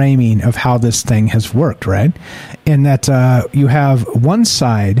the framing of how this thing has worked, right? In that you have one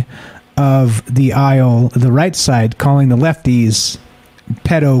side of the aisle, the right side, calling the lefties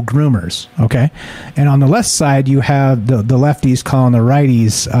pedo groomers, okay? And on the left side, you have the lefties calling the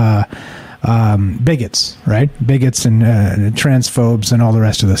righties bigots, right? Bigots and transphobes and all the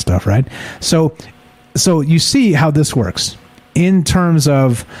rest of this stuff, right? So you see how this works in terms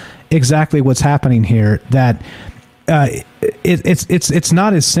of exactly what's happening here. That it's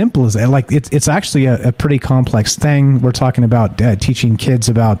not as simple as that. Like it's actually a pretty complex thing. We're talking about teaching kids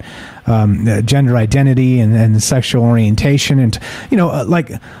about gender identity and sexual orientation, and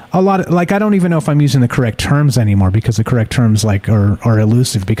like a lot of, like, I don't even know if I'm using the correct terms anymore, because the correct terms are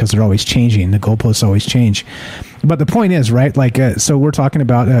elusive because they're always changing. The goalposts always change. But the point is, right, like, so we're talking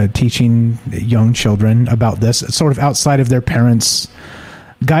about teaching young children about this sort of outside of their parents'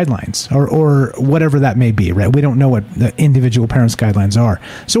 guidelines or whatever that may be, right? We don't know what the individual parents' guidelines are.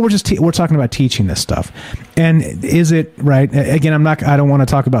 So we're talking about teaching this stuff. And is it right? Again, I don't want to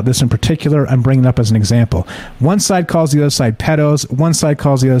talk about this in particular. I'm bringing it up as an example. One side calls the other side pedos. One side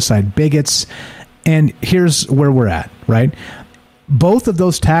calls the other side bigots. And here's where we're at, right? Both of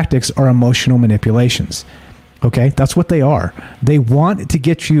those tactics are emotional manipulations. Okay, that's what they are. They want to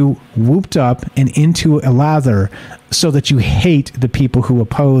get you whooped up and into a lather so that you hate the people who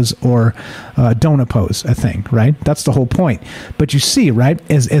oppose or don't oppose a thing, right? That's the whole point. But you see, right,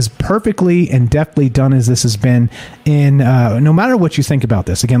 as perfectly and deftly done as this has been in, no matter what you think about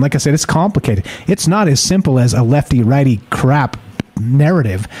this, again, like I said, it's complicated. It's not as simple as a lefty-righty crap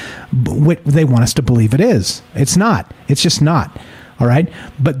narrative what they want us to believe it is. It's not. It's just not. All right?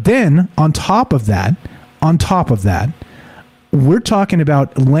 But then, on top of that, we're talking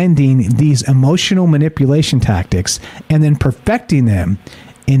about lending these emotional manipulation tactics and then perfecting them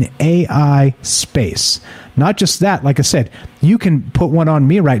in AI space. Not just that, like I said, you can put one on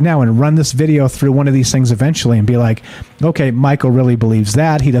me right now and run this video through one of these things eventually and be like, okay, Michael really believes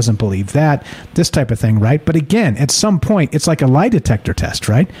that, he doesn't believe that, this type of thing, right? But again, at some point, it's like a lie detector test,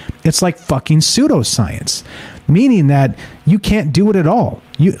 right? It's like fucking pseudoscience, meaning that you can't do it at all.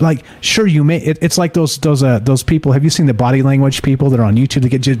 You like, sure, you may. It's like those people. Have you seen the body language people that are on YouTube that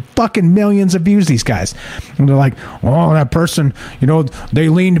get just fucking millions of views? These guys, and they're like, oh, that person, they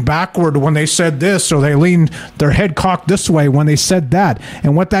leaned backward when they said this, or they leaned their head cocked this way when they said that,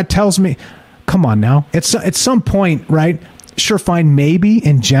 and what that tells me. Come on now, it's at some point, right? Sure, fine, maybe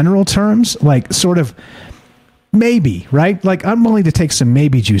in general terms, like sort of maybe, right? Like I'm willing to take some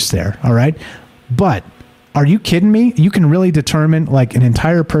maybe juice there, all right, but. Are you kidding me? You can really determine like an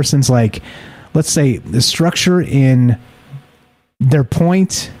entire person's, like, let's say, the structure in their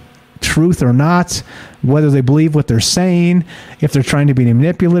point, truth or not, whether they believe what they're saying, if they're trying to be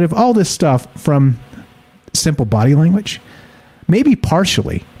manipulative, all this stuff from simple body language? Maybe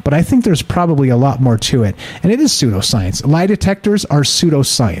partially, but I think there's probably a lot more to it. And it is pseudoscience. Lie detectors are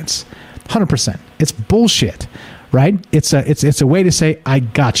pseudoscience. 100%. It's bullshit, right? It's a way to say, I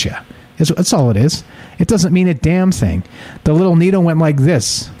gotcha. That's all it is. It doesn't mean a damn thing. The little needle went like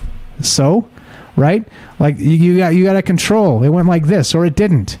this. So, right? Like you got to control. It went like this, or it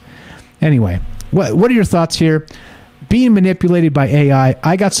didn't. Anyway, what are your thoughts here? Being manipulated by AI.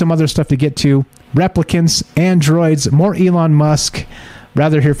 I got some other stuff to get to. Replicants, androids, more Elon Musk.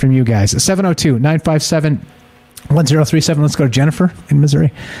 Rather hear from you guys. 702-957-1037. Let's go to Jennifer in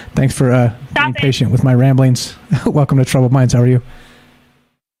Missouri. Thanks for being patient with my ramblings. Welcome to Troubled Minds. How are you?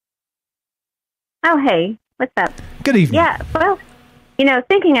 Oh, hey. What's up? Good evening. Yeah, well,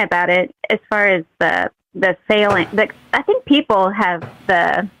 thinking about it, as far as the failing, I think people have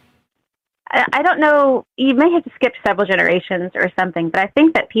I don't know, you may have to skip several generations or something, but I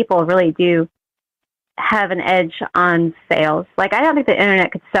think that people really do have an edge on sales. Like, I don't think the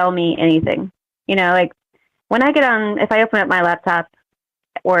internet could sell me anything. Like, when I get on, if I open up my laptop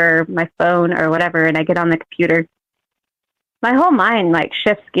or my phone or whatever, and I get on the computer, my whole mind, like,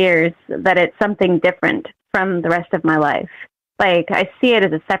 shifts gears that it's something different from the rest of my life. Like, I see it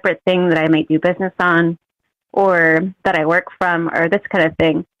as a separate thing that I might do business on or that I work from or this kind of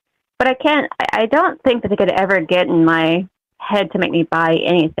thing. But I don't think that it could ever get in my head to make me buy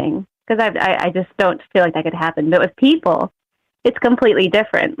anything, because I just don't feel like that could happen. But with people, it's completely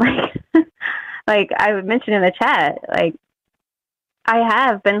different. Like I mentioned in the chat, like, I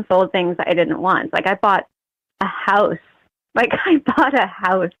have been sold things I didn't want. Like, I bought a house. Like, I bought a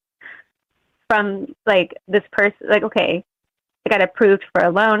house from, like, this person. Like, okay, I got approved for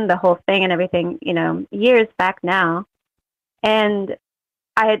a loan, the whole thing and everything, years back now. And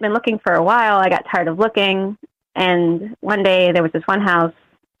I had been looking for a while. I got tired of looking. And one day there was this one house,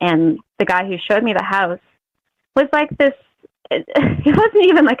 and the guy who showed me the house was like this. He wasn't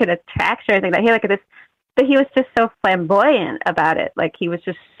even like an attraction or anything. That he like this, but he was just so flamboyant about it. Like, he was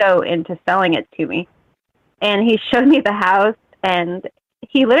just so into selling it to me. And he showed me the house, and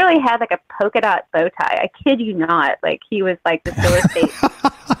he literally had like a polka dot bow tie. I kid you not. Like, he was like this real estate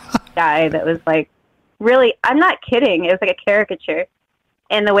guy that was like, really, I'm not kidding. It was like a caricature.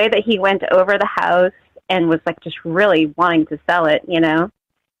 And the way that he went over the house and was like just really wanting to sell it, and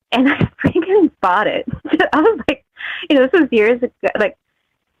I freaking bought it. I was like, this was years ago. Like,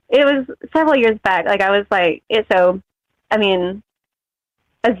 it was several years back. Like, I was like, I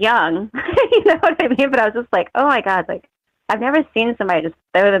was young, you know what I mean? But I was just like, oh my God, like, I've never seen somebody just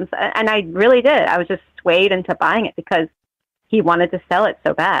throw them. And I really did. I was just swayed into buying it because he wanted to sell it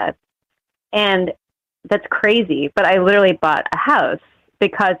so bad. And that's crazy. But I literally bought a house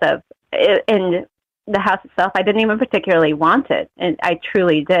because of it. And the house itself, I didn't even particularly want it. And I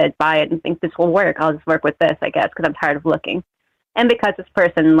truly did buy it and think this will work. I'll just work with this, I guess, because I'm tired of looking. And because this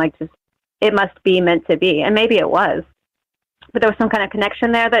person, like, just, it must be meant to be. And maybe it was. But there was some kind of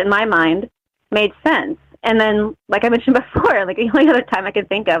connection there that in my mind made sense. And then, like I mentioned before, like, the only other time I could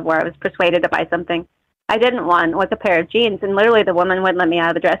think of where I was persuaded to buy something I didn't want was a pair of jeans. And literally the woman wouldn't let me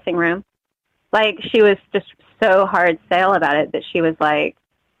out of the dressing room. Like, she was just so hard sale about it that she was like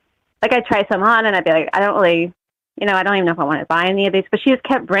I'd try some on and I'd be like, I don't really, I don't even know if I want to buy any of these. But she just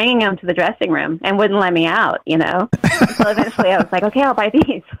kept bringing them to the dressing room and wouldn't let me out, So eventually I was like, okay, I'll buy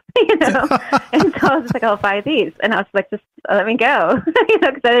these, And so I was just like, I'll buy these. And I was like, just let me go,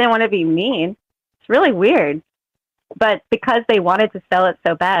 because I didn't want to be mean. It's really weird. But because they wanted to sell it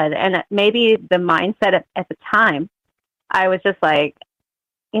so bad, and maybe the mindset at the time, I was just like,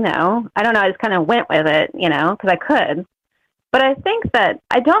 I don't know, I just kind of went with it, because I could. But I think that,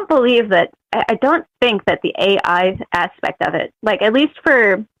 I don't think that the AI aspect of it, like, at least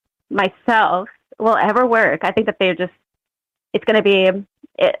for myself, will ever work. I think that it's going to be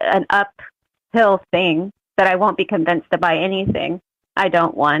an uphill thing that I won't be convinced to buy anything I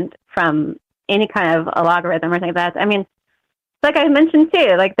don't want from any kind of a logarithm or something like that. I mean, like I mentioned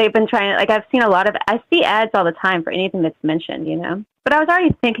too, like, they've been trying, like, I see ads all the time for anything that's mentioned, but I was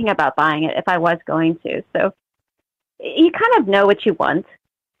already thinking about buying it if I was going to. So you kind of know what you want.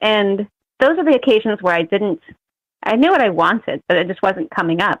 And those are the occasions where I knew what I wanted, but it just wasn't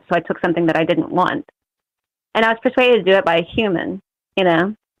coming up. So I took something that I didn't want. And I was persuaded to do it by a human,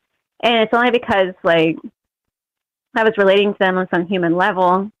 And it's only because, like, I was relating to them on some human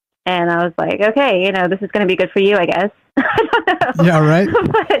level. And I was like, okay, this is going to be good for you, I guess. I don't know. Yeah, right.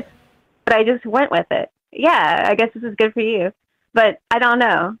 but I just went with it. Yeah, I guess this is good for you. But I don't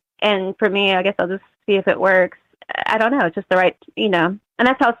know. And for me, I guess I'll just see if it works. I don't know. It's just the right, and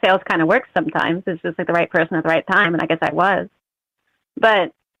that's how sales kind of works sometimes. It's just like the right person at the right time. And I guess I was.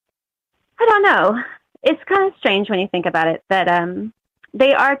 But I don't know. it's kind of strange when you think about it that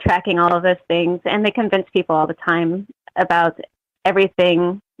they are tracking all of those things, and they convince people all the time about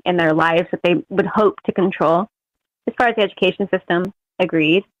everything in their lives that they would hope to control. As far as the education system,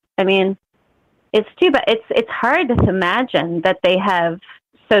 agreed. I mean, it's too bad. It's hard to imagine that they have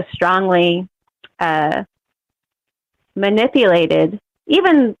so strongly manipulated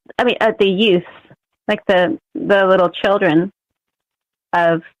even, the youth, like the little children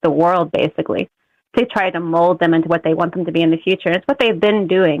of the world, basically, to try to mold them into what they want them to be in the future. It's what they've been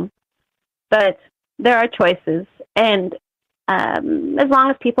doing. But there are choices. And as long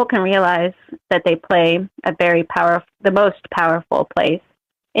as people can realize that they play the most powerful place,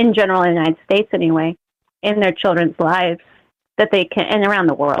 in general in the United States anyway, in their children's lives, that they can, and around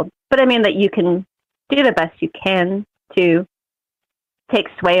the world. But I mean that you can do the best you can to take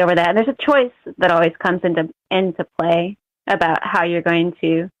sway over that. And there's a choice that always comes into play about how you're going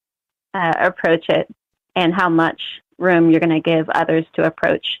to approach it and how much room you're going to give others to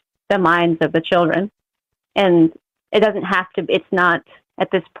approach the minds of the children. And it doesn't have to, it's not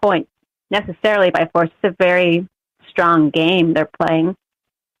at this point necessarily by force. It's a very strong game they're playing.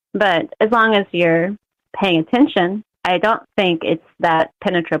 But as long as you're paying attention, I don't think it's that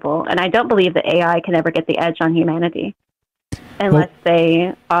penetrable. And I don't believe that AI can ever get the edge on humanity unless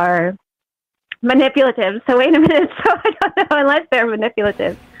they are manipulative. So wait a minute. So I don't know, unless they're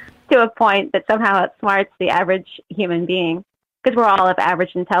manipulative to a point that somehow outsmarts the average human being, because we're all of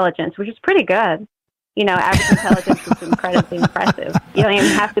average intelligence, which is pretty good. Average intelligence is incredibly impressive. You don't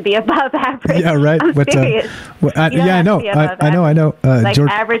even have to be above average. Yeah, right. I'm serious. I know. I know.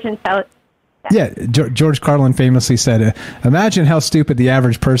 Average intelligence. Yeah, George Carlin famously said, imagine how stupid the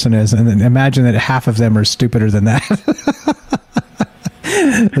average person is, and then imagine that half of them are stupider than that.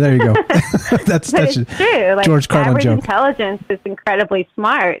 There you go. That's true. Like, George Carlin average joke. Intelligence is incredibly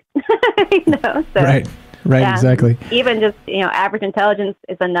smart. So, right, yeah, exactly. Even just, average intelligence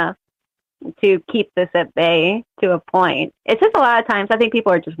is enough to keep this at bay to a point. It's just a lot of times I think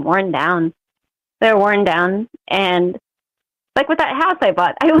people are just worn down. They're worn down. And like with that house I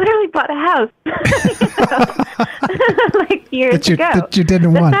bought, I literally bought a house like years ago. That you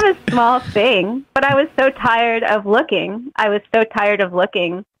didn't want. That's not a small thing, but I was so tired of looking.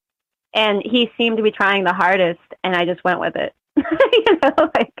 And he seemed to be trying the hardest, and I just went with it.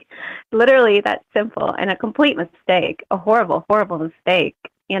 Literally that simple, and a complete mistake, a horrible, horrible mistake,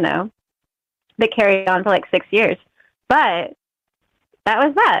 that carried on for like 6 years. But that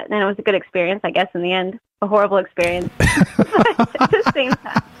was that. And it was a good experience, I guess, in the end. A horrible experience. But at the same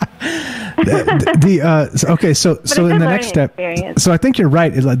time. Okay, so in the next step, so I think you're right.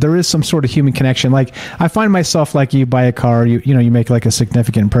 There is some sort of human connection. Like I find myself, like, you buy a car, you make like a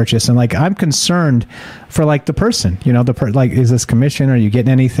significant purchase, and like I'm concerned for like the person, like, is this commission? Are you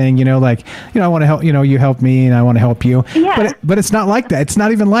getting anything? I want to help. You help me, and I want to help you. Yeah. But it's not like that. It's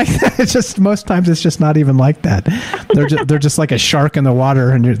not even like that. It's just most times it's just not even like that. They're just like a shark in the water,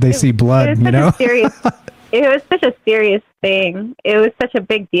 and they see blood. It was such a serious thing. It was such a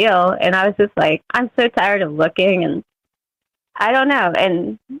big deal. And I was just like, I'm so tired of looking, and I don't know.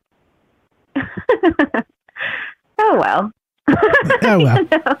 And oh, well. Oh, well.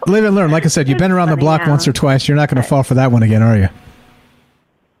 Live and learn. Like I said, you've been around the block once or twice. You're not going to fall for that one again, are you?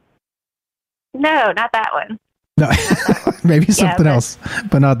 No, not that one. No, maybe something else,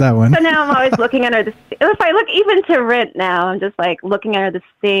 but not that one. So now I'm always looking under the. If I look even to rent now, I'm just like looking under the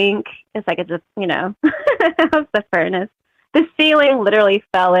sink. It's like it's just how's the furnace? The ceiling literally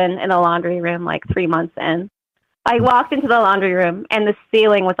fell in the laundry room like 3 months in. I walked into the laundry room and the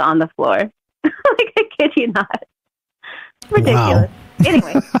ceiling was on the floor. Like, I kid you not. Ridiculous. Wow.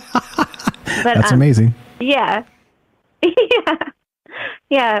 Anyway, but that's amazing. Yeah,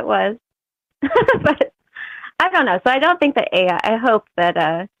 yeah, it was. But I don't know. So I don't think that AI, I hope that,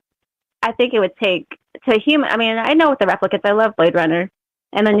 I think it would take to human. I mean, I know with the replicants, I love Blade Runner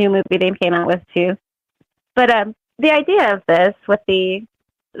and the new movie they came out with too. But the idea of this with the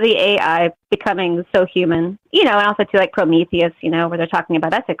AI becoming so human, and also to like Prometheus, where they're talking about,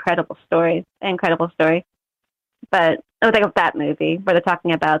 that's an incredible story. But I was like of that movie where they're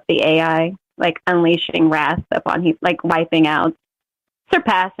talking about the AI like unleashing wrath upon like wiping out,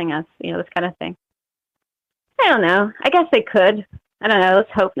 surpassing us, this kind of thing. I don't know. I guess they could. I don't know.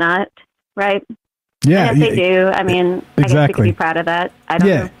 Let's hope not. Right? Yeah. And if they do, I mean, exactly. I guess we could be proud of that. I don't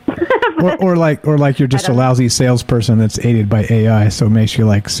know. or like you're just a lousy salesperson that's aided by AI, so it makes you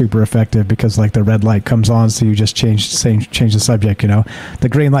like super effective because like the red light comes on, so you just change the subject. The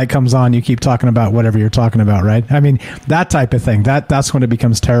green light comes on, you keep talking about whatever you're talking about, right? I mean, that type of thing. That's when it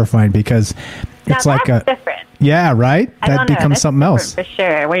becomes terrifying because it's now like that's different. Yeah, right. That becomes something else for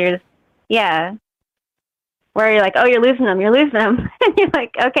sure. Where you're, yeah. where you're like, oh, you're losing them. And you're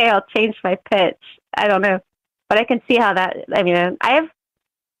like, okay, I'll change my pitch. I don't know. But I can see how that, I mean, I've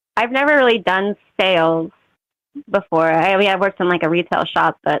never really done sales before. I mean, I worked in like a retail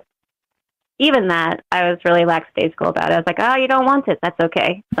shop, but even that, I was really lackadaisical about it. I was like, oh, you don't want it. That's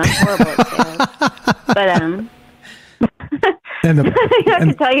okay. So I'm horrible at sales. But, I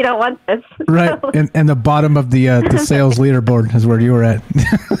can tell you don't want this. Right. And the bottom of the sales leaderboard is where you were at.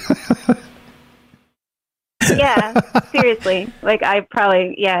 Yeah, seriously. Like, I'm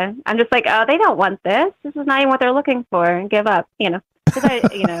just like, oh, they don't want this. This is not even what they're looking for, and give up, I don't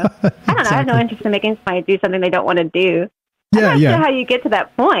know. I have no interest in making somebody do something they don't want to do. I'm not sure how you get to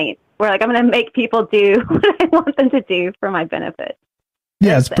that point where, like, I'm going to make people do what I want them to do for my benefit.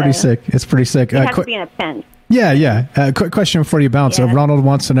 Yeah, it's pretty sick. It's pretty sick. You have to be in a pinch. Yeah. Quick question before you bounce. Yeah. Ronald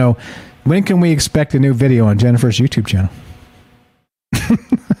wants to know, when can we expect a new video on Jennifer's YouTube channel?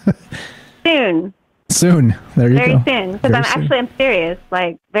 Soon. There you go. Very soon. Because I'm serious.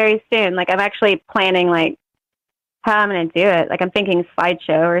 Like, very soon. Like, I'm actually planning, like, how I'm going to do it. Like, I'm thinking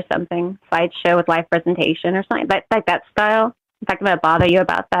slideshow or something. Slideshow with live presentation or something. Like that style. In fact, I'm going to bother you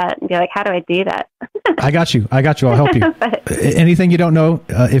about that and be like, how do I do that? I got you. I'll help you. Anything you don't know,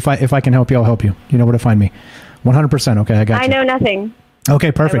 if I can help you, I'll help you. You know where to find me. 100%. Okay, I got you. I know nothing.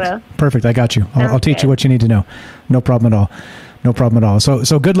 Okay, perfect. Perfect. I got you. I'll teach you what you need to know. No problem at all.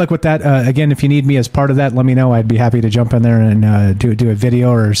 So good luck with that. Again, if you need me as part of that, let me know. I'd be happy to jump in there and do a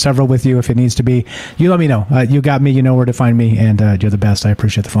video or several with you if it needs to be. You let me know. You got me. You know where to find me, and you're the best. I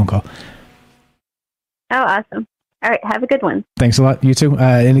appreciate the phone call. Oh, awesome. All right, have a good one. Thanks a lot. You too.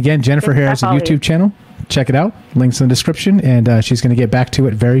 And again, Jennifer here has a YouTube channel. Check it out. Links in the description, and she's going to get back to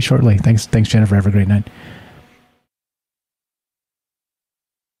it very shortly. Thanks, Jennifer. Have a great night.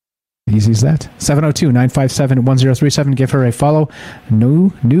 Easy as that. 702-957-1037. Give her a follow.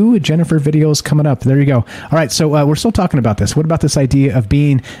 New Jennifer videos coming up. There you go. All right, so we're still talking about this. What about this idea of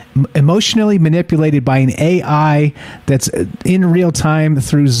being emotionally manipulated by an AI that's in real time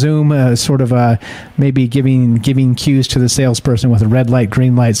through Zoom, sort of maybe giving cues to the salesperson with a red light,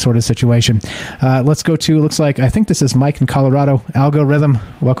 green light sort of situation. Let's go to, looks like, I think this is Mike in Colorado. Algorithm,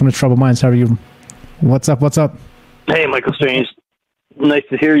 welcome to Troubled Minds. How are you? What's up? Hey, Michael Strange. Nice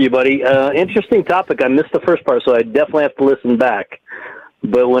to hear you, buddy. Interesting topic. I missed the first part, so I definitely have to listen back.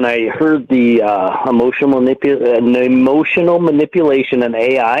 But when I heard the emotional manipulation and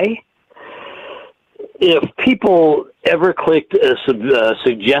AI, if people ever clicked a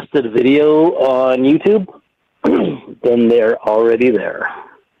suggested video on YouTube, then they're already there.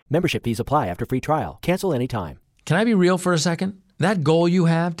 Membership fees apply after free trial. Cancel anytime. Can I be real for a second? That goal you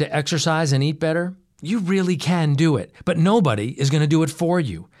have to exercise and eat better, you really can do it, but nobody is going to do it for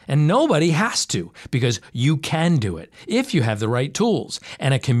you. And nobody has to, because you can do it if you have the right tools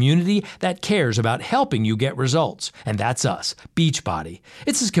and a community that cares about helping you get results. And that's us, Beachbody.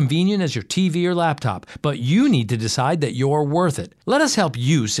 It's as convenient as your TV or laptop, but you need to decide that you're worth it. Let us help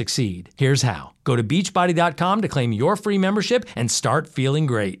you succeed. Here's how. Go to beachbody.com to claim your free membership and start feeling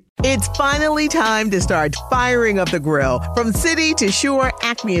great. It's finally time to start firing up the grill. From city to shore,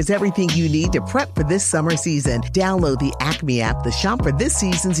 Acme is everything you need to prep for this summer season. Download the Acme app to shop for this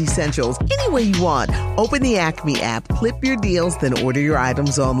season's essentials any way you want. Open the Acme app, clip your deals, then order your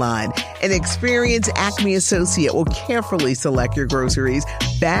items online. An experienced Acme associate will carefully select your groceries,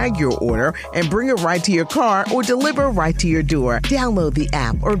 bag your order, and bring it right to your car or deliver right to your door. Download the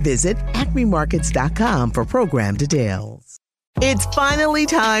app or visit acmemarkets.com for program details. It's finally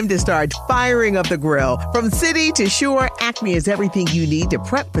time to start firing up the grill. From city to shore, Acme is everything you need to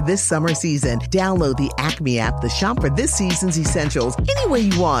prep for this summer season. Download the Acme app to shop for this season's essentials any way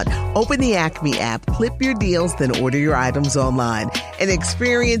you want. Open the Acme app, clip your deals, then order your items online. An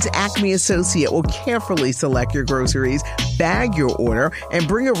experienced Acme associate will carefully select your groceries, bag your order, and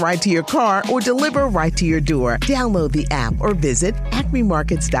bring it right to your car or deliver right to your door. Download the app or visit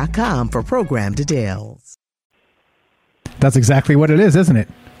acmemarkets.com for program details. That's exactly what it is, isn't it?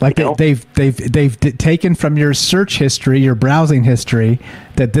 Like they've taken from your search history, your browsing history,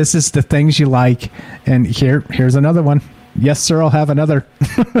 that this is the things you like, and here's another one. Yes, sir, I'll have another.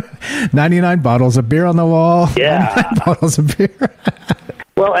 99 bottles of beer on the wall. Yeah, 99 bottles of beer.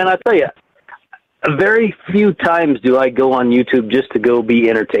 Well, and I'll tell you, very few times do I go on YouTube just to go be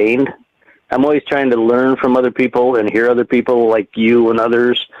entertained. I'm always trying to learn from other people and hear other people like you and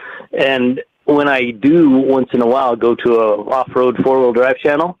others, and when I do once in a while go to a off-road four-wheel drive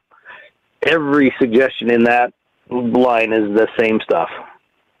channel, every suggestion in that line is the same stuff.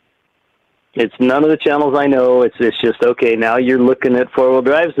 It's none of the channels I know. It's just, okay, now you're looking at four-wheel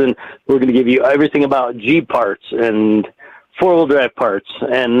drives, and we're going to give you everything about Jeep parts and four-wheel drive parts.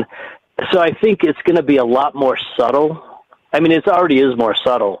 And So I think it's going to be a lot more subtle. I mean, it already is more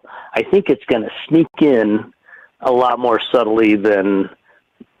subtle. I think it's going to sneak in a lot more subtly than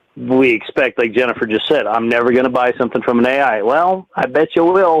we expect. Like Jennifer just said, I'm never going to buy something from an AI. Well, I bet you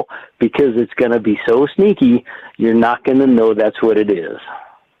will, because it's going to be so sneaky, you're not going to know that's what it is.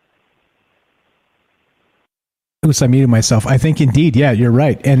 Oops, I muted myself. I think indeed, yeah, you're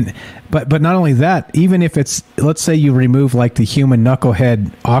right. And but not only that, even if it's, let's say you remove like the human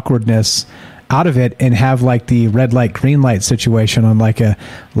knucklehead awkwardness out of it and have like the red light, green light situation on like a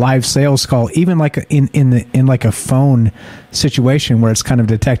live sales call, even like in like a phone situation where it's kind of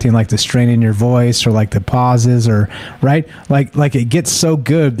detecting like the strain in your voice or like the pauses, or right, like it gets so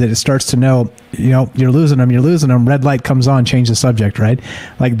good that it starts to know, you're losing them, red light comes on, change the subject, right?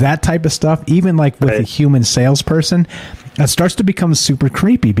 Like that type of stuff, even like with a human salesperson, that starts to become super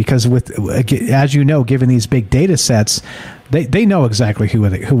creepy, because with, as you know, given these big data sets, they know exactly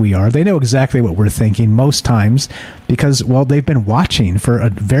who we are. They know exactly what we're thinking most times, because, well, they've been watching for a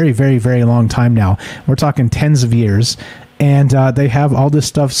very, very, very long time now. We're talking tens of years, and they have all this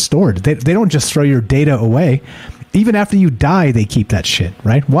stuff stored. They don't just throw your data away. Even after you die, they keep that shit,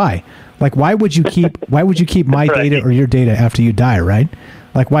 right? Why? Like, why would you keep my data or your data after you die, right?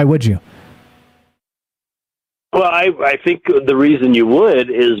 Like, why would you? Well, I think the reason you would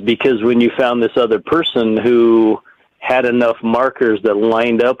is because when you found this other person who had enough markers that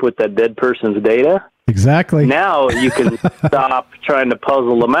lined up with that dead person's data. Exactly. Now you can stop trying to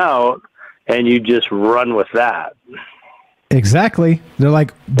puzzle them out, and you just run with that. Exactly. They're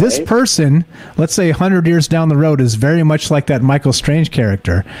like, this person, let's say 100 years down the road, is very much like that Michael Strange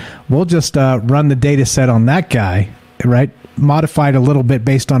character. We'll just run the data set on that guy, right? Modified a little bit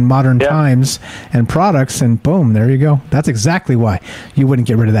based on modern times and products, and boom, there you go. That's exactly why you wouldn't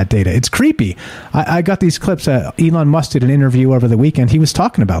get rid of that data. It's creepy. I got these clips. Elon Musk did an interview over the weekend. He was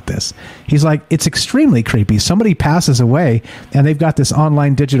talking about this. He's like, it's extremely creepy. Somebody passes away and they've got this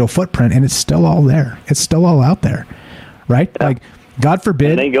online digital footprint, and it's still all there. It's still all out there, right? Yeah. Like, God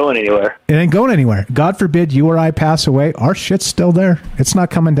forbid. It ain't going anywhere. It ain't going anywhere. God forbid you or I pass away. Our shit's still there. It's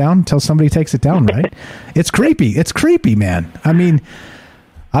not coming down until somebody takes it down, right? It's creepy. It's creepy, man. I mean,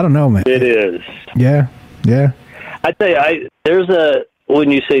 I don't know, man. It is. Yeah. Yeah. I tell you,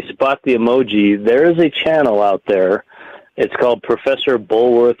 when you say spot the emoji, there is a channel out there. It's called Professor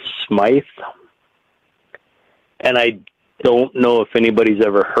Bulworth Smythe. And I don't know if anybody's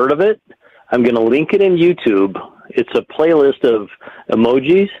ever heard of it. I'm going to link it in YouTube. It's a playlist of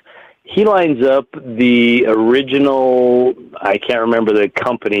emojis. He lines up the original, I can't remember the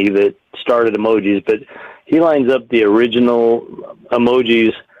company that started emojis, but he lines up the original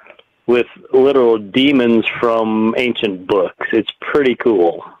emojis with literal demons from ancient books. It's pretty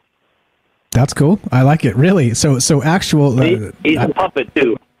cool. That's cool. I like it, really. So actual... he's a puppet,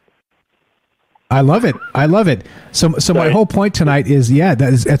 too. I love it. I love it. So my whole point tonight is,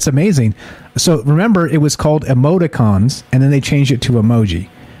 that's amazing. So remember, it was called Emoticons, and then they changed it to emoji.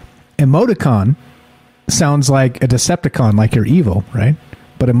 Emoticon sounds like a Decepticon, like you're evil, right?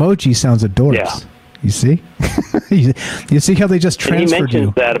 But emoji sounds adorbs. Yeah. You see? you see how they just transferred you? He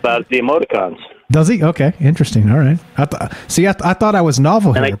mentions that about the emoticons. Does he? Okay, interesting. All right. I thought I was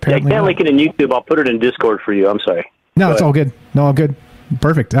novel here. And I can't link it in YouTube. I'll put it in Discord for you. I'm sorry. No, it's all good. No, all good.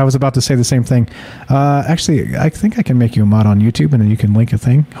 Perfect. I was about to say the same thing. Actually, I think I can make you a mod on YouTube, and then you can link a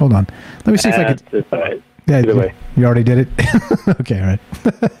thing. Hold on. Let me see if I could. All right. Yeah, you already did it? Okay, all right.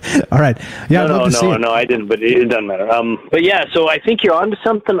 All right. Yeah, no, I didn't, but it doesn't matter. But yeah, so I think you're onto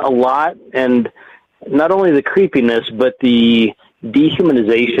something a lot, and not only the creepiness, but the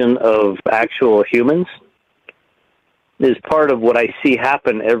dehumanization of actual humans is part of what I see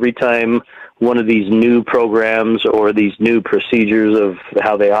happen every time one of these new programs or these new procedures of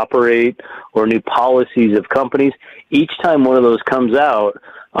how they operate or new policies of companies. Each time one of those comes out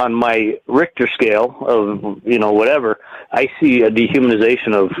on my Richter scale of, whatever, I see a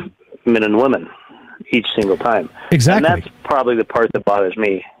dehumanization of men and women each single time. Exactly. And that's probably the part that bothers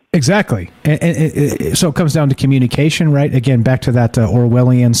me. Exactly. And so it comes down to communication, right? Again, back to that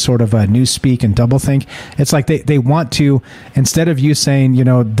Orwellian sort of newspeak and doublethink. It's like they want to, instead of you saying,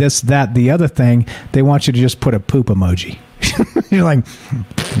 this, that, the other thing, they want you to just put a poop emoji. You're like...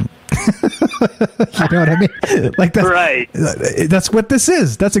 You know what I mean? Like that's right. That's what this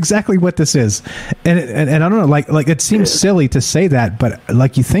is. That's exactly what this is. And I don't know, like it seems silly to say that, but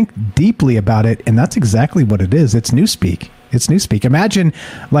like you think deeply about it, and that's exactly what it is. It's newspeak. It's newspeak. Imagine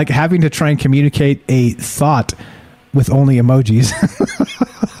like having to try and communicate a thought with only emojis.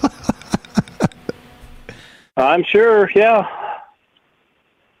 I'm sure. Yeah.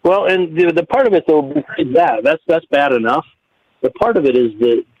 Well, and the part of it though, that's bad enough. The part of it is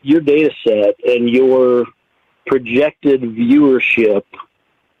that your data set and your projected viewership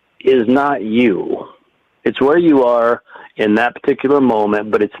is not you. It's where you are in that particular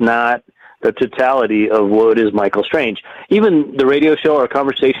moment, but it's not the totality of what is Michael Strange. Even the radio show, our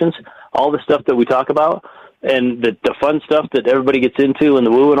conversations, all the stuff that we talk about, and the fun stuff that everybody gets into and the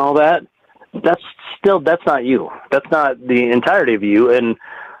woo and all that, that's not you. That's not the entirety of you. And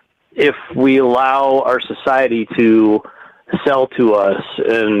if we allow our society to sell to us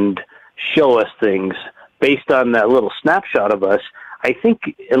and show us things based on that little snapshot of us, I think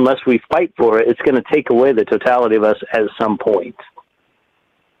unless we fight for it, it's going to take away the totality of us at some point.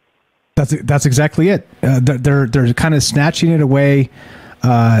 That's exactly it. They're kind of snatching it away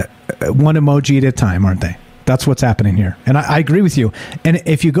one emoji at a time, aren't they? That's what's happening here, and I agree with you. And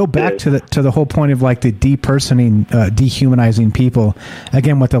if you go back to the whole point of like the depersonalizing, dehumanizing people,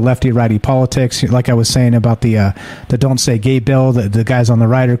 again with the lefty righty politics, like I was saying about the don't say gay bill, the guys on the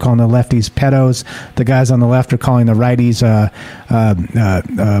right are calling the lefties pedos, the guys on the left are calling the righties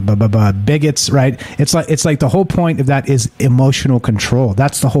bigots, right? It's like the whole point of that is emotional control.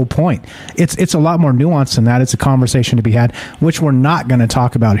 That's the whole point. It's a lot more nuanced than that. It's a conversation to be had, which we're not going to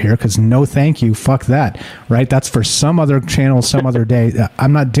talk about here because no, thank you, fuck that. Right, that's for some other channel, some other day.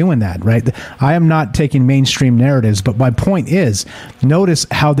 I'm not doing that. Right, I am not taking mainstream narratives. But my point is, notice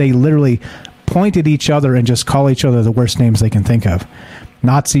how they literally point at each other and just call each other the worst names they can think of.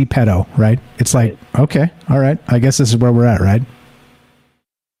 Nazi, pedo. Right? It's like, okay, all right. I guess this is where we're at. Right.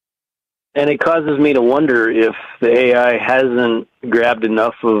 And it causes me to wonder if the AI hasn't grabbed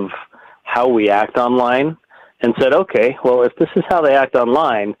enough of how we act online and said, okay, well, if this is how they act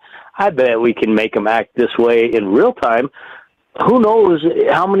online, I bet we can make them act this way in real time. Who knows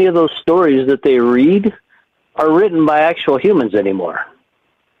how many of those stories that they read are written by actual humans anymore?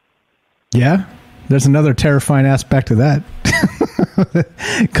 Yeah, there's another terrifying aspect of that.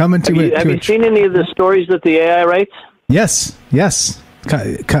 Have you seen any of the stories that the AI writes? Yes.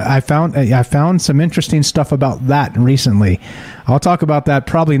 I found some interesting stuff about that recently. I'll talk about that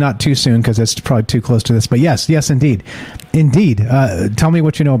probably not too soon because it's probably too close to this. But yes, indeed. Tell me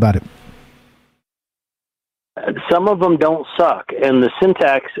what you know about it. Some of them don't suck, and the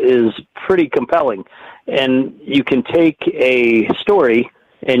syntax is pretty compelling. And you can take a story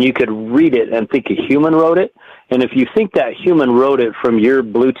and you could read it and think a human wrote it. And if you think that human wrote it from your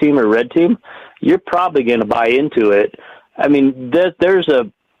blue team or red team, you're probably going to buy into it. I mean, there's a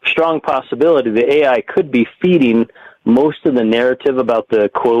strong possibility the AI could be feeding most of the narrative about the,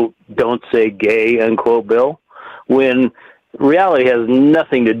 quote, don't say gay, unquote, bill, when reality has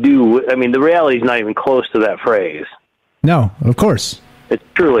nothing to do with, I mean, the reality is not even close to that phrase. No, of course. It's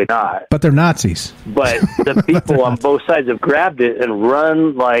truly not. But they're Nazis. But the people on both sides have grabbed it and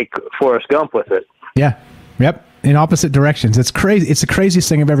run like Forrest Gump with it. Yeah. Yep. In opposite directions. It's crazy. It's the craziest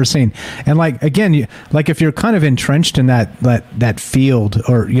thing I've ever seen. And like, again, if you're kind of entrenched in that field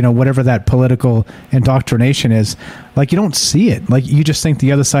or, whatever that political indoctrination is, like you don't see it. Like you just think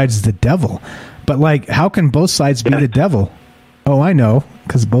the other side is the devil. But like, how can both sides be the devil? Oh, I know.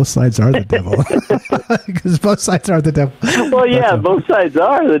 Because both sides are the devil. Because both sides are the devil. Well, yeah, both sides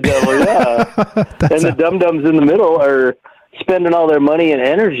are the devil, yeah. And the dum-dums in the middle are spending all their money and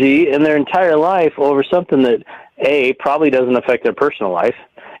energy and their entire life over something that, A, probably doesn't affect their personal life.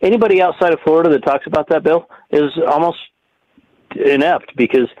 Anybody outside of Florida that talks about that bill is almost inept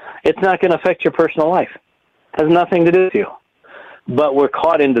because it's not going to affect your personal life. It has nothing to do with you. But we're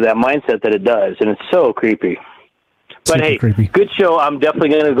caught into that mindset that it does, and it's so creepy. But hey, creepy. Good show. I'm definitely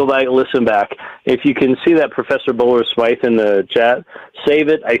going to go back and listen back. If you can see that Professor Bowler Smythe in the chat, save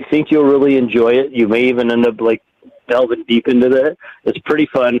it. I think you'll really enjoy it. You may even end up delving deep into that. It's pretty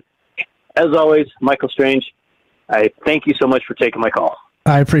fun. As always, Michael Strange, I thank you so much for taking my call.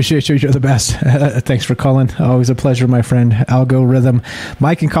 I appreciate you. You're the best. Thanks for calling. Always a pleasure, my friend. Algorithm.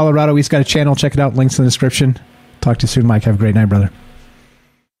 Mike in Colorado, he's got a channel. Check it out. Links in the description. Talk to you soon, Mike. Have a great night, brother.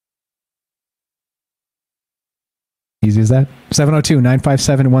 Easy as that.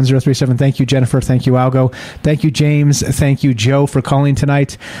 702-957-1037. Thank you, Jennifer. Thank you, Algo. Thank you, James. Thank you, Joe, for calling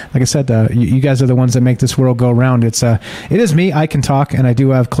tonight. Like I said, you guys are the ones that make this world go around. It is me. I can talk, and I do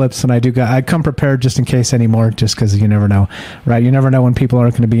have clips, and I come prepared just in case anymore, just because you never know, right? You never know when people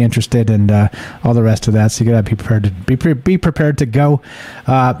aren't going to be interested, and all the rest of that. So you got to be prepared to go.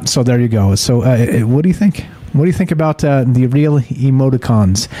 So there you go. So what do you think? What do you think about the real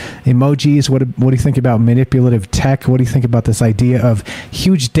emoticons, emojis? What do you think about manipulative tech? What do you think about this idea of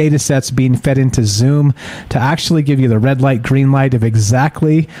huge data sets being fed into Zoom to actually give you the red light, green light of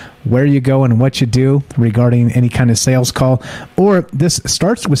exactly where you go and what you do regarding any kind of sales call? Or this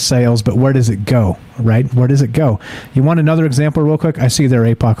starts with sales, but where does it go, right? Where does it go? You want another example real quick? I see you there,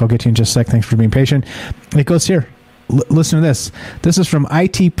 APOC. I'll get to you in just a sec. Thanks for being patient. It goes here. Listen to this. This is from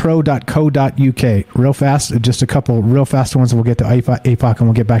itpro.co.uk. Real fast, just a couple real fast ones, and we'll get to APOC, and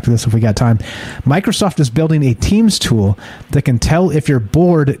we'll get back to this if we got time. Microsoft is building a Teams tool that can tell if you're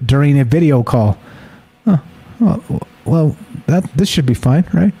bored during a video call. Well, this should be fine,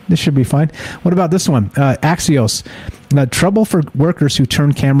 right? This should be fine. What about this one? Axios. Trouble for workers who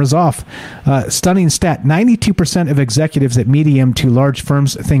turn cameras off. Stunning stat. 92% of executives at medium to large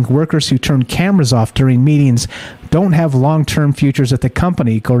firms think workers who turn cameras off during meetings don't have long-term futures at the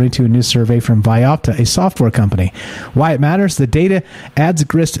company, according to a new survey from Viopta, a software company. Why it matters? The data adds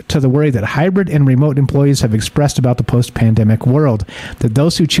grist to the worry that hybrid and remote employees have expressed about the post-pandemic world, that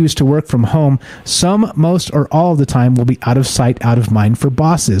those who choose to work from home some, most, or all of the time will be out of sight, out of mind for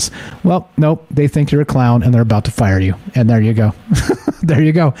bosses. Well, nope, they think you're a clown and they're about to fire you. And there you go. There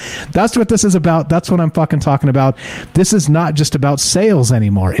you go. That's what this is about. That's what I'm fucking talking about. This is not just about sales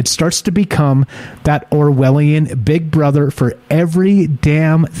anymore. It starts to become that Orwellian big brother for every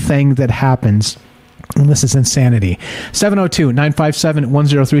damn thing that happens. And this is insanity.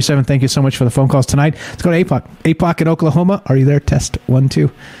 702-957-1037. Thank you so much for the phone calls tonight. Let's go to APOC. APOC in Oklahoma. Are you there? Test 1, 2.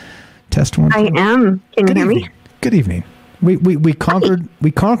 Test 1, 2. I am. Can you hear me? Good evening. We conquered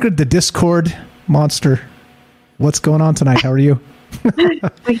the Discord monster. What's going on tonight? How are you?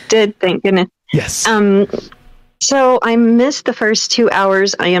 We did, thank goodness. Yes. So I missed the first 2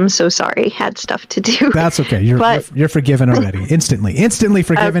 hours. I am so sorry. Had stuff to do. That's okay. You're forgiven already. Instantly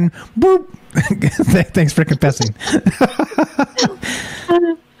forgiven. Boop. Thanks for confessing.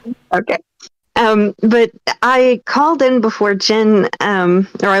 Okay. But I called in before Jen,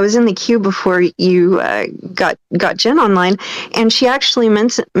 or I was in the queue before you got Jen online, and she actually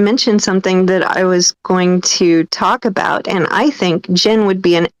mentioned something that I was going to talk about, and I think Jen would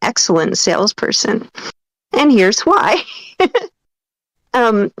be an excellent salesperson. And here's why.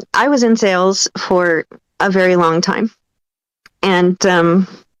 I was in sales for a very long time, and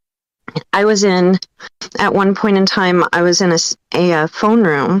I was at one point in time, I was in a phone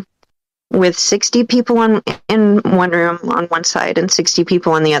room with 60 people in one room on one side and 60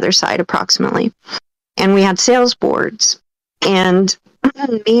 people on the other side approximately. And we had sales boards. And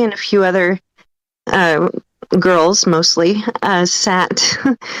me and a few other girls mostly sat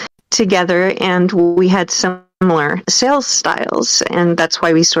together, and we had similar sales styles. And that's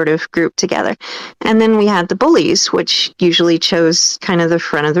why we sort of grouped together. And then we had the bullies, which usually chose kind of the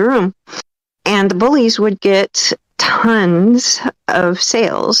front of the room. And the bullies would get tons of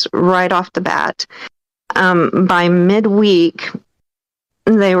sales right off the bat. By midweek,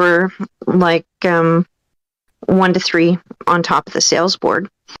 they were like 1 to 3 on top of the sales board.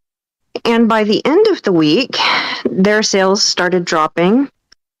 And by the end of the week, their sales started dropping,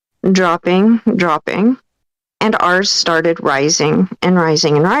 and ours started rising and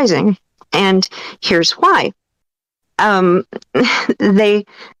rising and rising. And here's why.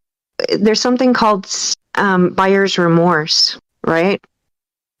 There's something called buyer's remorse, right?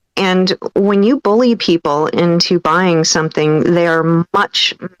 And when you bully people into buying something, they are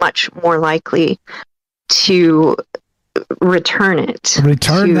much, much more likely to return it.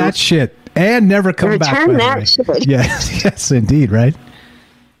 Return that shit and never come back. Return that shit. Yes, indeed, right?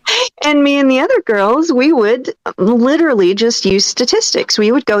 And me and the other girls, we would literally just use statistics.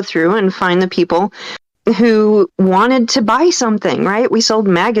 We would go through and find the people who wanted to buy something, right? We sold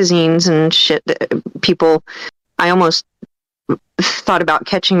magazines and shit. People, I almost thought about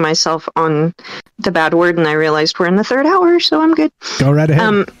catching myself on the bad word, and I realized we're in the 3rd hour, so I'm good. Go right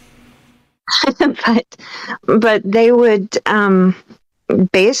ahead. But they would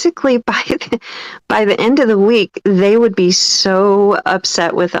basically by the end of the week, they would be so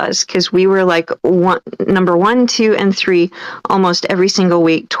upset with us because we were like number 1, 2, and 3 almost every single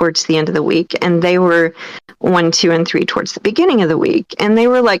week towards the end of the week, and they were 1, 2, and 3 towards the beginning of the week. And they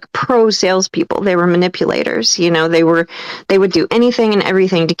were like pro salespeople. They were manipulators. You know, they would do anything and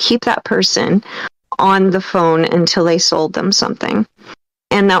everything to keep that person on the phone until they sold them something.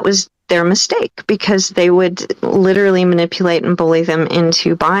 And that was their mistake, because they would literally manipulate and bully them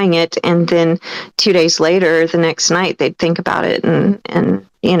into buying it, and then 2 days later, the next night, they'd think about it and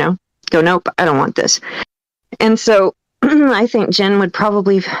you know, go, nope, I don't want this. And so I think Jen would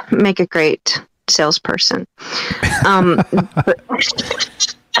probably make a great salesperson.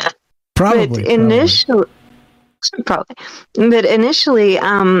 Probably. Probably. But initially,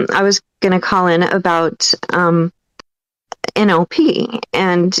 I was going to call in about NLP,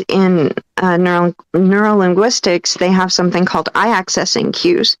 and in neurolinguistics, they have something called eye-accessing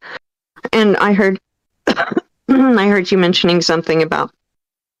cues. And I heard you mentioning something about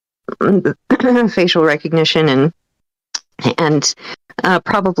facial recognition and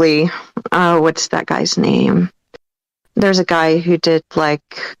probably what's that guy's name? There's a guy who did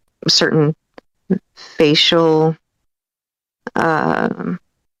like certain facial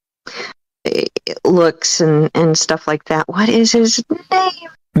looks and stuff like that. What is his name?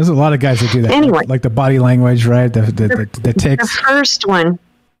 There's a lot of guys that do that. Anyway, like the body language, right? The tics. The first one.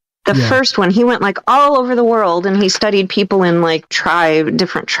 First one, he went like all over the world, and he studied people in like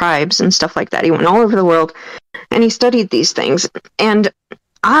different tribes and stuff like that. He went all over the world, and he studied these things. And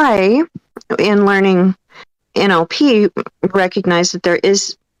I, in learning NLP, recognized that there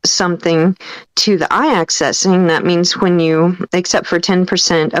is something to the eye accessing. That means when you, except for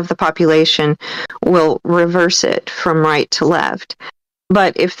 10% of the population, will reverse it from right to left.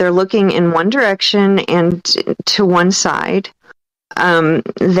 But if they're looking in one direction and to one side,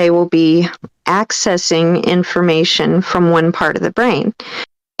 they will be accessing information from one part of the brain.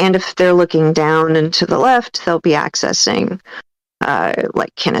 And if they're looking down and to the left, they'll be accessing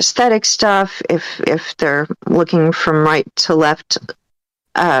like kinesthetic stuff. If they're looking from right to left,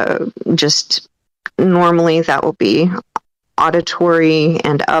 just normally that will be auditory,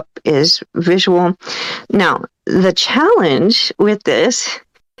 and up is visual. Now, the challenge with this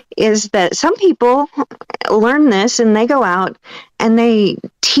is that some people learn this and they go out and they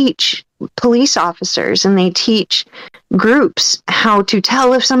teach police officers and they teach groups how to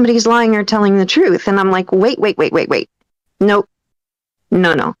tell if somebody's lying or telling the truth. And I'm like, wait. Nope.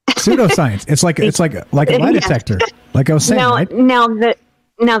 No. Pseudoscience. It's like a lie detector. Like I was saying, right?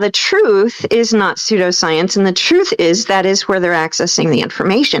 Now the truth is not pseudoscience, and the truth is that is where they're accessing the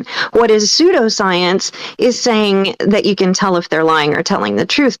information. What is pseudoscience is saying that you can tell if they're lying or telling the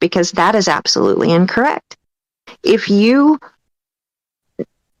truth, because that is absolutely incorrect. If you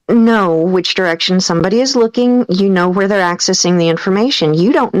know which direction somebody is looking, you know where they're accessing the information.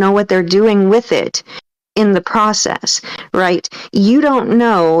 You don't know what they're doing with it in the process, right? You don't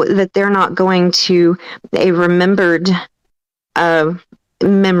know that they're not going to a remembered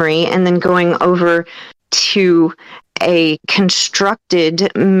memory and then going over to a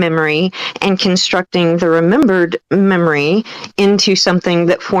constructed memory and constructing the remembered memory into something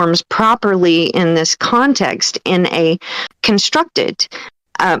that forms properly in this context in a constructed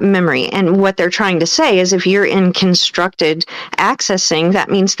memory. And what they're trying to say is if you're in constructed accessing, that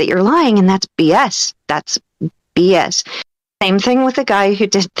means that you're lying, and that's BS. That's BS. Same thing with the guy who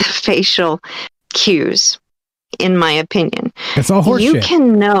did the facial cues. In my opinion, it's all horseshit. You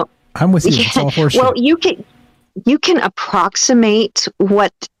can know. I'm with you. It's all horseshit. Well, you can approximate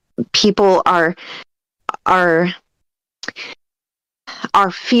what people are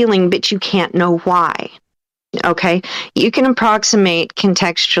feeling, but you can't know why. Okay, you can approximate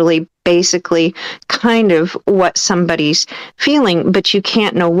contextually, basically, kind of what somebody's feeling, but you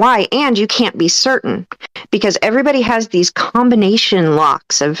can't know why, and you can't be certain, because everybody has these combination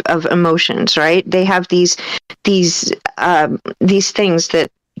locks of emotions, right? They have these things that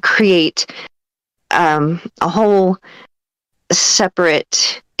create a whole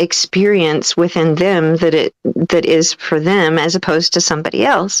separate experience within them that is for them as opposed to somebody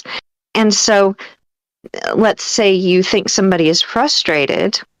else. And so let's say you think somebody is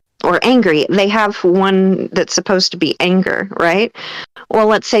frustrated or angry. They have one that's supposed to be anger, right? Well,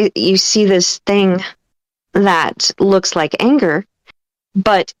 let's say you see this thing that looks like anger,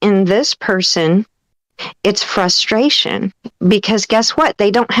 but in this person, it's frustration, because guess what?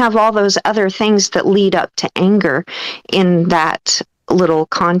 They don't have all those other things that lead up to anger in that little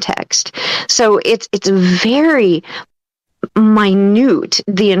context. So it's very minute,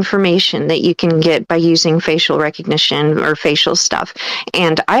 the information that you can get by using facial recognition or facial stuff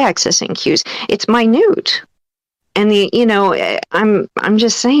and eye accessing cues. It's minute. And I'm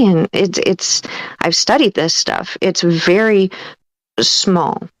just saying, it's I've studied this stuff. It's very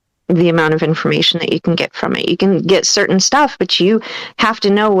small, the amount of information that you can get from it. You can get certain stuff, but you have to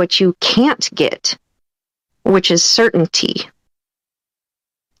know what you can't get, which is certainty,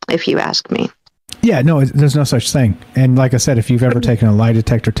 if you ask me. Yeah, no, there's no such thing. And like I said, if you've ever taken a lie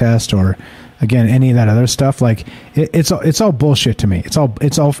detector test or, again, any of that other stuff, like it's all bullshit to me. It's all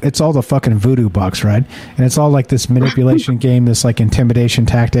the fucking voodoo box, right? And it's all like this manipulation game, this like intimidation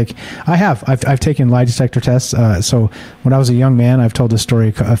tactic. I've taken lie detector tests. So when I was a young man, I've told this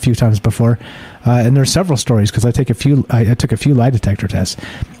story a few times before, and there's several stories because I took a few lie detector tests,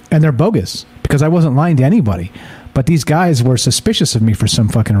 and they're bogus because I wasn't lying to anybody. But these guys were suspicious of me for some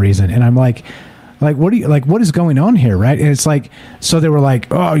fucking reason, and I'm like, what is going on here, right? And it's like, so they were like,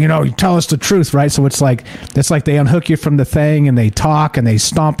 oh, you tell us the truth, right? So it's like they unhook you from the thing, and they talk, and they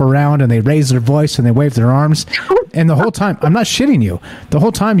stomp around, and they raise their voice, and they wave their arms, and the whole time, I'm not shitting you. The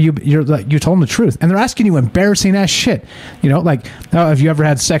whole time you told them the truth, and they're asking you embarrassing ass shit, like, oh, have you ever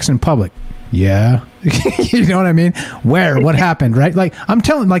had sex in public? Yeah. You know what I mean? Where? What happened? Right? Like, I'm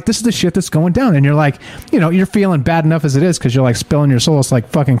telling, like, this is the shit that's going down. And you're like, you're feeling bad enough as it is because you're like spilling your soul. It's like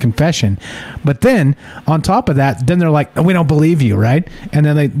fucking confession. But then on top of that, then they're like, we don't believe you, right? And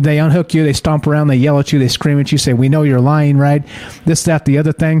then they unhook you. They stomp around. They yell at you. They scream at you. Say, we know you're lying, right? This, that, the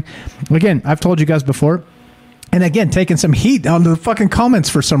other thing. Again, I've told you guys before. And again, taking some heat on the fucking comments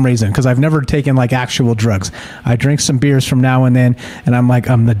for some reason, because I've never taken like actual drugs. I drink some beers from now and then, and I'm like,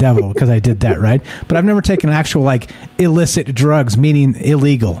 I'm the devil because I did that, right? But I've never taken actual like illicit drugs, meaning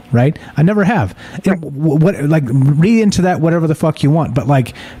illegal, right? I never have. Read into that whatever the fuck you want, but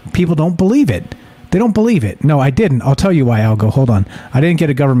like people don't believe it. They don't believe it. No, I didn't. I'll tell you why, Algo. Hold on. I didn't get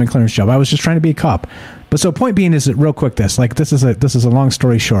a government clearance job. I was just trying to be a cop. But so point being is that real quick, this is a long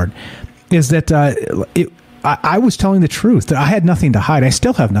story short, is that I was telling the truth. That I had nothing to hide. I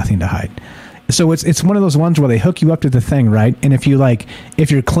still have nothing to hide. So it's one of those ones where they hook you up to the thing, right? And if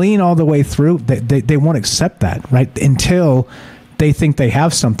you're clean all the way through, they won't accept that, right? Until they think they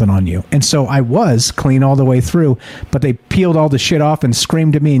have something on you. And so I was clean all the way through, but they peeled all the shit off and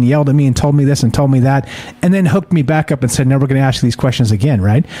screamed at me and yelled at me and told me this and told me that, and then hooked me back up and said, never going to ask you these questions again,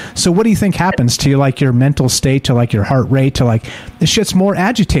 right? So what do you think happens to like your mental state, to like your heart rate, to like the shit's more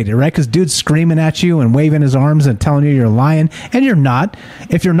agitated, right? Because dude's screaming at you and waving his arms and telling you you're lying, and you're not.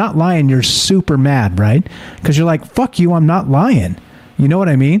 If you're not lying, you're super mad, right? Because you're like, fuck you, I'm not lying. You know what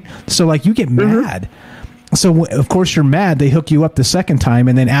I mean? So like you get mad. So, of course, you're mad. They hook you up the second time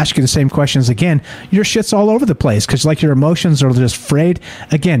and then ask you the same questions again. Your shit's all over the place because, like, your emotions are just frayed.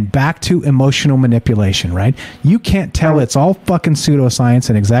 Again, back to emotional manipulation, right? You can't tell. It's all fucking pseudoscience,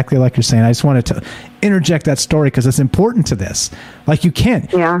 and exactly like you're saying. I just wanted to interject that story because it's important to this. Like, you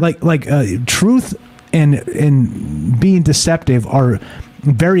can't. Yeah. Like truth and being deceptive are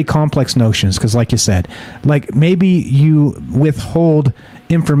very complex notions because, like you said, like, maybe you withhold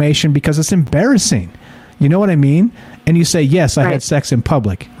information because it's embarrassing. You know what I mean? And you say, yes, I had sex in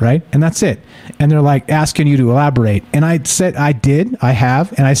public, right? And that's it. And they're like asking you to elaborate. And I said, I did, I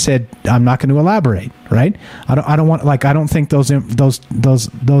have. And I said, I'm not going to elaborate, right? I don't want, like, I don't think those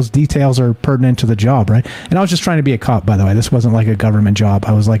details are pertinent to the job, right? And I was just trying to be a cop, by the way. This wasn't like a government job.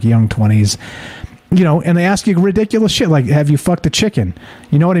 I was like young 20s, and they ask you ridiculous shit. Like, have you fucked a chicken?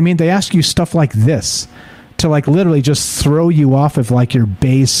 You know what I mean? They ask you stuff like this to like literally just throw you off of like your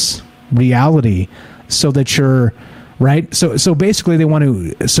base reality, so that you're right. So basically, they want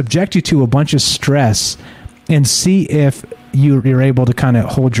to subject you to a bunch of stress and see if you're able to kind of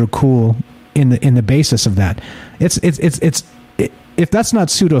hold your cool in the basis of that. It's if that's not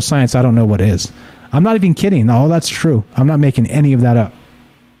pseudoscience, I don't know what is. I'm not even kidding. No, that's true. I'm not making any of that up.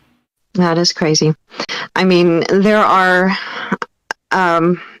 That is crazy. I mean, there are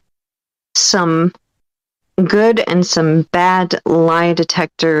some good and some bad lie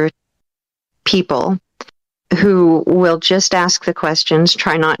detector people who will just ask the questions,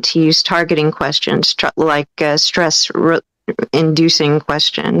 try not to use targeting questions, stress-inducing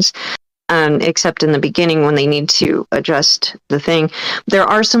questions, except in the beginning when they need to adjust the thing. There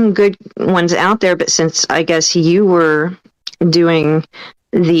are some good ones out there, but since I guess you were doing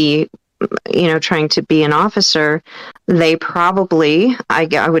the, trying to be an officer, they probably, I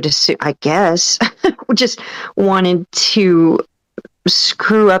would assume, I guess, just wanted to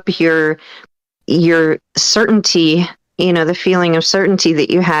screw up your certainty, the feeling of certainty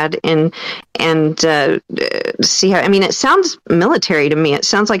that you had, and see how. I mean, it sounds military to me. It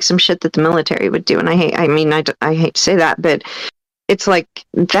sounds like some shit that the military would do, and I hate to say that, but it's like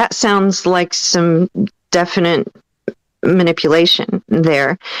that sounds like some definite manipulation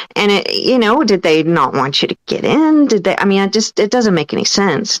there. And it, did they not want you to get in? Did they? I mean, it doesn't make any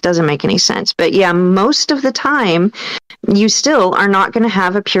sense. It doesn't make any sense. But yeah, most of the time, you still are not going to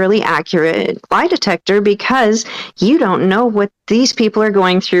have a purely accurate lie detector because you don't know what these people are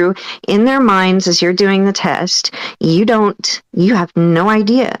going through in their minds as you're doing the test. You have no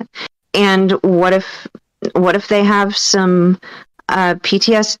idea. And what if they have some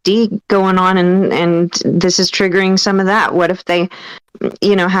PTSD going on and this is triggering some of that? What if they,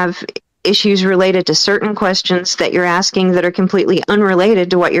 have issues related to certain questions that you're asking that are completely unrelated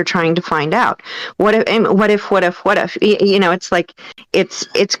to what you're trying to find out? What if, it's like,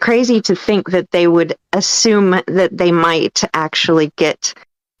 it's crazy to think that they would assume that they might actually get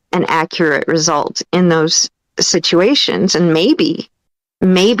an accurate result in those situations. And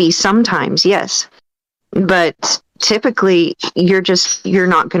maybe sometimes, yes. But typically you're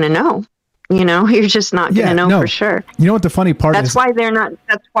not going to know. You're just not going to know for sure. You know what the funny part is?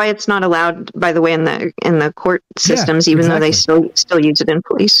 That's why it's not allowed, by the way, in the court systems, even though they still use it in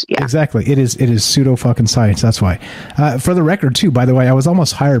police. Yeah. Exactly. It is pseudo fucking science. That's why. For the record too, by the way, I was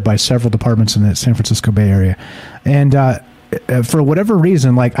almost hired by several departments in the San Francisco Bay Area. And for whatever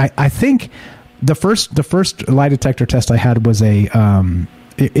reason, like I think the first lie detector test I had was it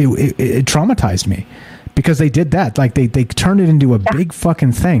traumatized me. Because they did that, like they turned it into a big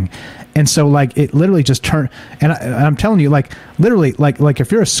fucking thing, and so like it literally just turned. And I'm telling you, like literally, like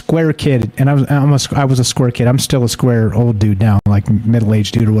if you're a square kid, and I was a square kid, I'm still a square old dude now, like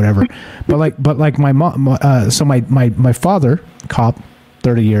middle-aged dude or whatever. but like my mom, so my father, cop,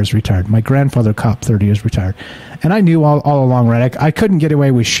 30 years retired. My grandfather, cop, 30 years retired. And I knew all along, right? I couldn't get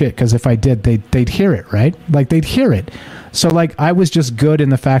away with shit because if I did, they'd hear it, right? Like they'd hear it. So like I was just good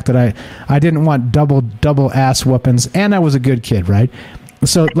in the fact that I didn't want double ass whoopings, and I was a good kid, right?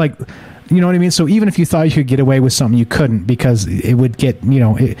 So like, you know what I mean? So even if you thought you could get away with something, you couldn't, because it would get,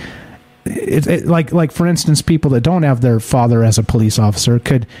 like for instance, people that don't have their father as a police officer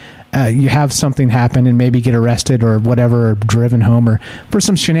could you have something happen and maybe get arrested or whatever, or driven home or for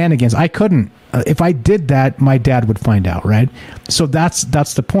some shenanigans. I couldn't. If I did that, my dad would find out, right? So that's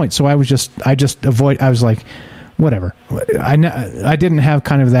the point. So I was like, whatever. I didn't have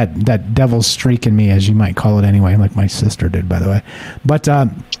kind of that devil's streak in me, as you might call it anyway, like my sister did, by the way. But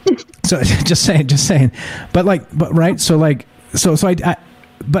so just saying. But right. So I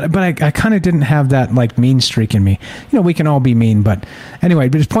kind of didn't have that like mean streak in me. We can all be mean, but anyway,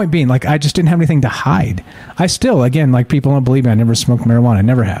 but his point being, like, I just didn't have anything to hide. I still, again, like, people don't believe me, I never smoked marijuana. I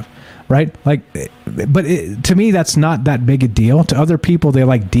never have. Right? Like, but to me, that's not that big a deal. To other people, they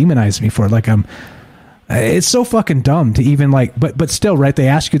like demonize me for it. Like it's so fucking dumb to even like, but still, right? They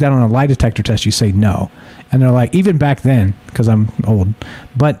ask you that on a lie detector test, you say no. And they're like, even back then, because I'm old,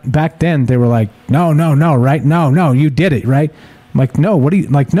 but back then they were like, no, right? No, you did it, right? I'm like, no, what do you,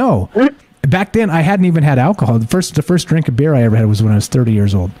 like, no. Back then, I hadn't even had alcohol. The first drink of beer I ever had was when I was 30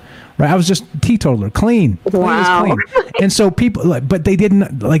 years old. Right? I was just teetotaler, clean. Wow. Clean. And so people, but they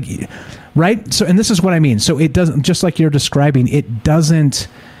didn't, like, right? So, and this is what I mean. So it doesn't, just like you're describing, it doesn't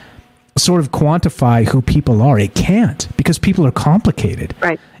sort of quantify who people are. It can't, because people are complicated.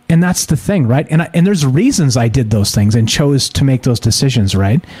 Right. And that's the thing, right? And there's reasons I did those things and chose to make those decisions,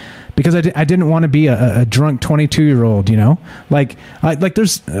 right? Because I didn't want to be a drunk 22-year-old, like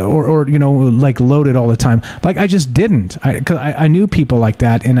there's, or like loaded all the time. Like I just didn't, because I knew people like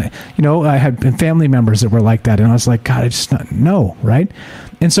that. And, I had family members that were like that. And I was like, God, I just not know. Right.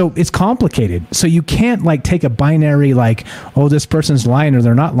 And so it's complicated. So you can't like take a binary, like, oh, this person's lying or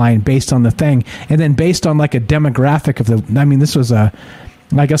they're not lying based on the thing. And then based on like a demographic of this was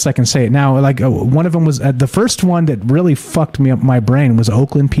I guess I can say it now. Like one of them was the first one that really fucked me up my brain was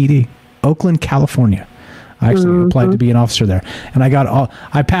Oakland PD, Oakland, California. I actually applied to be an officer there, and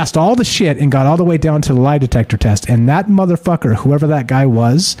I passed all the shit and got all the way down to the lie detector test. And that motherfucker, whoever that guy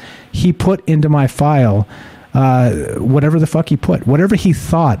was, he put into my file whatever the fuck he put, whatever he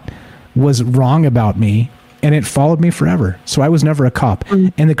thought was wrong about me, and it followed me forever. So I was never a cop.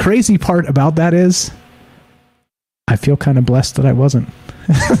 And the crazy part about that is, I feel kind of blessed that I wasn't.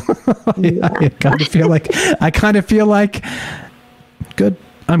 I kind of feel like good.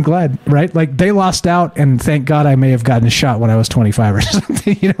 I'm glad, right? Like they lost out, and thank God I may have gotten a shot when I was 25 or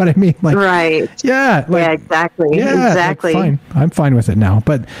something. You know what I mean? Like, right. Yeah. Like, yeah, exactly. Yeah, exactly. Like, fine. I'm fine with it now.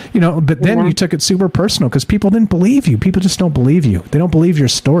 But, but then you took it super personal because people didn't believe you. People just don't believe you. They don't believe your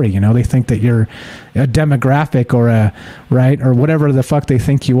story. They think that you're a demographic or or whatever the fuck they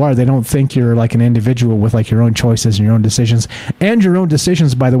think you are. They don't think you're like an individual with like your own choices and your own decisions. And your own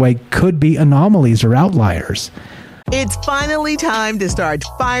decisions, by the way, could be anomalies or outliers. It's finally time to start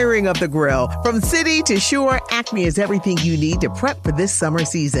firing up the grill. From city to shore, Acme is everything you need to prep for this summer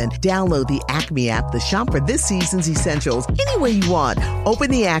season. Download the Acme app to shop for this season's essentials any way you want. Open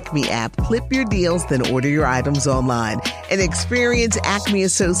the Acme app, clip your deals, then order your items online. An experienced Acme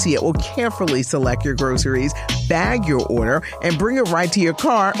associate will carefully select your groceries, bag your order, and bring it right to your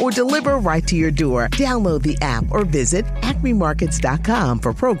car or deliver right to your door. Download the app or visit acmemarkets.com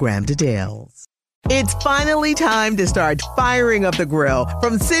for program details. It's finally time to start firing up the grill.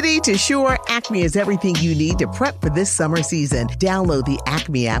 From city to shore, Acme is everything you need to prep for this summer season. Download the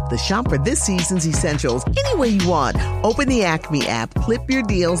Acme app to shop for this season's essentials any way you want. Open the Acme app, clip your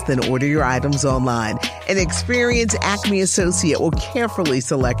deals, then order your items online. An experienced Acme associate will carefully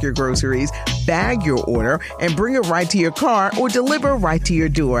select your groceries, bag your order, and bring it right to your car or deliver right to your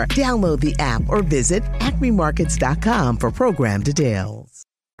door. Download the app or visit acmemarkets.com for program details.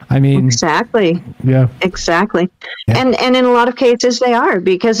 I mean, exactly. Yeah. Exactly. Yeah. And in a lot of cases they are,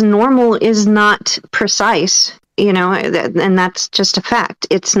 because normal is not precise, and that's just a fact.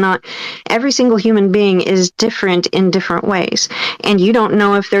 It's not, every single human being is different in different ways. And you don't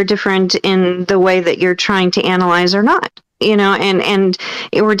know if they're different in the way that you're trying to analyze or not. And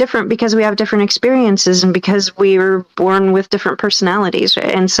we're different because we have different experiences and because we were born with different personalities.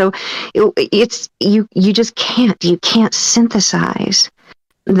 And so it's, you can't synthesize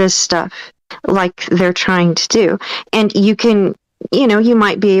this stuff like they're trying to do. And you can, you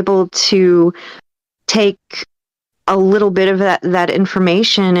might be able to take a little bit of that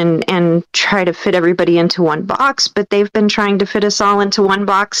information and try to fit everybody into one box, but they've been trying to fit us all into one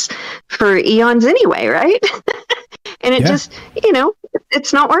box for eons anyway, right? And it just,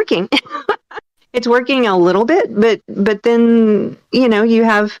 it's not working. It's working a little bit, but then, you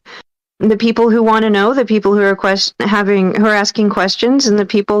have the people who want to know, the people who are who are asking questions, and the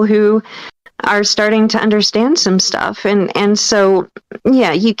people who are starting to understand some stuff. And so,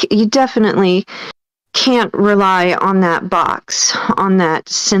 yeah, you definitely can't rely on that box, on that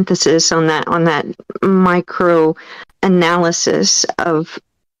synthesis, on that micro analysis of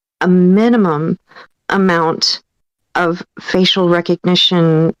a minimum amount of facial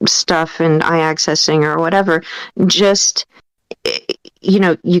recognition stuff and eye accessing or whatever. Just,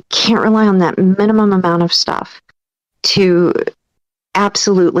 you can't rely on that minimum amount of stuff to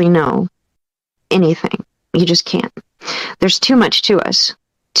absolutely know anything. You just can't. There's too much to us.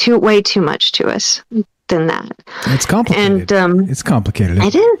 Way too much to us than that. It's complicated. And it's complicated.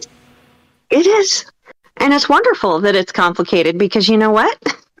 It is. It is. And it's wonderful that it's complicated, because you know what?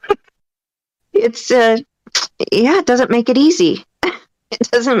 It's it doesn't make it easy.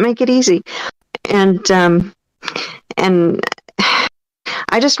 It doesn't make it easy. And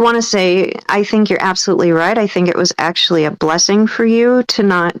I just want to say, I think you're absolutely right. I think it was actually a blessing for you to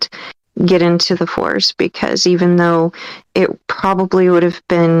not get into the force, because even though it probably would have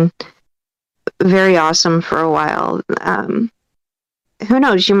been very awesome for a while, who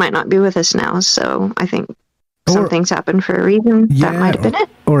knows, you might not be with us now. So I think some things happen for a reason. That might have been it.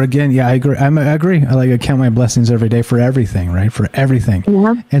 Or again, I agree. I agree. I count my blessings every day for everything, right? For everything.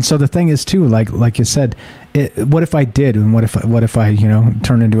 Yeah. And so the thing is too, like you said, what if I did, and what if I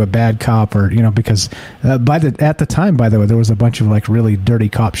turned into a bad cop, or because at the time, by the way, there was a bunch of like really dirty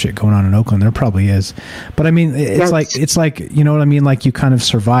cop shit going on in Oakland. There probably is, but I mean, it's like you know what I mean. Like, you kind of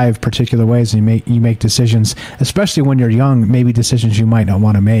survive particular ways, and you make decisions, especially when you're young. Maybe decisions you might not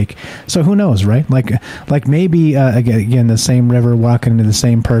want to make. So who knows, right? Like maybe again, the same river walking into the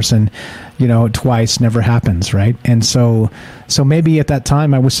same person, twice never happens, right? And so maybe at that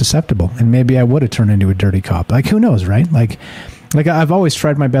time I was susceptible, and maybe I would have turned into a dirty cop. Like, who knows, right? Like I've always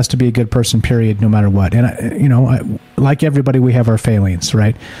tried my best to be a good person, period, no matter what. And like everybody, we have our failings,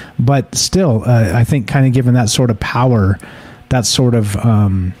 right? But still, I think kind of given that sort of power, that sort of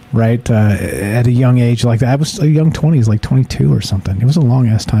right at a young age like that. I was a young 20s, like 22 or something. It was a long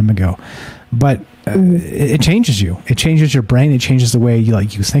ass time ago. But it changes you. It changes your brain. It changes the way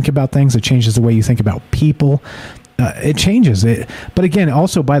you think about things. It changes the way you think about people. It changes it. But again,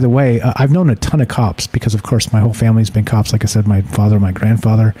 also, by the way, I've known a ton of cops, because of course my whole family's been cops. Like I said, my father, my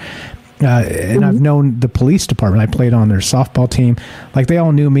grandfather, and I've known the police department. I played on their softball team. Like, they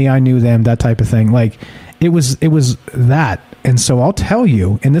all knew me. I knew them, that type of thing. Like, it was that. And so I'll tell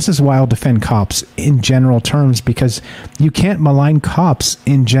you, and this is why I'll defend cops in general terms, because you can't malign cops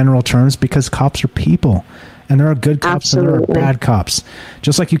in general terms, because cops are people. And there are good cops. Absolutely. And there are bad cops.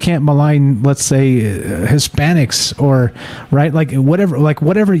 Just like you can't malign, let's say, Hispanics, or right,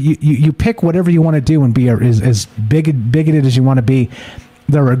 whatever you pick whatever you want to do and be as bigoted as you want to be.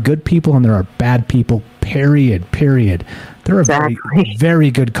 There are good people and there are bad people. Period. There are very, very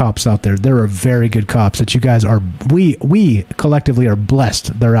good cops out there. There are very good cops that you guys are. We collectively are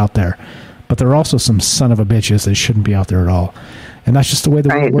blessed. They're out there, but there are also some son of a bitches that shouldn't be out there at all. And that's just the way the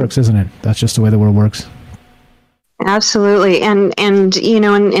world works, isn't it? That's just the way the world works. Absolutely. And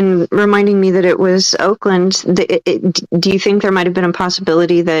in reminding me that it was Oakland, do you think there might have been a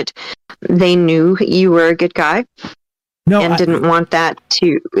possibility that they knew you were a good guy? No, and didn't want that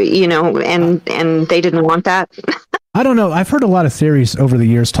to, and they didn't want that? I don't know. I've heard a lot of theories over the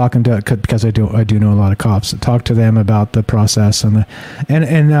years talking to, because I do know a lot of cops, talk to them about the process and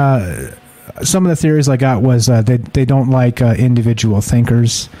some of the theories I got was they don't like individual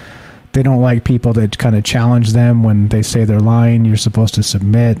thinkers. They don't like people that kind of challenge them when they say they're lying. You're supposed to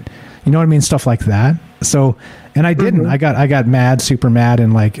submit. You know what I mean? Stuff like that. So, and I didn't. I got mad, super mad,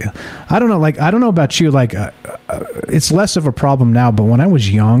 and like, I don't know about you. Like, it's less of a problem now. But when I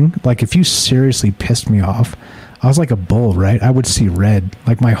was young, like, if you seriously pissed me off, I was like a bull, right? I would see red,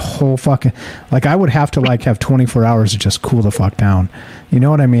 like my whole fucking, like I would have to like have 24 hours to just cool the fuck down. You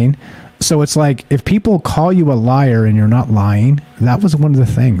know what I mean? So it's like, if people call you a liar and you're not lying, that was one of the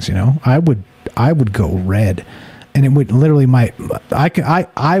things, you know, I would go red, and it would literally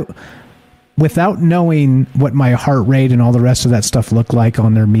I without knowing what my heart rate and all the rest of that stuff looked like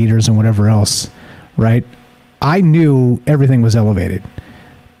on their meters and whatever else, right? I knew everything was elevated.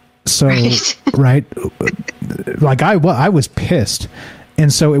 So, right, like I was pissed.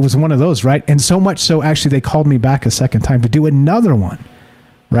 And so it was one of those, right? And so much so, actually, they called me back a second time to do another one,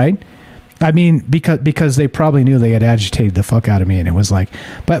 right? I mean, because they probably knew they had agitated the fuck out of me, and it was like,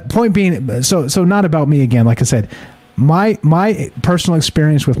 but point being, so not about me again. Like I said, my personal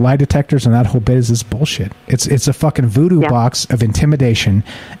experience with lie detectors and that whole bit is this bullshit. It's a fucking voodoo box of intimidation,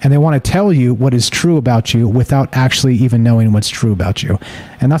 and they want to tell you what is true about you without actually even knowing what's true about you.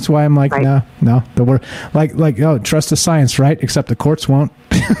 And that's why I'm like, no, we're like, oh, trust the science, right? Except the courts won't.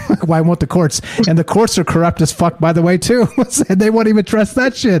 Why won't the courts? And the courts are corrupt as fuck, by the way, too. They won't even trust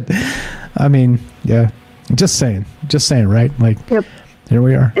that shit. I mean, yeah, just saying, right? Like, here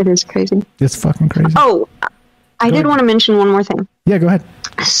we are. It is crazy. It's fucking crazy. Oh, I did want to mention one more thing. Yeah, go ahead.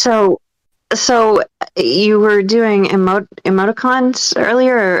 So you were doing emoticons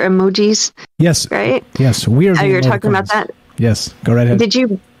earlier, or emojis? Yes. Right? Yes. We are. Oh, you're talking about that? Yes. Go right ahead.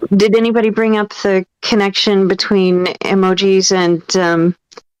 Did anybody bring up the connection between emojis and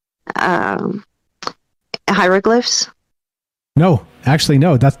hieroglyphs? No, actually,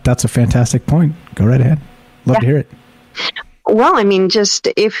 no. That's a fantastic point. Go right ahead. Love to hear it. Well, I mean, just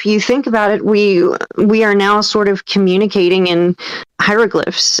if you think about it, we are now sort of communicating in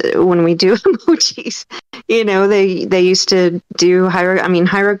hieroglyphs when we do emojis. You know, they used to do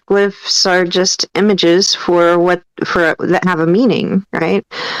hieroglyphs are just images that have a meaning, right?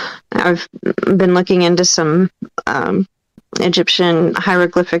 I've been looking into some Egyptian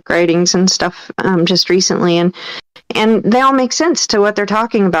hieroglyphic writings and stuff just recently, and they all make sense to what they're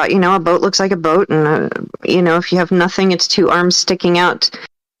talking about. You know, a boat looks like a boat, and you know, if you have nothing, it's two arms sticking out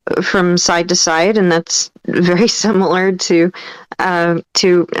from side to side, and that's very similar to an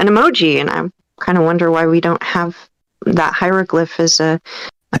emoji. And I kind of wonder why we don't have that hieroglyph as a,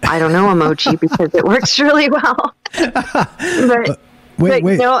 I don't know, emoji, because it works really well. But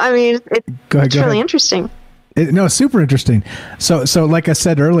wait. No, I mean, it's really interesting. No, super interesting. So like I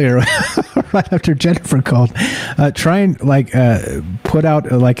said earlier, right after Jennifer called, try and put out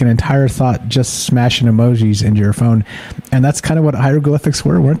like an entire thought just smashing emojis into your phone, and that's kind of what hieroglyphics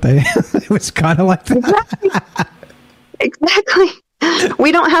were, weren't they? It was kind of like that. Exactly.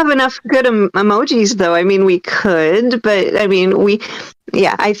 We don't have enough good emojis, though. I mean, we could, but I mean,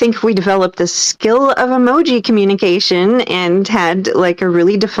 I think we developed the skill of emoji communication and had like a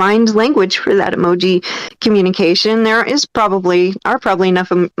really defined language for that emoji communication. There are probably enough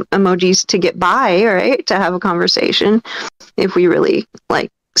emojis to get by, right? To have a conversation if we really like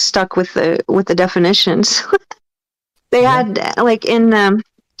stuck with the definitions. They had like in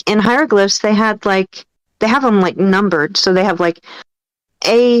hieroglyphs, they have them like numbered. So they have like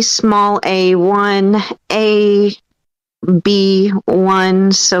A, small a1, A,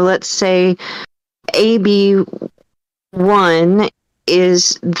 B1. So let's say AB1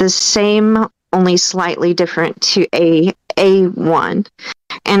 is the same, only slightly different to A1.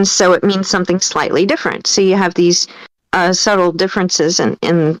 And so it means something slightly different. So you have these subtle differences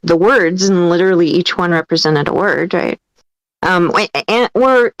in the words, and literally each one represented a word, right? And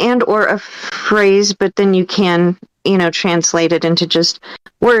or a phrase, but then you can, translate it into just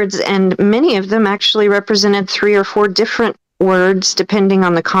words. And many of them actually represented 3 or 4 different words, depending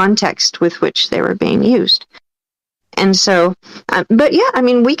on the context with which they were being used. And so, but yeah, I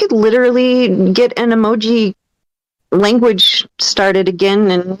mean, we could literally get an emoji language started again,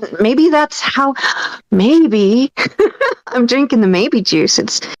 and maybe that's how, maybe, I'm drinking the maybe juice.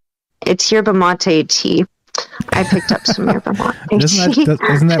 It's yerba mate tea. I picked up some yerba mate.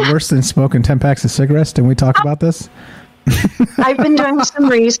 Isn't that worse than smoking 10 packs of cigarettes? Didn't we talk about this? I've been doing some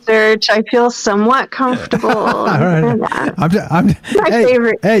research. I feel somewhat comfortable. All right. My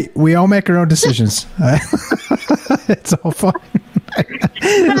favorite. Hey, we all make our own decisions. It's all fun.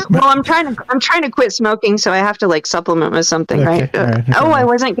 Well, I'm trying to quit smoking, so I have to like supplement with something, Okay, right? all right, I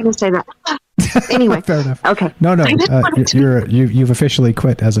wasn't going to say that. Anyway, fair enough. Okay. No, you've officially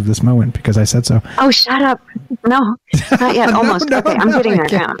quit as of this moment because I said so. Oh, shut up! No, not yet. Almost. No, okay, I'm getting there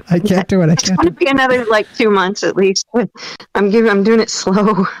now. I can't do it. I can't. It's going to be another like 2 months at least. But I'm doing it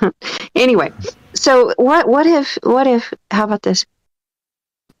slow. Anyway, so what if how about this?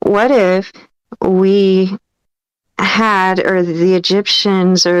 What if we had, or the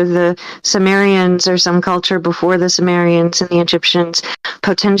Egyptians or the Sumerians or some culture before the Sumerians and the Egyptians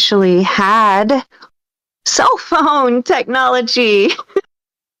potentially had cell phone technology?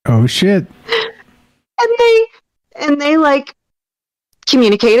 Oh shit. And they like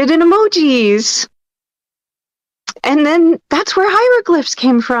communicated in emojis. And then that's where hieroglyphs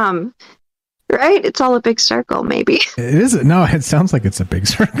came from. Right? It's all a big circle, maybe. It isn't. No, it sounds like it's a big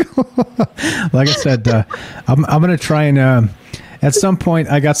circle. Like I said, I'm going to try and at some point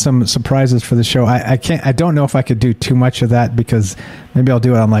I got some surprises for the show. I don't know if I could do too much of that because maybe I'll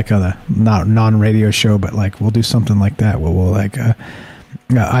do it on like a non-radio show, but like we'll do something like that where we'll like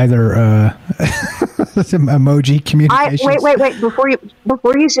either some emoji communications. Wait!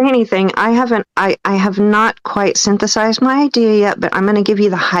 Before you say anything, I have not quite synthesized my idea yet, but I'm going to give you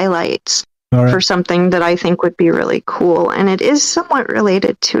the highlights. Right. For something that I think would be really cool, and it is somewhat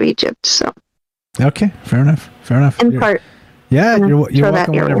related to Egypt. So, okay, fair enough. In part, yeah, you're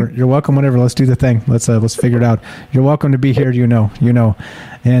welcome whenever. You're welcome whenever. Let's do the thing. Let's figure it out. You're welcome to be here. You know,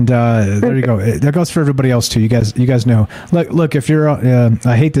 and there you go. That goes for everybody else too. You guys know. Look. If you're,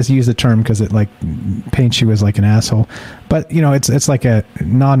 I hate to use the term because it like paints you as like an asshole, but it's like a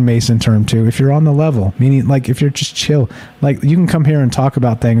non-Mason term too. If you're on the level, meaning like if you're just chill, like you can come here and talk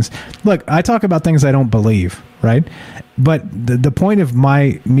about things. Look, I talk about things I don't believe, right? But the point of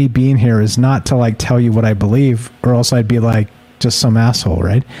me being here is not to like tell you what I believe, or else I'd be like just some asshole,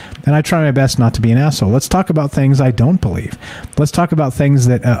 right? And I try my best not to be an asshole. Let's talk about things I don't believe. Let's talk about things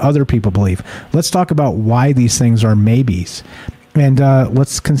that other people believe. Let's talk about why these things are maybes. And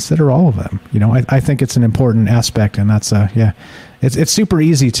let's consider all of them. I think it's an important aspect, and that's it's super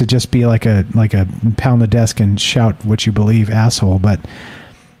easy to just be like a pound the desk and shout what you believe, asshole. But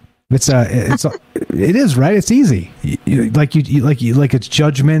it is right. It's easy. Like it's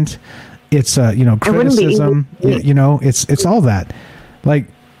judgment. It's criticism. It's all that. Like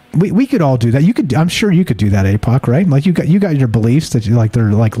we could all do that. You could. I'm sure you could do that, APOC, right? Like you got your beliefs that you like.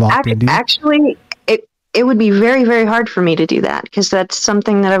 They're like locked into. Actually, it would be very, very hard for me to do that because that's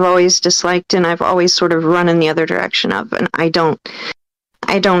something that I've always disliked and I've always sort of run in the other direction of, and I don't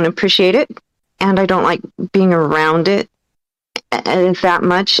appreciate it, and I don't like being around it that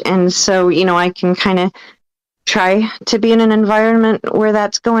much, and so I can kind of try to be in an environment where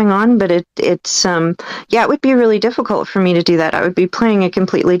that's going on, but it would be really difficult for me to do that. I would be playing a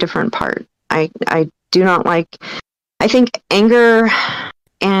completely different part. I do not like. I think anger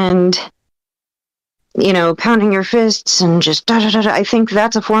and pounding your fists and just I think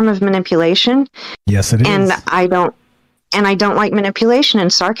that's a form of manipulation. Yes, it is. And I don't like manipulation,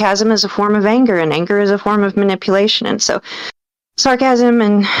 and sarcasm is a form of anger, and anger is a form of manipulation. And so sarcasm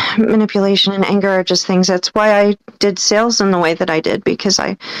and manipulation and anger are just things. That's why I did sales in the way that I did, because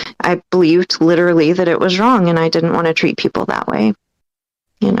I believed literally that it was wrong, and I didn't want to treat people that way.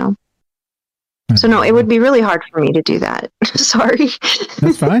 So no, it would be really hard for me to do that. Sorry.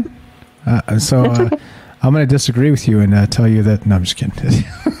 That's fine. I'm going to disagree with you and tell you that. No, I'm just kidding.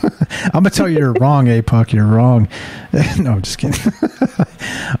 I'm going to tell you you're wrong, APOC. You're wrong. No, I'm just kidding.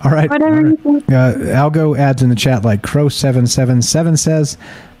 All right. Algo adds in the chat like Crow777 says,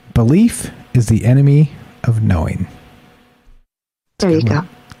 belief is the enemy of knowing. There you go.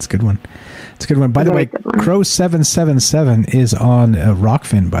 It's a good one. It's a good one. By the way, Crow777 is on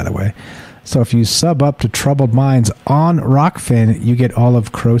Rockfin, by the way. So if you sub up to Troubled Minds on Rockfin, you get all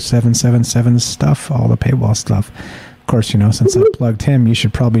of Crow777's stuff, all the paywall stuff. Of course, since I plugged him, you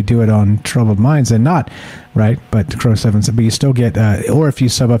should probably do it on Troubled Minds and not, right? But Crow777, but you still get, or if you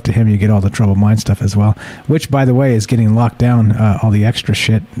sub up to him, you get all the Troubled Minds stuff as well, which, by the way, is getting locked down, all the extra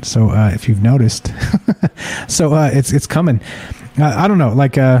shit. So if you've noticed, so it's coming. I don't know,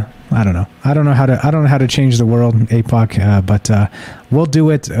 I don't know. I don't know how to change the world, APOC, but we'll do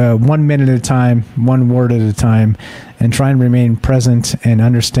it 1 minute at a time, one word at a time, and try and remain present and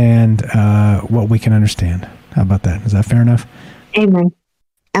understand what we can understand. How about that? Is that fair enough? Amen.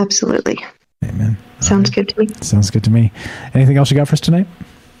 Absolutely. Amen. Sounds good to me. Sounds good to me. Anything else you got for us tonight?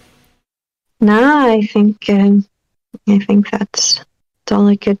 No, I think that's all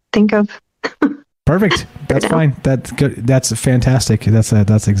I could think of. Perfect. That's fine. That's good. That's fantastic.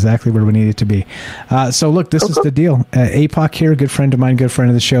 That's exactly where we need it to be. So look, this is the deal. APOC here, good friend of mine, good friend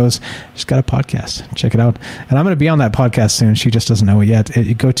of the show's. She's got a podcast. Check it out. And I'm going to be on that podcast soon. She just doesn't know it yet.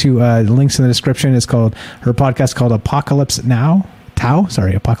 You go to links in the description. It's called her podcast called Apocalypse Now.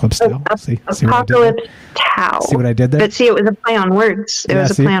 Apocalypse Tau. See Apocalypse Tau. See what I did there? But see, it was a play on words. It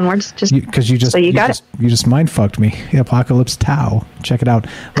was a play on words. Because you just mind fucked me. Apocalypse Tau. Check it out.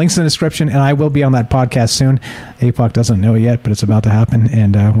 Links in the description, and I will be on that podcast soon. APOC doesn't know it yet, but it's about to happen,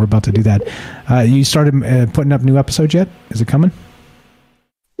 and we're about to do that. You started putting up new episodes yet? Is it coming?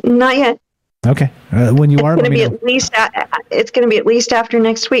 Not yet. Okay. When you are, it's going to be at least after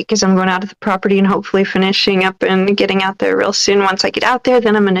next week because I'm going out to the property and hopefully finishing up and getting out there real soon. Once I get out there,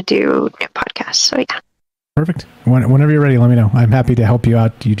 then I'm going to do new podcasts. So yeah. Perfect. Whenever you're ready, let me know. I'm happy to help you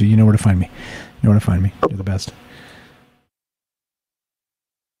out. You know where to find me. You know where to find me. You're the best.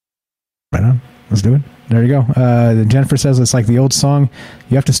 Right on. Let's do it. There you go. Jennifer says it's like the old song.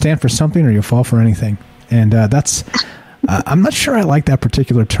 You have to stand for something or you'll fall for anything. And that's... I'm not sure I like that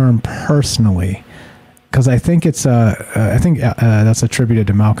particular term personally, because I think it's that's attributed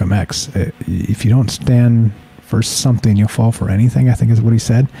to Malcolm X. If you don't stand for something, you'll fall for anything, I think is what he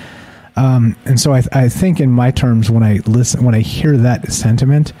said. And so I think in my terms, when I hear that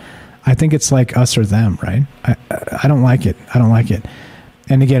sentiment, I think it's like us or them, right? I don't like it. I don't like it.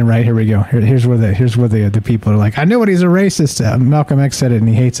 And again, right, here we go. Here's where the people are like, I know what he's a racist. Malcolm X said it and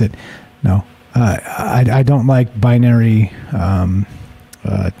he hates it. No. I don't like binary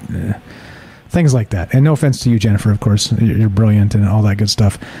things like that. And no offense to you, Jennifer, of course. You're brilliant and all that good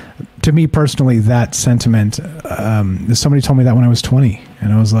stuff. To me personally, that sentiment, somebody told me that when I was 20.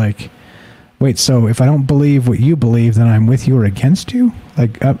 And I was like, wait, so if I don't believe what you believe, then I'm with you or against you?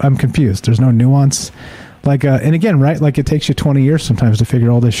 Like, I'm confused. There's no nuance. Like, and again, right, like it takes you 20 years sometimes to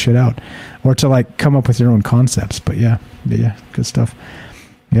figure all this shit out. Or to, like, come up with your own concepts. But yeah, good stuff.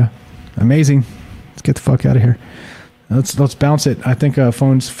 Yeah. Amazing. Let's get the fuck out of here. Let's bounce it. I think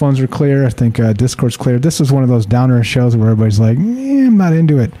phones are clear. I think Discord's clear. This is one of those downer shows where everybody's like, I'm not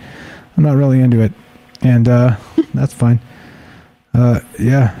into it. I'm not really into it. And that's fine. So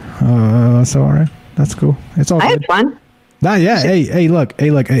all right. That's cool. It's all good. I had fun. Yeah. Hey, look.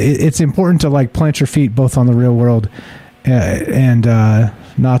 It's important to like plant your feet both on the real world and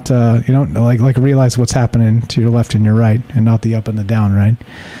not like realize what's happening to your left and your right, and not the up and the down, right?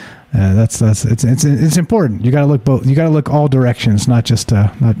 It's important. You got to look both. You got to look all directions, not just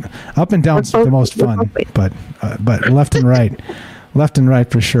not up and down's the most fun, but left and right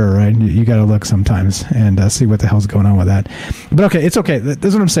for sure, right? You got to look sometimes and see what the hell's going on with that. But okay, it's okay. This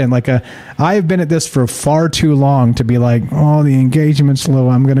is what I'm saying. Like, I've been at this for far too long to be like, oh, the engagement's low.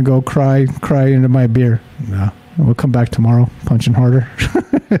 I'm gonna go cry into my beer. No. We'll come back tomorrow, punching harder,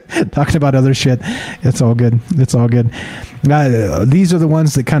 talking about other shit. It's all good. These are the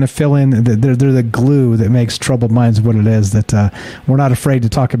ones that kind of fill in. They're the glue that makes Troubled Minds what it is. That we're not afraid to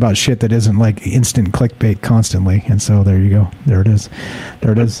talk about shit that isn't like instant clickbait constantly. And so there you go. There it is.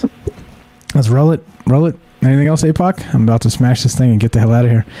 Let's roll it. Anything else, APOC? I'm about to smash this thing and get the hell out of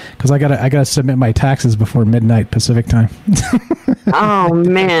here because I gotta submit my taxes before midnight Pacific time. Oh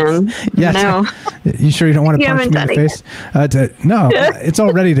man! Yeah. No. You sure you don't want to punch me in the face? No, it's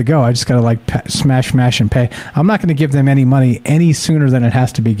all ready to go. I just gotta like smash, and pay. I'm not going to give them any money any sooner than it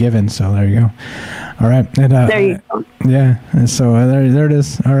has to be given. So there you go. All right. And, there you go. Yeah. And so there it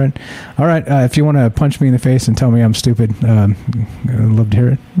is. All right. If you want to punch me in the face and tell me I'm stupid, I'd love to hear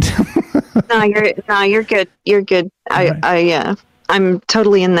it. You're good. You're good. Right. I'm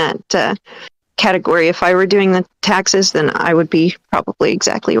totally in that category. If I were doing the taxes, then I would be probably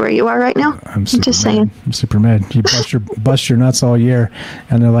exactly where you are right now. I'm just saying. I'm super mad. You bust your nuts all year,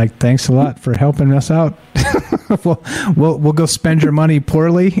 and they're like, "Thanks a lot for helping us out. we'll go spend your money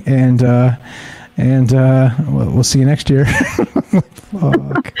poorly, and we'll see you next year."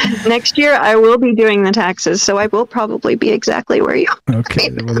 Fuck. Next year, I will be doing the taxes, so I will probably be exactly where you are. Okay,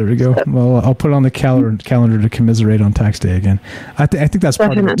 well, there we go. Well, I'll put it on the calendar to commiserate on tax day again. I think that's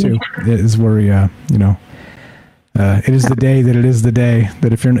part of it, too. It is where we, it is the day that it is the day.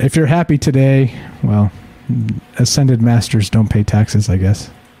 That if you're happy today, well, ascended masters don't pay taxes, I guess.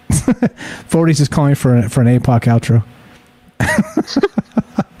 40s is calling for an APOC outro.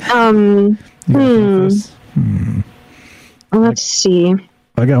 Let's see.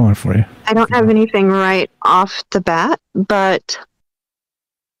 I got one for you. I don't have anything right off the bat, but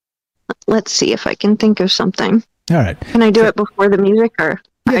let's see if I can think of something. All right. Can I do it before the music, or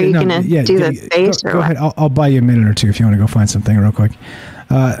are you going to do the bass? Go ahead. I'll buy you a minute or two if you want to go find something real quick.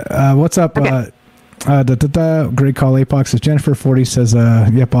 What's up? Okay. Great call, Apox. Says Jennifer 40 says,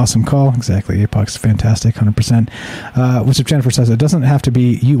 yep, awesome call. Exactly. Apox, fantastic, 100%. What's up, Jennifer says, it doesn't have to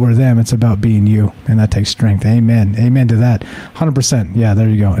be you or them. It's about being you. And that takes strength. Amen. Amen to that. 100%. Yeah, there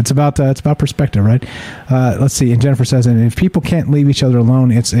you go. It's about perspective, right? Let's see. And Jennifer says, and if people can't leave each other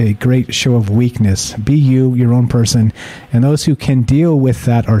alone, it's a great show of weakness. Be you, your own person. And those who can deal with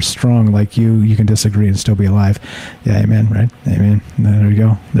that are strong. Like you can disagree and still be alive. Yeah, amen, right? Amen. There you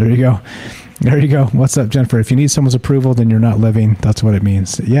go. There you go. There you go. What's up, Jennifer? If you need someone's approval, then you're not living. That's what it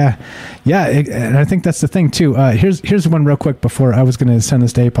means. Yeah. And I think that's the thing, too. Here's one real quick before I was going to send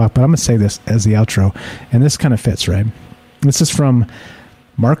this to APOC, but I'm going to say this as the outro. And this kind of fits, right? This is from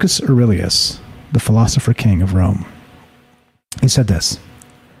Marcus Aurelius, the philosopher king of Rome. He said this: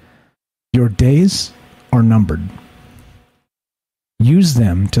 your days are numbered. Use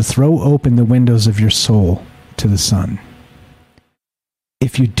them to throw open the windows of your soul to the sun.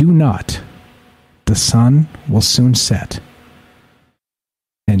 If you do not, the sun will soon set,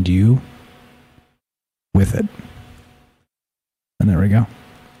 and you with it. And there we go.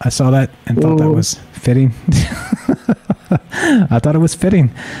 I saw that and thought that was fitting. I thought it was fitting.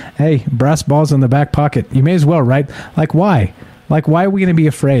 Hey, brass balls in the back pocket. You may as well, right? Like, why? Like, why are we going to be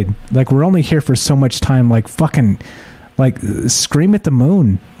afraid? Like, we're only here for so much time. Like, fucking, like, scream at the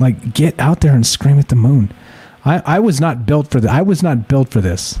moon. Like, get out there and scream at the moon. I was not built for this. I was not built for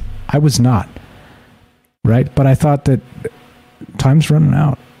this. I was not. Right? But I thought that time's running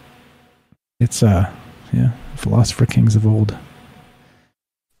out. It's, philosopher kings of old.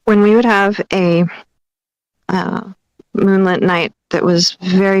 When we would have a moonlit night that was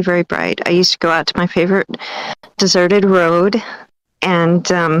very, very bright, I used to go out to my favorite deserted road, and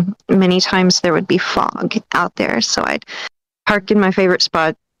many times there would be fog out there. So I'd park in my favorite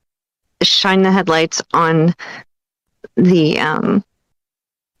spot, shine the headlights on the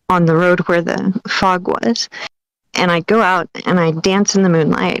road where the fog was, and I'd go out and I'd dance in the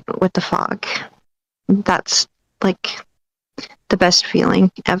moonlight with the fog. That's like the best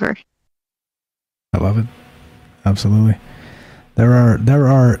feeling ever. I love it. Absolutely.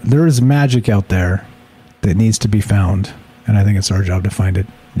 There is magic out there that needs to be found, and I think it's our job to find it.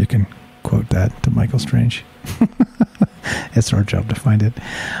 You can quote that to Michael Strange. It's our job to find it.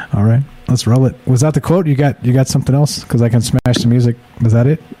 All right, let's roll it. Was that the quote? You got something else? Because I can smash the music. Was that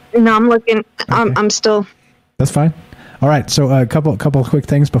it? No, I'm looking. Okay. I'm still. That's fine. All right. So a couple of quick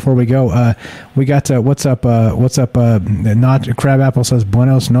things before we go. We got what's up? Not Crab Apple says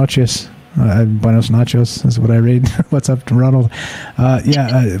buenos noches. Buenos nachos is what I read. What's up, Ronald?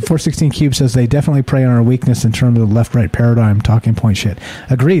 416 Cube says they definitely prey on our weakness in terms of the left-right paradigm talking point shit.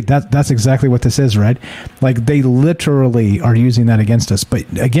 Agreed. That's exactly what this is, right? Like, they literally are using that against us. But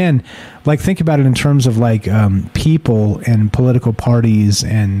again, like, think about it in terms of like people and political parties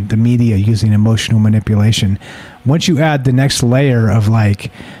and the media using emotional manipulation. Once you add the next layer of,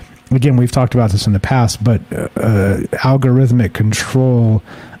 like, again, we've talked about this in the past, but algorithmic control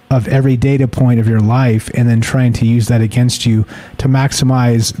of every data point of your life, and then trying to use that against you to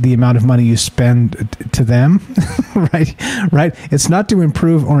maximize the amount of money you spend to them, right? It's not to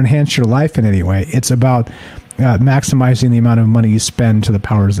improve or enhance your life in any way. It's about maximizing the amount of money you spend to the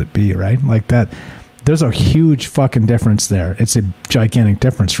powers that be, right? Like that. There's a huge fucking difference there. It's a gigantic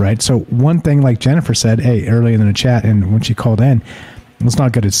difference, right? So one thing, like Jennifer said, hey, earlier in the chat, and when she called in, it's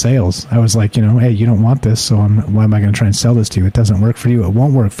not good at sales. I was like, hey, you don't want this, so why am I going to try and sell this to you? It doesn't work for you. It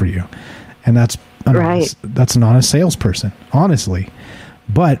won't work for you. And that's right. That's an honest salesperson, honestly.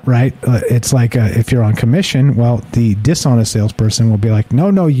 But, right, it's like if you're on commission, well, the dishonest salesperson will be like,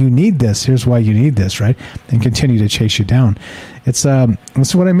 no, you need this. Here's why you need this, right? And continue to chase you down. It's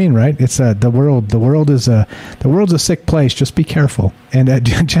that's what I mean, right? It's the world. The world's a sick place. Just be careful. And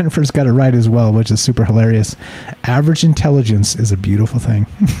Jennifer's got it right as well, which is super hilarious. Average intelligence is a beautiful thing.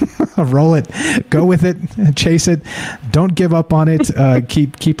 Roll it, go with it, chase it. Don't give up on it.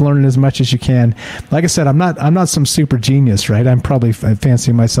 Keep learning as much as you can. Like I said, I'm not some super genius, right? I'm probably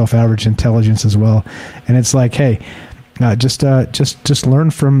fancying myself average intelligence as well. And it's like, hey, just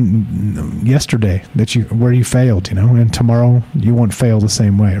learn from yesterday where you failed, and tomorrow you won't fail the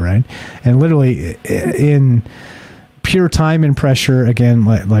same way, right? And literally in pure time and pressure, again,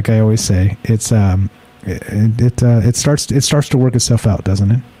 like I always say, it's it starts to work itself out, doesn't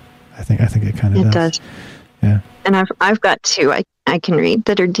it? I think it kind of does. It does. Yeah. And I've got two I can read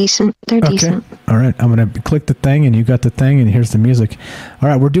that are decent. They're decent. All right, I'm gonna click the thing, and you got the thing, and here's the music. All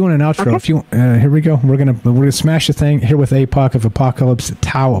right, we're doing an outro. Okay. If you here we go. We're gonna smash the thing here with APOC of Apocalypse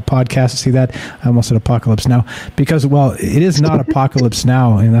Tau podcast. See that? I almost said Apocalypse Now because it is not Apocalypse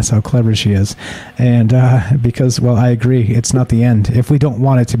Now, and that's how clever she is. And because I agree, it's not the end. If we don't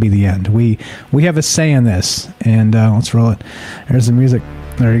want it to be the end, we have a say in this. And let's roll it. There's the music.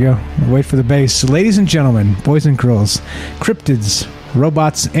 There you go. Wait for the bass. Ladies and gentlemen, boys and girls, cryptids,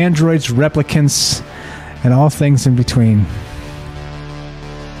 robots, androids, replicants, and all things in between,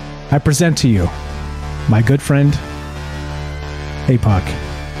 I present to you my good friend, APOC.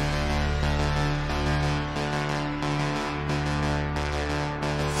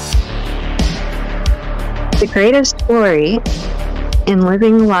 The greatest glory in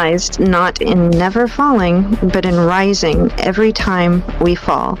living lies not in never falling, but in rising every time we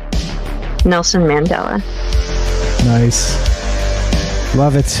fall. Nelson Mandela. Nice.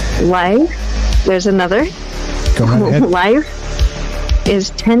 Love it. Life, there's another. Go right ahead. Life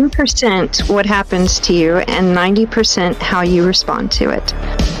is 10% what happens to you and 90% how you respond to it.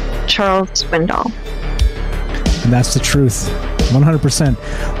 Charles Swindoll. And that's the truth. 100%.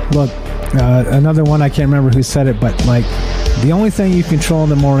 Look, another one, I can't remember who said it, but the only thing you control in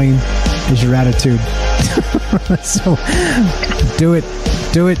the morning is your attitude. So do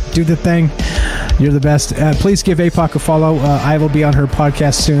the thing. You're the best. Please give APOC a follow. I will be on her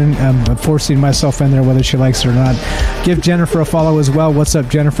podcast soon. I'm forcing myself in there whether she likes it or not. Give Jennifer a follow as well. What's up,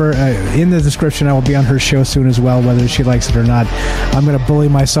 Jennifer? In the description, I will be on her show soon as well, whether she likes it or not. I'm going to bully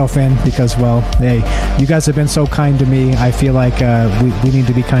myself in because, hey, you guys have been so kind to me. I feel like we need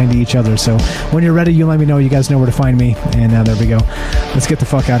to be kind to each other. So when you're ready, you let me know. You guys know where to find me. And there we go. Let's get the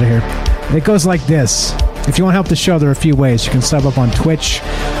fuck out of here. It goes like this. If you want to help the show, there are a few ways. You can sub up on Twitch.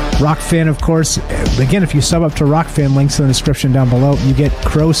 Rockfin, of course. Again, if you sub up to Rockfin, links in the description down below. You get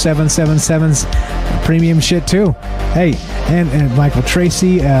Crow777's premium shit too. Hey, and Michael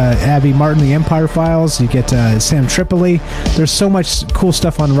Tracy, Abby Martin, The Empire Files. You get Sam Tripoli. There's so much cool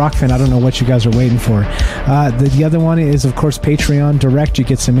stuff on Rockfin. I don't know what you guys are waiting for. The other one is, of course, Patreon Direct. You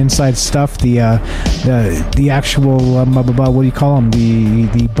get some inside stuff. The actual what do you call them?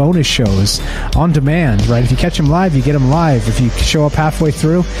 The bonus shows on demand. Right? If you catch them live, you get them live. If you show up halfway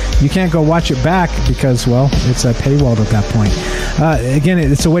through, you can't go watch it back because, it's a paywall at that point. Again,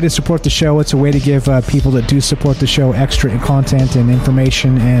 it's a way to support the show. It's a way to give people that do support the show extra content and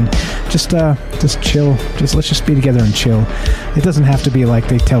information, and just chill. Let's just be together and chill. It doesn't have to be like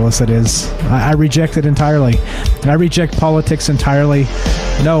they tell us it is. I reject it entirely. I reject politics entirely.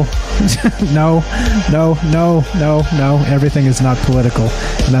 No. No. Everything is not political,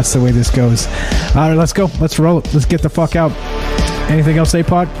 and that's the way this goes. All right, let's go. Let's roll it. Let's get the fuck out. Anything else,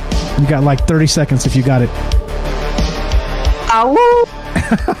 APOC? You got 30 seconds if you got it. Ow.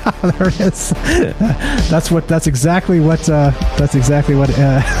 There it is. That's exactly what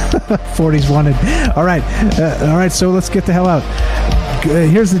 40s wanted. All right. So let's get the hell out.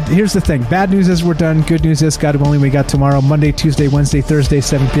 Here's the thing. Bad news is we're done. Good news is, God willing, we got tomorrow, Monday, Tuesday, Wednesday, Thursday,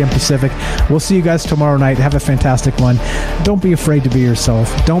 7 p.m. Pacific. We'll see you guys tomorrow night. Have a fantastic one. Don't be afraid to be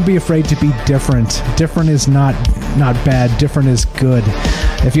yourself. Don't be afraid to be different. Different is not bad. Different is good.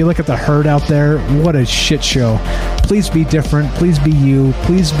 If you look at the herd out there, what a shit show. Please be different. Please be you.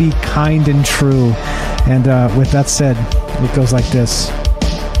 Please be kind and true. And with that said, it goes like this.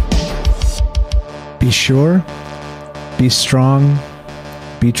 Be sure. Be strong.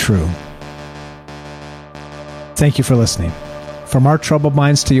 Be true. Thank you for listening. From our troubled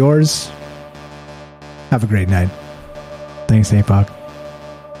minds to yours, have a great night. Thanks, APOC.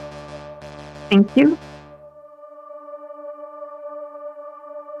 Thank you.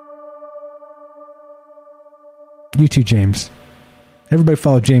 You too, James. Everybody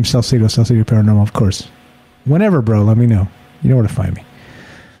follow James Salcedo Paranormal, of course. Whenever, bro, let me know. You know where to find me.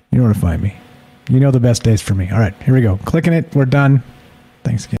 You know the best days for me. All right, here we go. Clicking it. We're done.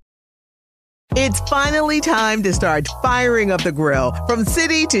 Thanks again. It's finally time to start firing up the grill. From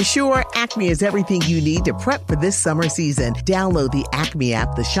city to shore, Acme is everything you need to prep for this summer season. Download the Acme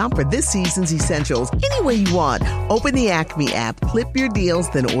app to shop for this season's essentials any way you want. Open the Acme app, clip your deals,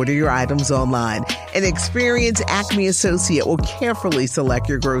 then order your items online. An experienced Acme associate will carefully select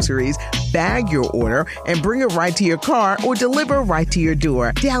your groceries, bag your order, and bring it right to your car or deliver right to your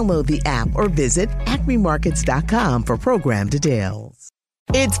door. Download the app or visit acmemarkets.com for program details.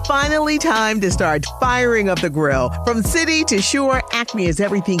 It's finally time to start firing up the grill. From city to shore, Acme is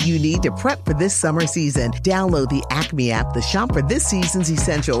everything you need to prep for this summer season. Download the Acme app to shop for this season's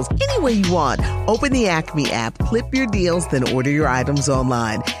essentials any way you want. Open the Acme app, clip your deals, then order your items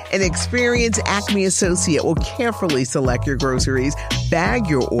online. An experienced Acme associate will carefully select your groceries, bag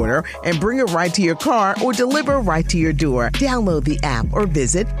your order, and bring it right to your car or deliver right to your door. Download the app or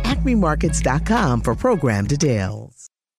visit acmemarkets.com for program details.